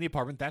building in the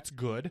apartment. That's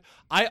good.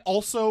 I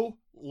also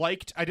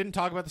liked, I didn't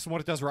talk about this and what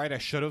it does right. I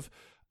should have.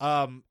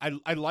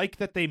 I like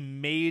that they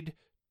made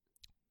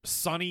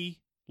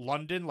sunny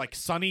London, like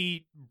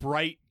sunny,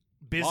 bright,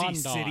 busy London.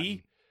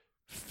 city,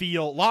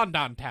 feel,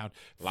 London town,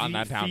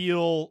 London town.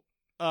 feel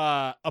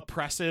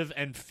oppressive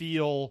and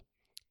feel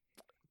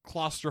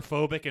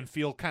claustrophobic and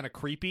feel kind of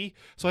creepy.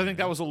 So I think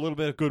that was a little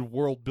bit of good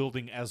world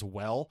building as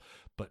well.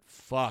 But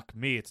fuck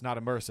me, it's not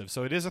immersive.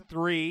 So it is a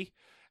 3,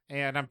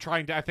 and I'm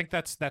trying to. I think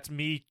that's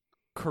me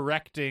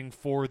correcting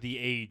for the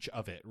age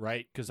of it,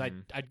 right? Because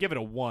I'd give it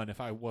a 1 if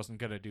I wasn't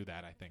gonna do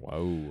that. I think.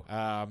 Whoa.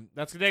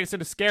 That's gonna take us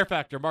into scare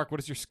factor. Mark, what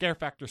is your scare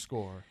factor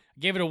score?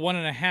 Gave it a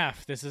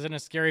 1.5. This isn't a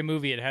scary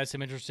movie. It has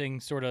some interesting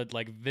sort of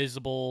like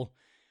visible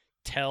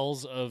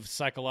tells of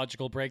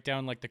psychological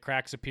breakdown, like the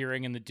cracks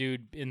appearing in the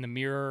dude in the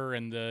mirror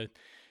and the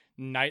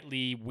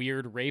nightly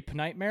weird rape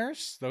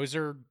nightmares. Those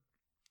are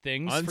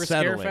things for scare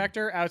Unsettling.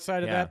 factor.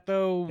 Outside of Yeah. that,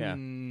 though, Yeah.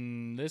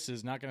 This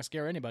is not going to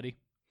scare anybody.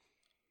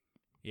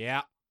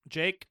 Yeah,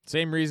 Jake.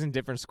 Same reason,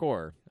 different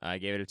score. I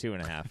gave it a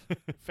 2.5.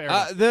 Fair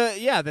enough.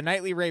 The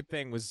nightly rape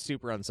thing was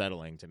super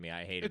unsettling to me.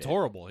 I hated It's it.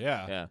 horrible.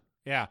 Yeah. Yeah.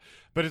 Yeah,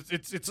 but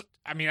it's.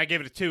 I mean, I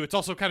gave it a 2. It's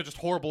also kind of just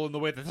horrible in the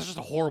way that that's just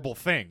a horrible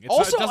thing.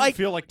 Also, it doesn't like-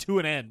 feel like to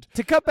an end.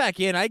 To cut back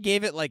in, I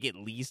gave it like at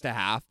least a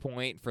half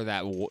point for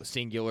that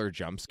singular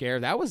jump scare.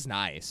 That was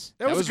nice.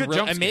 That was a good real-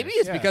 jump And maybe scare,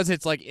 it's yeah. because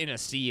it's like in a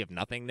sea of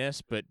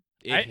nothingness, but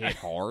it hit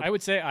hard. I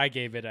would say I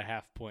gave it a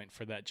half point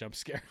for that jump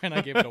scare, and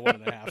I gave it a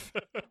 1.5.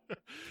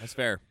 That's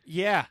fair.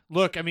 Yeah,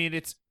 look, I mean,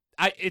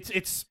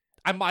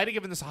 I might have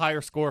given this a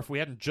higher score if we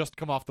hadn't just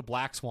come off the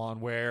Black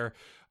Swan, where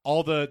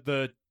all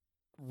the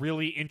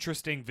really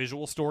interesting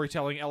visual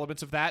storytelling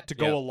elements of that to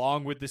go Yep.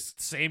 along with this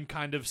same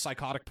kind of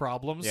psychotic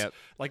problems. Yep.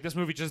 Like this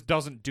movie just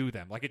doesn't do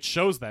them. Like it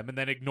shows them and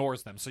then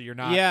ignores them, so you're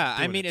not. Yeah,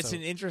 I doing mean, it, it's so-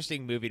 an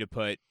interesting movie to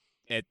put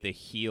at the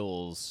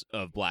heels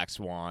of Black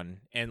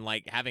Swan, and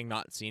like having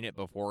not seen it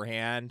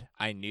beforehand,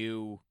 I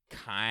knew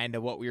kind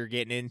of what we were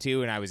getting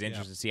into, and I was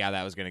interested to see how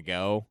that was going to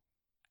go.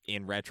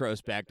 In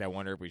retrospect, I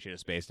wonder if we should have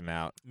spaced them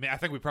out. I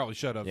think we probably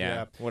should have.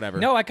 Yeah. Whatever.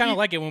 No, I kind of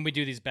like it when we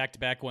do these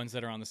back-to-back ones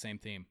that are on the same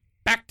theme.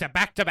 Back to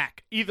back to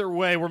back. Either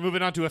way, we're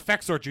moving on to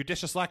effects or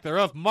judicious lack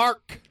thereof.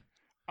 Mark.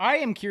 I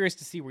am curious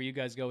to see where you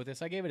guys go with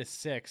this. I gave it a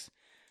 6.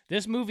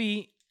 This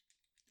movie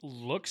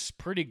looks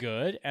pretty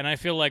good, and I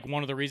feel like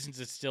one of the reasons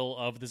it's still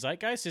of the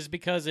zeitgeist is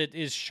because it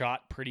is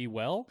shot pretty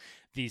well.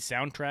 The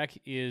soundtrack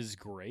is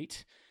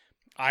great,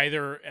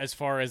 either as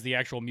far as the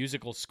actual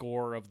musical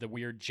score of the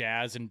weird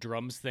jazz and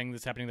drums thing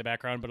that's happening in the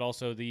background, but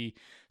also the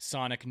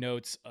sonic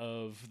notes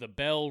of the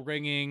bell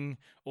ringing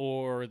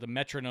or the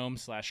metronome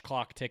 /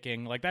 clock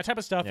ticking. Like that type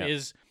of stuff Yeah.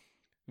 is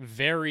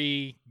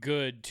very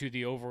good to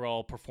the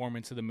overall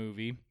performance of the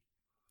movie.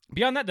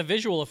 Beyond that, the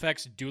visual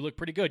effects do look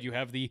pretty good. You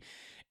have the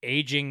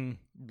aging,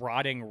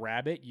 rotting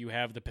rabbit. You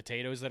have the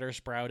potatoes that are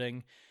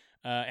sprouting.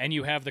 And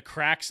you have the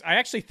cracks. I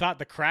actually thought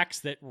the cracks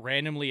that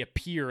randomly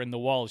appear in the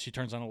wall as she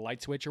turns on a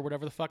light switch or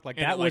whatever the fuck. Like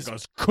And that it, like, was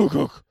goes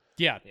cuckoo.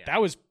 yeah,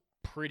 that was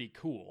pretty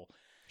cool.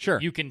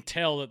 Sure. You can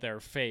tell that they're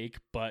fake,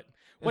 but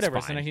whatever.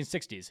 It's the fine.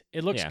 1960s.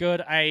 It looks Yeah.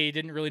 good. I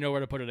didn't really know where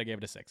to put it. I gave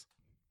it a 6.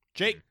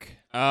 Jake.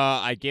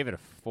 I gave it a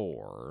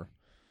 4.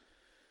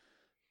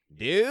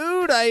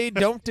 Dude, I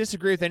don't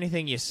disagree with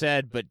anything you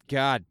said, but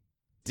god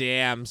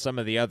damn, some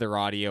of the other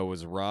audio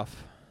was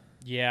rough.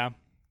 Yeah,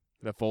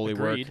 The Foley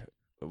Agreed.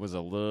 work was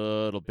a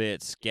little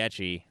bit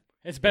sketchy.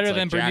 it's better It's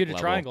than like Jack Bermuda level.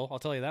 Triangle. I'll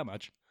tell you that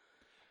much.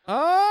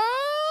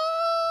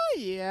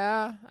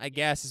 Yeah, I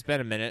guess it's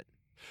been a minute.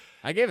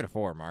 I gave it a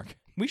 4, Mark.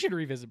 We should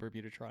revisit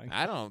Bermuda Triangle.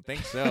 I don't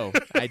think so.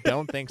 I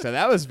don't think so.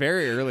 That was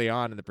very early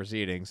on in the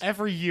proceedings.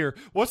 Every year.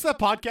 What's that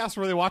podcast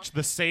where they watch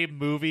the same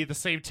movie, the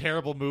same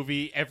terrible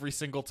movie every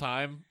single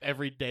time,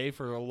 every day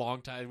for a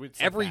long time? It's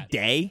like Every that.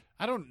 day?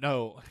 I don't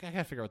know. I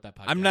gotta figure out what that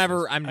podcast I'm is.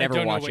 never I don't know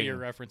what watching you're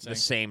referencing. the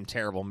same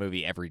terrible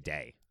movie every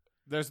day.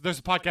 There's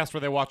a podcast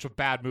where they watch a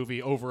bad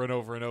movie over and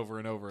over and over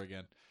and over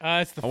again.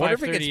 It's the I wonder if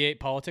it gets- 538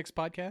 Politics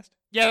podcast.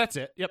 Yeah, that's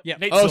it. Yep. Yep.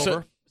 Nate Oh,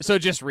 Silver. so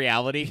just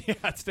reality. Yeah,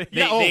 it's the,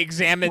 They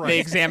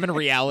examine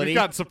reality. We've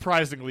gotten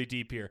surprisingly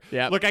deep here.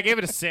 Yep. Look, I gave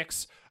it a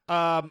 6.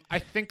 I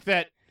think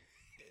that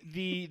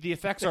the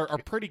effects are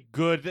pretty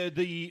good.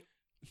 The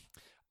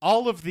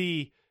all of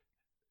the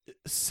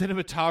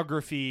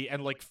cinematography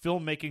and like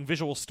filmmaking,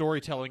 visual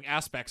storytelling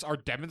aspects are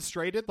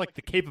demonstrated. Like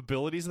the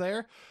capabilities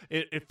there.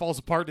 It falls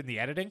apart in the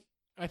editing,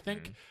 I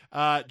think.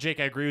 Jake,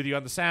 I agree with you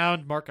on the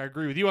sound. Mark, I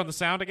agree with you on the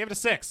sound. I gave it a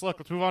 6. Look,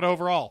 let's move on to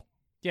overall.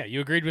 Yeah,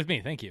 you agreed with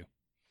me. Thank you.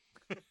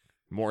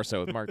 More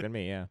so with Mark than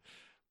me, yeah.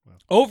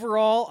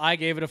 Overall, I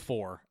gave it a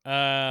 4.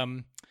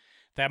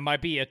 That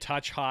might be a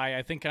touch high.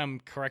 I think I'm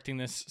correcting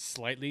this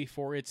slightly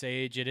for its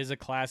age. It is a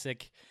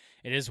classic.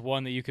 It is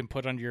one that you can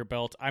put under your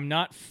belt. I'm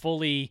not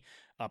fully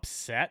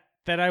upset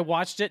that I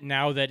watched it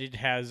now that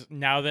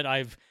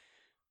I've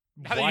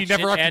Now that you watched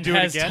never it have to and do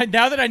it again?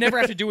 Now that I never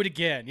have to do it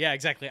again. Yeah,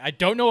 exactly. I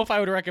don't know if I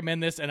would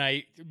recommend this, and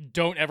I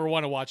don't ever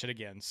want to watch it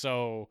again.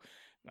 So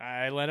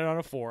I landed on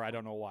a 4. I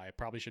don't know why. It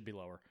probably should be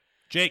lower.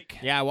 Jake.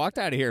 Yeah, I walked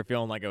out of here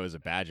feeling like it was a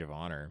badge of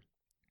honor.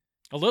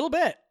 A little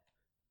bit.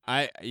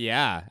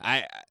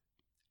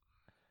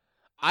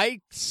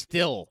 I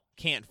still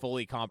can't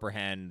fully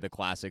comprehend the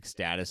classic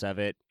status of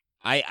it.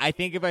 I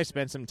think if I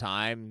spent some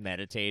time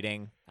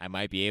meditating, I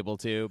might be able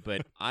to,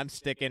 but I'm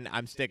sticking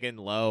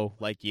low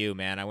like you,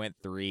 man. I went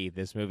 3.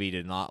 This movie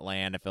did not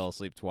land. I fell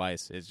asleep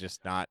twice. It's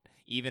just not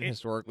even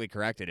historically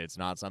corrected. It's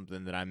not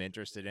something that I'm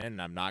interested in,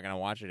 and I'm not going to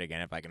watch it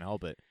again if I can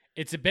help it.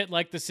 It's a bit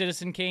like the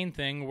Citizen Kane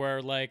thing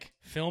where, like,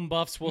 film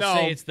buffs will No,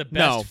 say it's the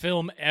best no.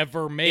 film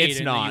ever made, It's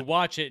and then you not.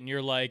 watch it and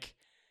you're like,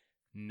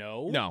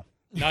 no. No.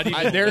 Not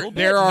even a There- little bit?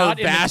 there are Not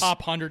in the vast- top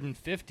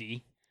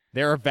 150.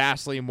 There are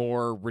vastly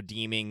more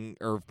redeeming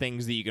or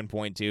things that you can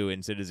point to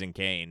in Citizen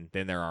Kane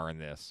than there are in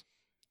this.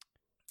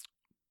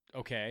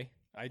 Okay.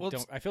 Well,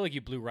 I feel like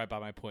you blew right by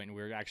my point and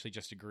we were actually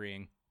just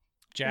agreeing.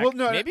 Jack, Well,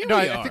 no, maybe no.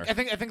 we I are.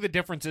 think the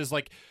difference is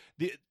like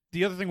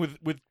the other thing with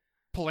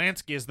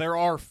Polanski is there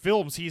are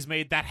films he's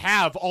made that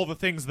have all the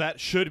things that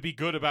should be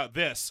good about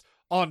this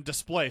on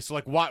display. So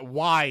like,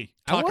 why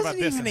talk I about wasn't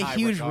this even in a high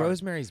huge regard?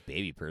 Rosemary's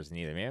Baby person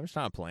either. Maybe I'm just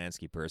not a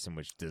Polanski person,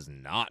 which does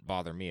not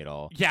bother me at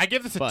all. Yeah, I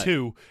give this a But-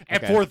 2,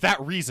 and okay. for that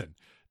reason.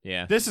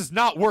 Yeah. This is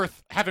not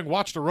worth having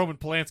watched a Roman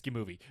Polanski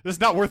movie. This is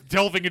not worth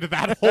delving into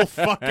that whole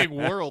fucking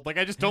world. Like,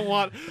 I just don't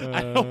want.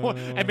 I don't want.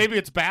 And maybe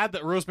it's bad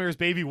that Rosemary's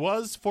Baby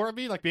was for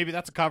me. Like, maybe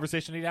that's a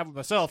conversation I need to have with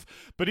myself.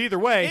 But either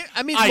way,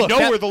 I mean, I look, know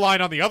that- where the line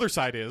on the other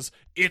side is.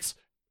 It's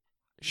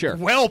Sure.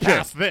 well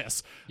past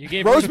this. you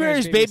gave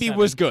Rosemary's Baby a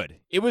was 7. good.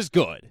 It was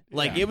good.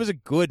 Like, Yeah. it was a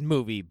good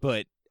movie,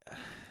 but...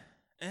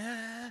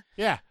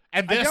 Yeah,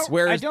 and I this. don't, I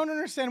Whereas- don't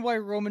understand why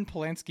Roman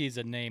Polanski is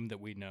a name that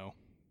we know.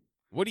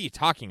 What are you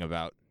talking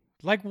about?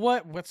 Like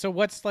what? So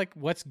what's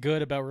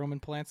good about Roman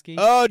Polanski?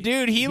 Oh,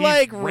 dude, he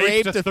raped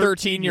raped a a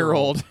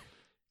 13-year-old.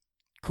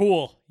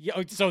 Cool.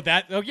 Yeah.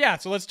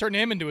 So let's turn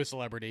him into a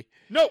celebrity.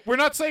 No, we're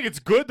not saying it's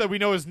good that we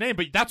know his name,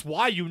 but that's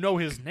why you know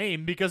his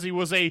name, because he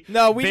was a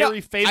No, we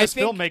very don't- famous I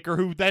think- filmmaker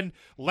who then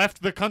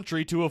left the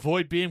country to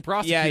avoid being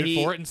prosecuted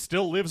he- for it and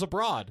still lives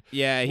abroad.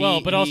 Yeah,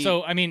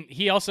 Also, I mean,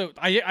 he also.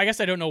 I guess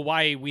I don't know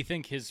why we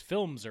think his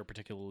films are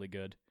particularly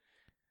good.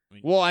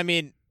 Well, I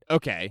mean,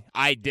 okay,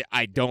 I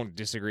don't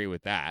disagree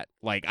with that.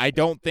 Like, I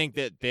don't think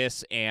that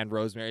this and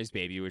Rosemary's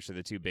Baby, which are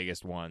the two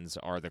biggest ones,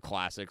 are the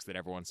classics that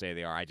everyone say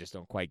they are. I just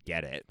don't quite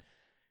get it.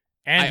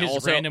 And I his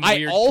also- random I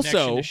weird also-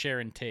 connection to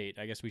Sharon Tate.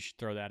 I guess we should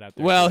throw that out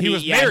there. Well, He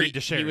was married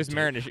to Sharon. He was Tate.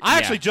 married to. I yeah.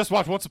 actually just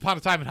watched Once Upon a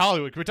Time in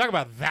Hollywood. Can we talk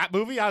about that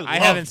movie? I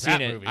haven't seen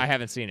that it. movie. I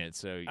haven't seen it,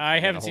 so you I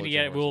gotta haven't seen hold it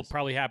your yet. It will horses.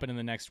 probably happen in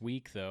the next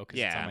week, though. Cause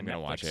Yeah, it's on I'm my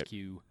gonna Netflix watch it.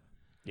 queue.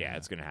 Yeah,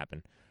 it's gonna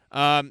happen.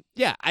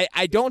 Yeah,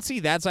 I don't see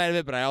that side of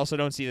it, but I also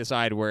don't see the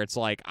side where it's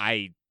like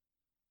I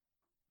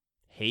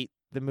hate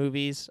the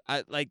movies.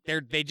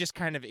 They just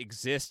kind of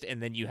exist,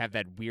 and then you have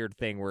that weird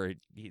thing where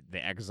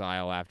the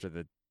exile after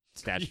the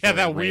statutory Yeah,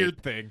 that rape.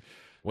 weird thing.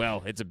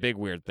 Well, it's a big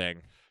weird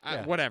thing.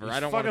 Yeah, whatever. it's I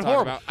don't want to fucking talk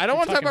horrible. about. I don't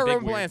want to talk fucking about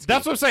big Roman weird. Polanski.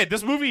 That's what I'm saying.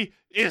 This movie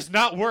is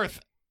not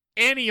worth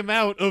any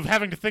amount of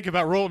having to think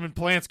about Roman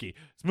Polanski.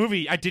 This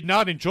movie, I did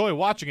not enjoy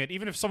watching it,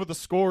 even if some of the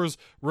scores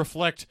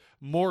reflect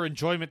more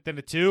enjoyment than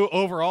a 2.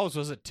 Overall, this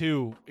was a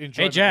 2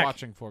 enjoyment Jack.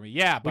 watching for me.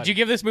 Yeah, but Would you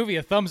give this movie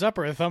a thumbs up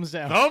or a thumbs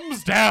down?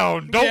 thumbs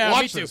down. Don't Yeah, me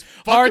watch too. this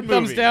Hard fucking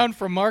thumbs movie. down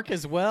from Mark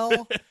as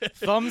well.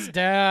 Thumbs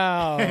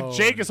down. And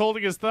Jake is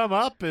holding his thumb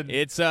up, and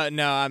It's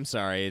no, I'm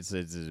sorry. It's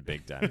a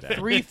big time.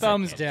 3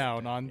 thumbs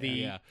down on the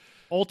Yeah.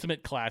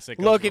 ultimate classic.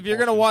 of Look, if you're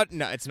gonna Repulsion. watch,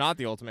 no, it's not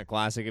the ultimate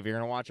classic. If you're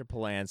gonna watch a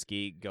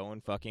Polanski, go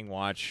and fucking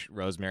watch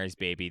Rosemary's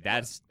Baby.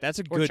 That's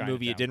a Or good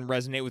movie. It Chinatown. didn't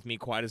resonate with me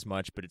quite as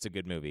much, but it's a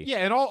good movie. yeah,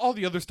 and all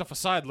the other stuff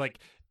aside, like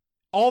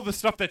all the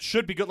stuff that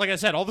should be good, like I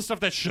said, all the stuff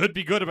that should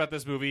be good about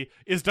this movie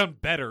is done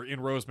better in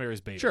Rosemary's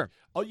Baby. Sure.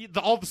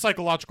 All the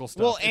psychological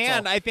stuff. Well, it's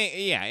and all- I think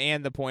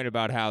and the point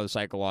about how the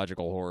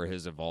psychological horror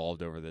has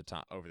evolved over the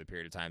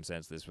period of time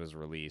since this was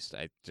released.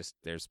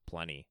 There's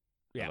plenty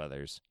of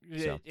others.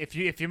 So. if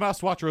you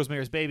must watch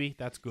Rosemary's Baby,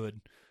 that's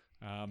good.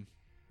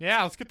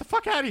 Yeah, let's get the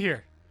fuck out of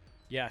here.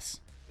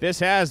 Yes. This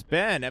has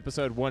been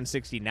episode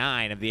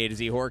 169 of the A to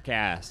Z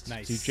Horrorcast.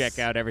 Nice. To check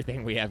out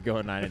everything we have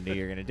going on and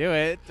you're going to do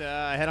it,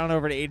 head on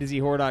over to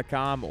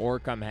atozhorror.com or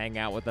come hang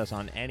out with us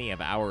on any of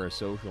our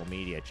social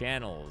media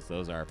channels.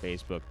 Those are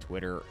Facebook,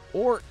 Twitter,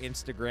 or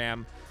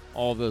Instagram.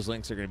 All of those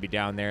links are going to be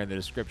down there in the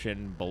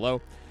description below.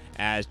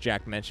 As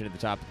Jack mentioned at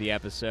the top of the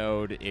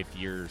episode, if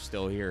you're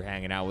still here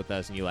hanging out with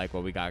us and you like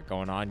what we got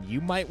going on,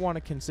 you might want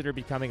to consider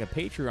becoming a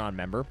Patreon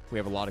member. We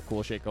have a lot of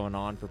cool shit going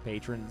on for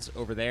patrons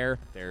over there.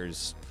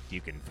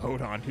 You can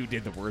vote on who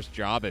did the worst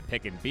job at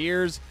picking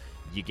beers.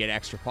 You get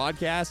extra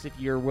podcasts if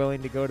you're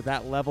willing to go to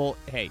that level.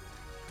 Hey,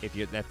 if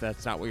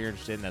that's not what you're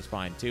interested in, that's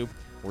fine too.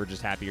 We're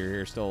just happy you're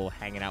here still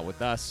hanging out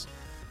with us.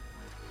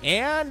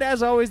 And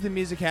as always, the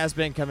music has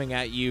been coming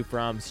at you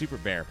from Super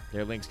Bear.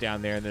 There are links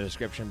down there in the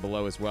description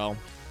below as well.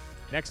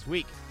 Next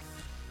week,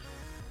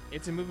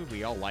 it's a movie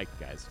we all like,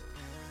 guys.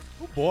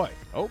 Oh boy.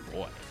 Oh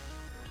boy.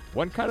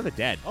 One Cut of the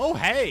Dead. Oh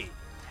hey.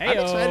 Hey, I'm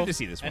excited to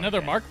see this one Another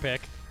again. Mark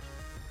pick.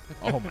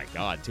 Oh my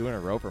God, 2 in a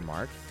row for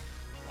Mark.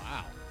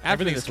 Wow.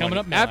 Everything's coming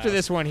up now. After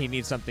this one, he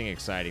needs something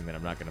exciting that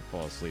I'm not going to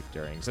fall asleep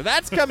during. So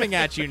that's coming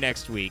at you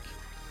next week.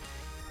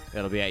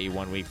 That'll be at you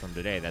 1 week from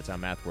today. That's how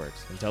math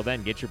works. Until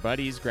then, get your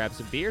buddies, grab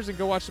some beers, and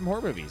go watch some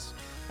horror movies.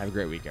 Have a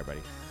great week,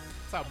 everybody.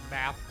 That's how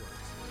math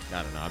works.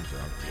 I don't know. I'm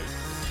drunk.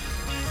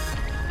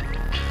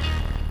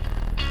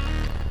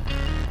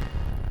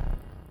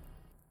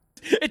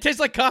 It tastes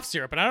like cough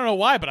syrup, and I don't know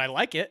why, but I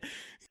like it.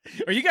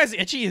 Are you guys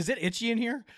itchy? Is it itchy in here?